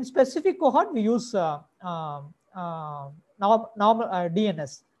 In specific cohort, we use normal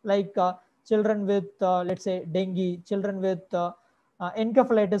DNS, like children with, let's say, dengue, children with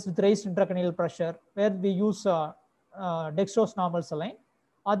encephalitis with raised intracranial pressure, where we use dextrose normal saline.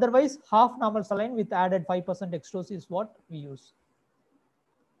 Otherwise, half normal saline with added 5% dextrose is what we use.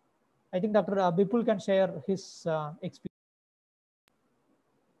 I think Dr. Bipul can share his experience.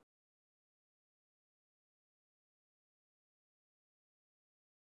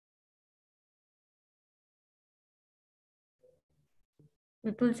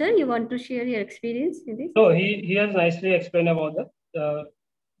 Vipul sir, you want to share your experience in this? So he has nicely explained about that.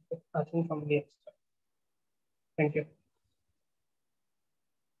 I think from the extra. Thank you.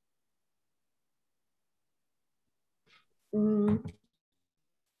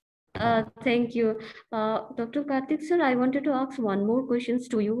 Thank you. Dr. Karthik sir, I wanted to ask one more questions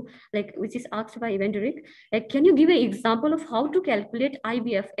to you, like which is asked by Event Derek. Like, can you give an example of how to calculate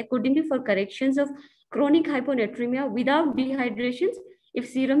IBF accordingly for corrections of chronic hyponatremia without dehydrations if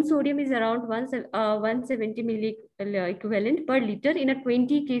serum sodium is around 170 milliequivalent per liter in a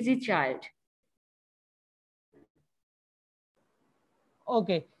 20 kg child?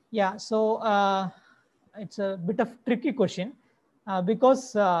 Okay. Yeah. So it's a bit of tricky question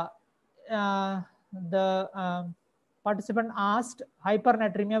because the participant asked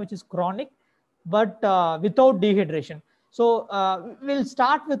hypernatremia, which is chronic, but without dehydration. So we'll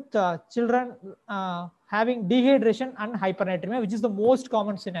start with children having dehydration and hypernatremia, which is the most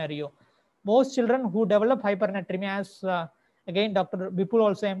common scenario. Most children who develop hypernatremia, as again Dr. Bipul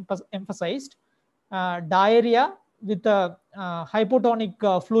also emphasized, diarrhea with a hypotonic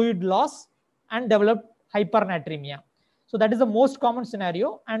fluid loss and develop hypernatremia. So that is the most common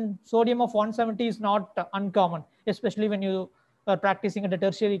scenario, and sodium of 170 is not uncommon, especially when you are practicing at a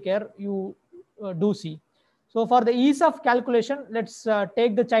tertiary care, you do see. So for the ease of calculation, let's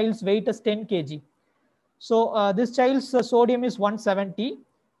take the child's weight as 10 kg. So this child's sodium is 170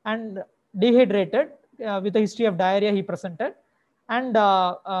 and dehydrated with a history of diarrhea he presented. And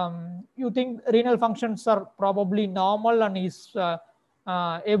you think renal functions are probably normal and he's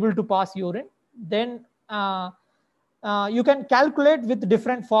able to pass urine. Then you can calculate with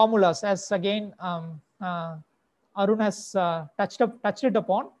different formulas, as again Arun has touched it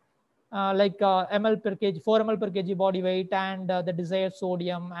upon. like ml per kg, 4 ml per kg body weight, and the desired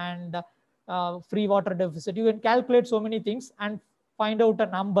sodium, and free water deficit. You can calculate so many things and find out a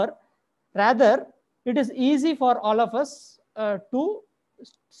number. Rather, it is easy for all of us to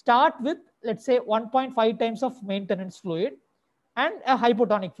start with, let's say, 1.5 times of maintenance fluid and a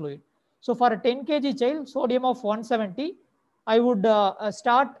hypotonic fluid. So for a 10 kg child, sodium of 170, I would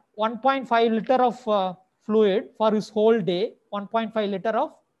start 1.5 liter of fluid for his whole day, 1.5 liter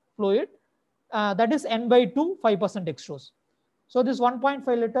of fluid, that is N by 2, 5% dextrose. So this 1.5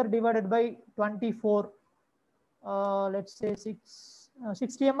 liter divided by 24, let's say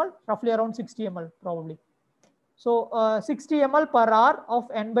 60 ml, roughly around 60 ml probably. So 60 ml per hour of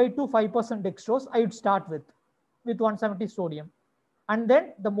N by 2, 5% dextrose I would start with 170 sodium. And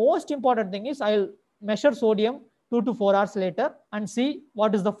then the most important thing is I'll measure sodium 2 to 4 hours later and see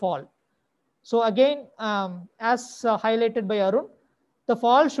what is the fall. So again, as highlighted by Arun, the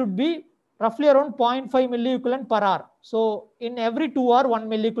fall should be roughly around 0.5 milliequivalent per hour. So in every 2 hours, 1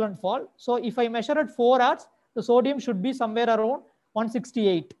 milliequivalent fall. So if I measure at 4 hours, the sodium should be somewhere around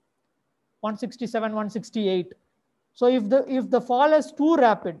 168, 167, 168. So if the fall is too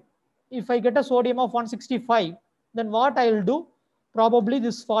rapid, if I get a sodium of 165, then what I will do, probably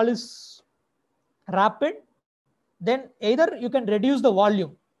this fall is rapid, then either you can reduce the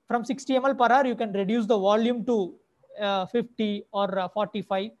volume from 60 ml per hour, you can reduce the volume to 50 or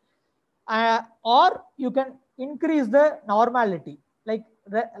 45, or you can increase the normality. Like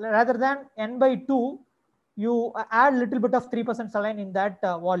rather than N by 2, you add little bit of 3% saline in that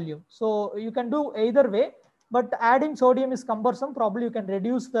volume. So you can do either way, but adding sodium is cumbersome. Probably you can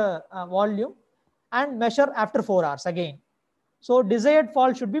reduce the volume and measure after 4 hours again. So desired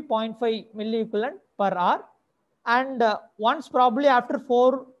fall should be 0.5 milliequivalent per hour. And once probably after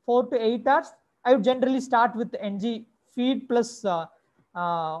 4 to 8 hours, I would generally start with NG feed plus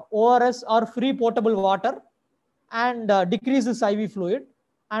ORS or free potable water, and decrease this IV fluid,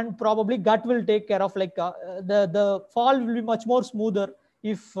 and probably gut will take care of, like the fall will be much more smoother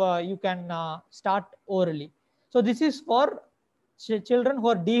if you can start orally. So this is for children who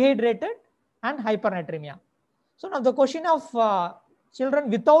are dehydrated and hypernatremia. So now the question of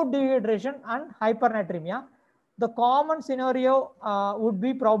children without dehydration and hypernatremia, the common scenario would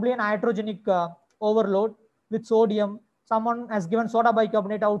be probably an iatrogenic overload with sodium. Someone has given soda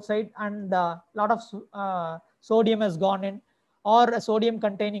bicarbonate outside and a lot of sodium has gone in, or sodium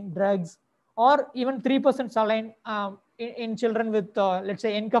containing drugs, or even 3% saline in children with let's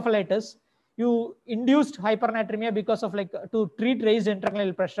say encephalitis. You induced hypernatremia because of, like, to treat raised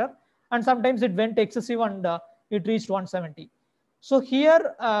intracranial pressure, and sometimes it went excessive and it reached 170. So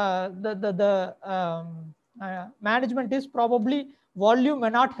here management is probably volume may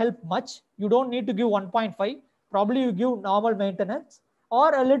not help much. You don't need to give 1.5. Probably you give normal maintenance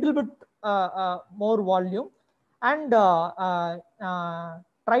or a little bit more volume, and try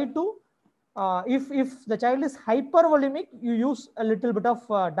to, if the child is hypervolemic, you use a little bit of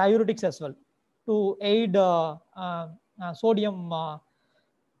diuretics as well to aid sodium,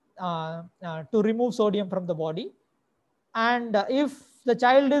 to remove sodium from the body. And if the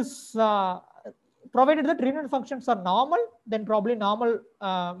child is, provided that renal functions are normal, then probably normal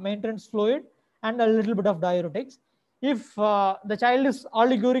maintenance fluid and a little bit of diuretics. If the child is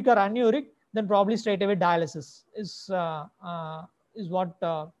oliguric or anuric, then probably straight away dialysis is what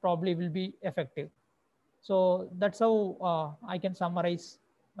probably will be effective. So that's how I can summarize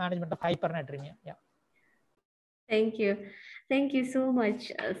management of hypernatremia. Yeah. Thank you. Thank you so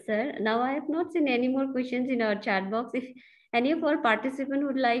much, sir. Now I have not seen any more questions in our chat box. If any of our participants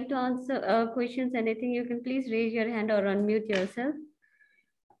would like to answer questions, anything, you can please raise your hand or unmute yourself.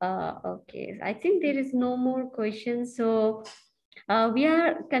 Okay, I think there is no more questions. So we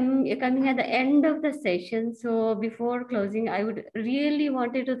are coming at the end of the session. So before closing, I would really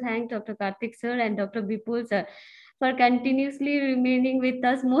wanted to thank Dr. Karthik sir and Dr. Bipul sir for continuously remaining with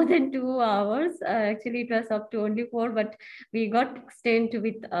us more than 2 hours. Actually, it was up to only 4, but we got extended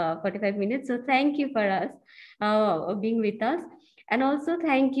with 45 minutes. So thank you for us being with us. And also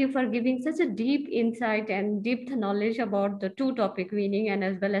thank you for giving such a deep insight and deep knowledge about the 2 topic, weaning and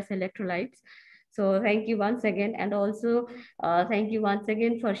as well as electrolytes. So thank you once again. And also thank you once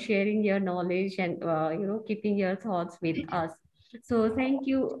again for sharing your knowledge and, keeping your thoughts with us. So thank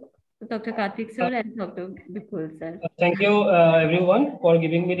you, Dr. Karthik sir and Dr. Bipul sir. Thank you, everyone, for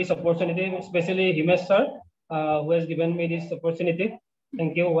giving me this opportunity, especially Himesh sir, who has given me this opportunity.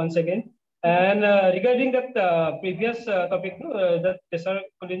 Thank you once again. And regarding that previous topic, that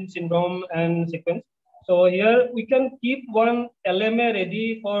Tesser-Collin syndrome and sequence. So here we can keep one LMA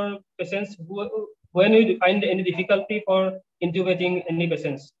ready for patients when we find any difficulty for intubating any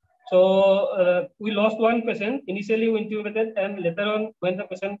patients. So we lost one patient. Initially we intubated, and later on when the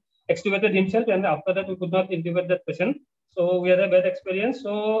patient extubated himself, and after that we could not intubate that patient. So we had a bad experience.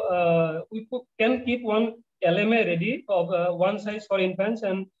 So we can keep one LMA ready of one size for infants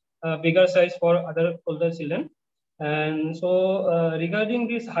and bigger size for other older children. And so regarding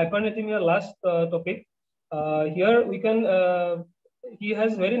this hypernatremia last topic, here we can, he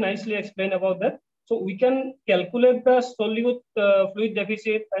has very nicely explained about that. So we can calculate the solute fluid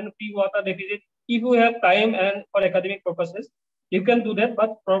deficit and free water deficit if you have time and for academic purposes. You can do that,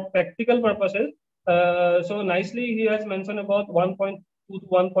 but for practical purposes, so nicely he has mentioned about 1.2 to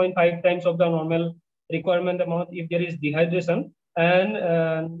 1.5 times of the normal requirement amount if there is dehydration. And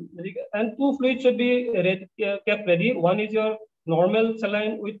two fluids should be kept ready. One is your normal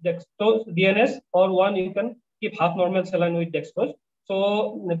saline with dextrose DNS, or one you can keep half normal saline with dextrose.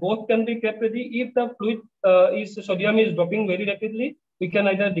 So both can be kept ready. If the fluid sodium is dropping very rapidly, we can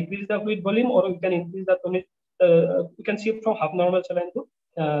either decrease the fluid volume or we can increase the tonnage. We can shift from half normal saline to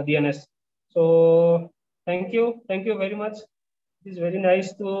DNS. So thank you very much. It is very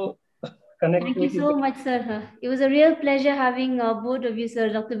nice to connect. Thank you so much, sir. It was a real pleasure having both of you, sir,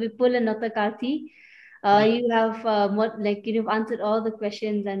 Dr. Vipul and Dr. Karthi. You have you've answered all the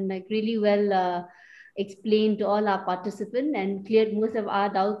questions and really well explained to all our participants and cleared most of our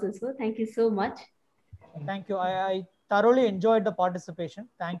doubts as well. Thank you so much. Thank you. I thoroughly enjoyed the participation.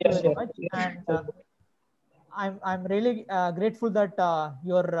 Thank you very much. And I'm really grateful that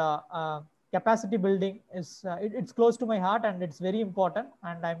your capacity building is it's close to my heart and it's very important.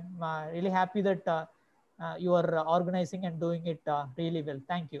 And I'm really happy that you are organizing and doing it really well.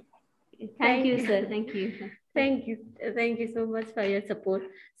 Thank you. Thank you, sir. Thank you. Thank you. Thank you so much for your support.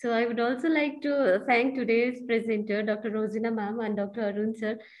 So I would also like to thank today's presenter, Dr. Rosina ma'am and Dr. Arun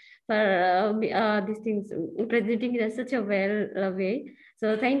sir, for these things, presenting in such a well way.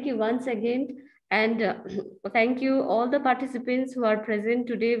 So thank you once again. And thank you all the participants who are present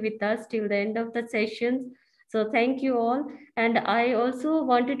today with us till the end of the sessions. So thank you all. And I also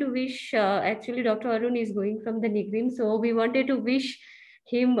wanted to wish, actually Dr. Arun is going from the Nigrin. So we wanted to wish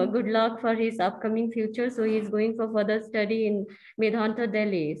him good luck for his upcoming future. So he's going for further study in Medhanta,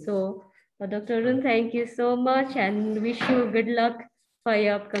 Delhi. So Dr. Arun, thank you so much and wish you good luck for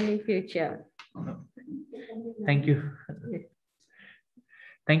your upcoming future. Thank you.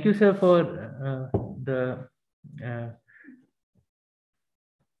 Thank you, sir, for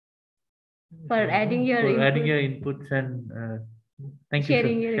adding your inputs and thank you for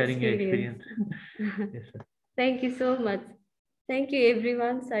sharing your experience. Yes, sir. Thank you so much. Thank you,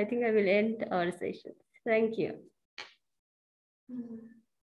 everyone. So I think I will end our session. Thank you.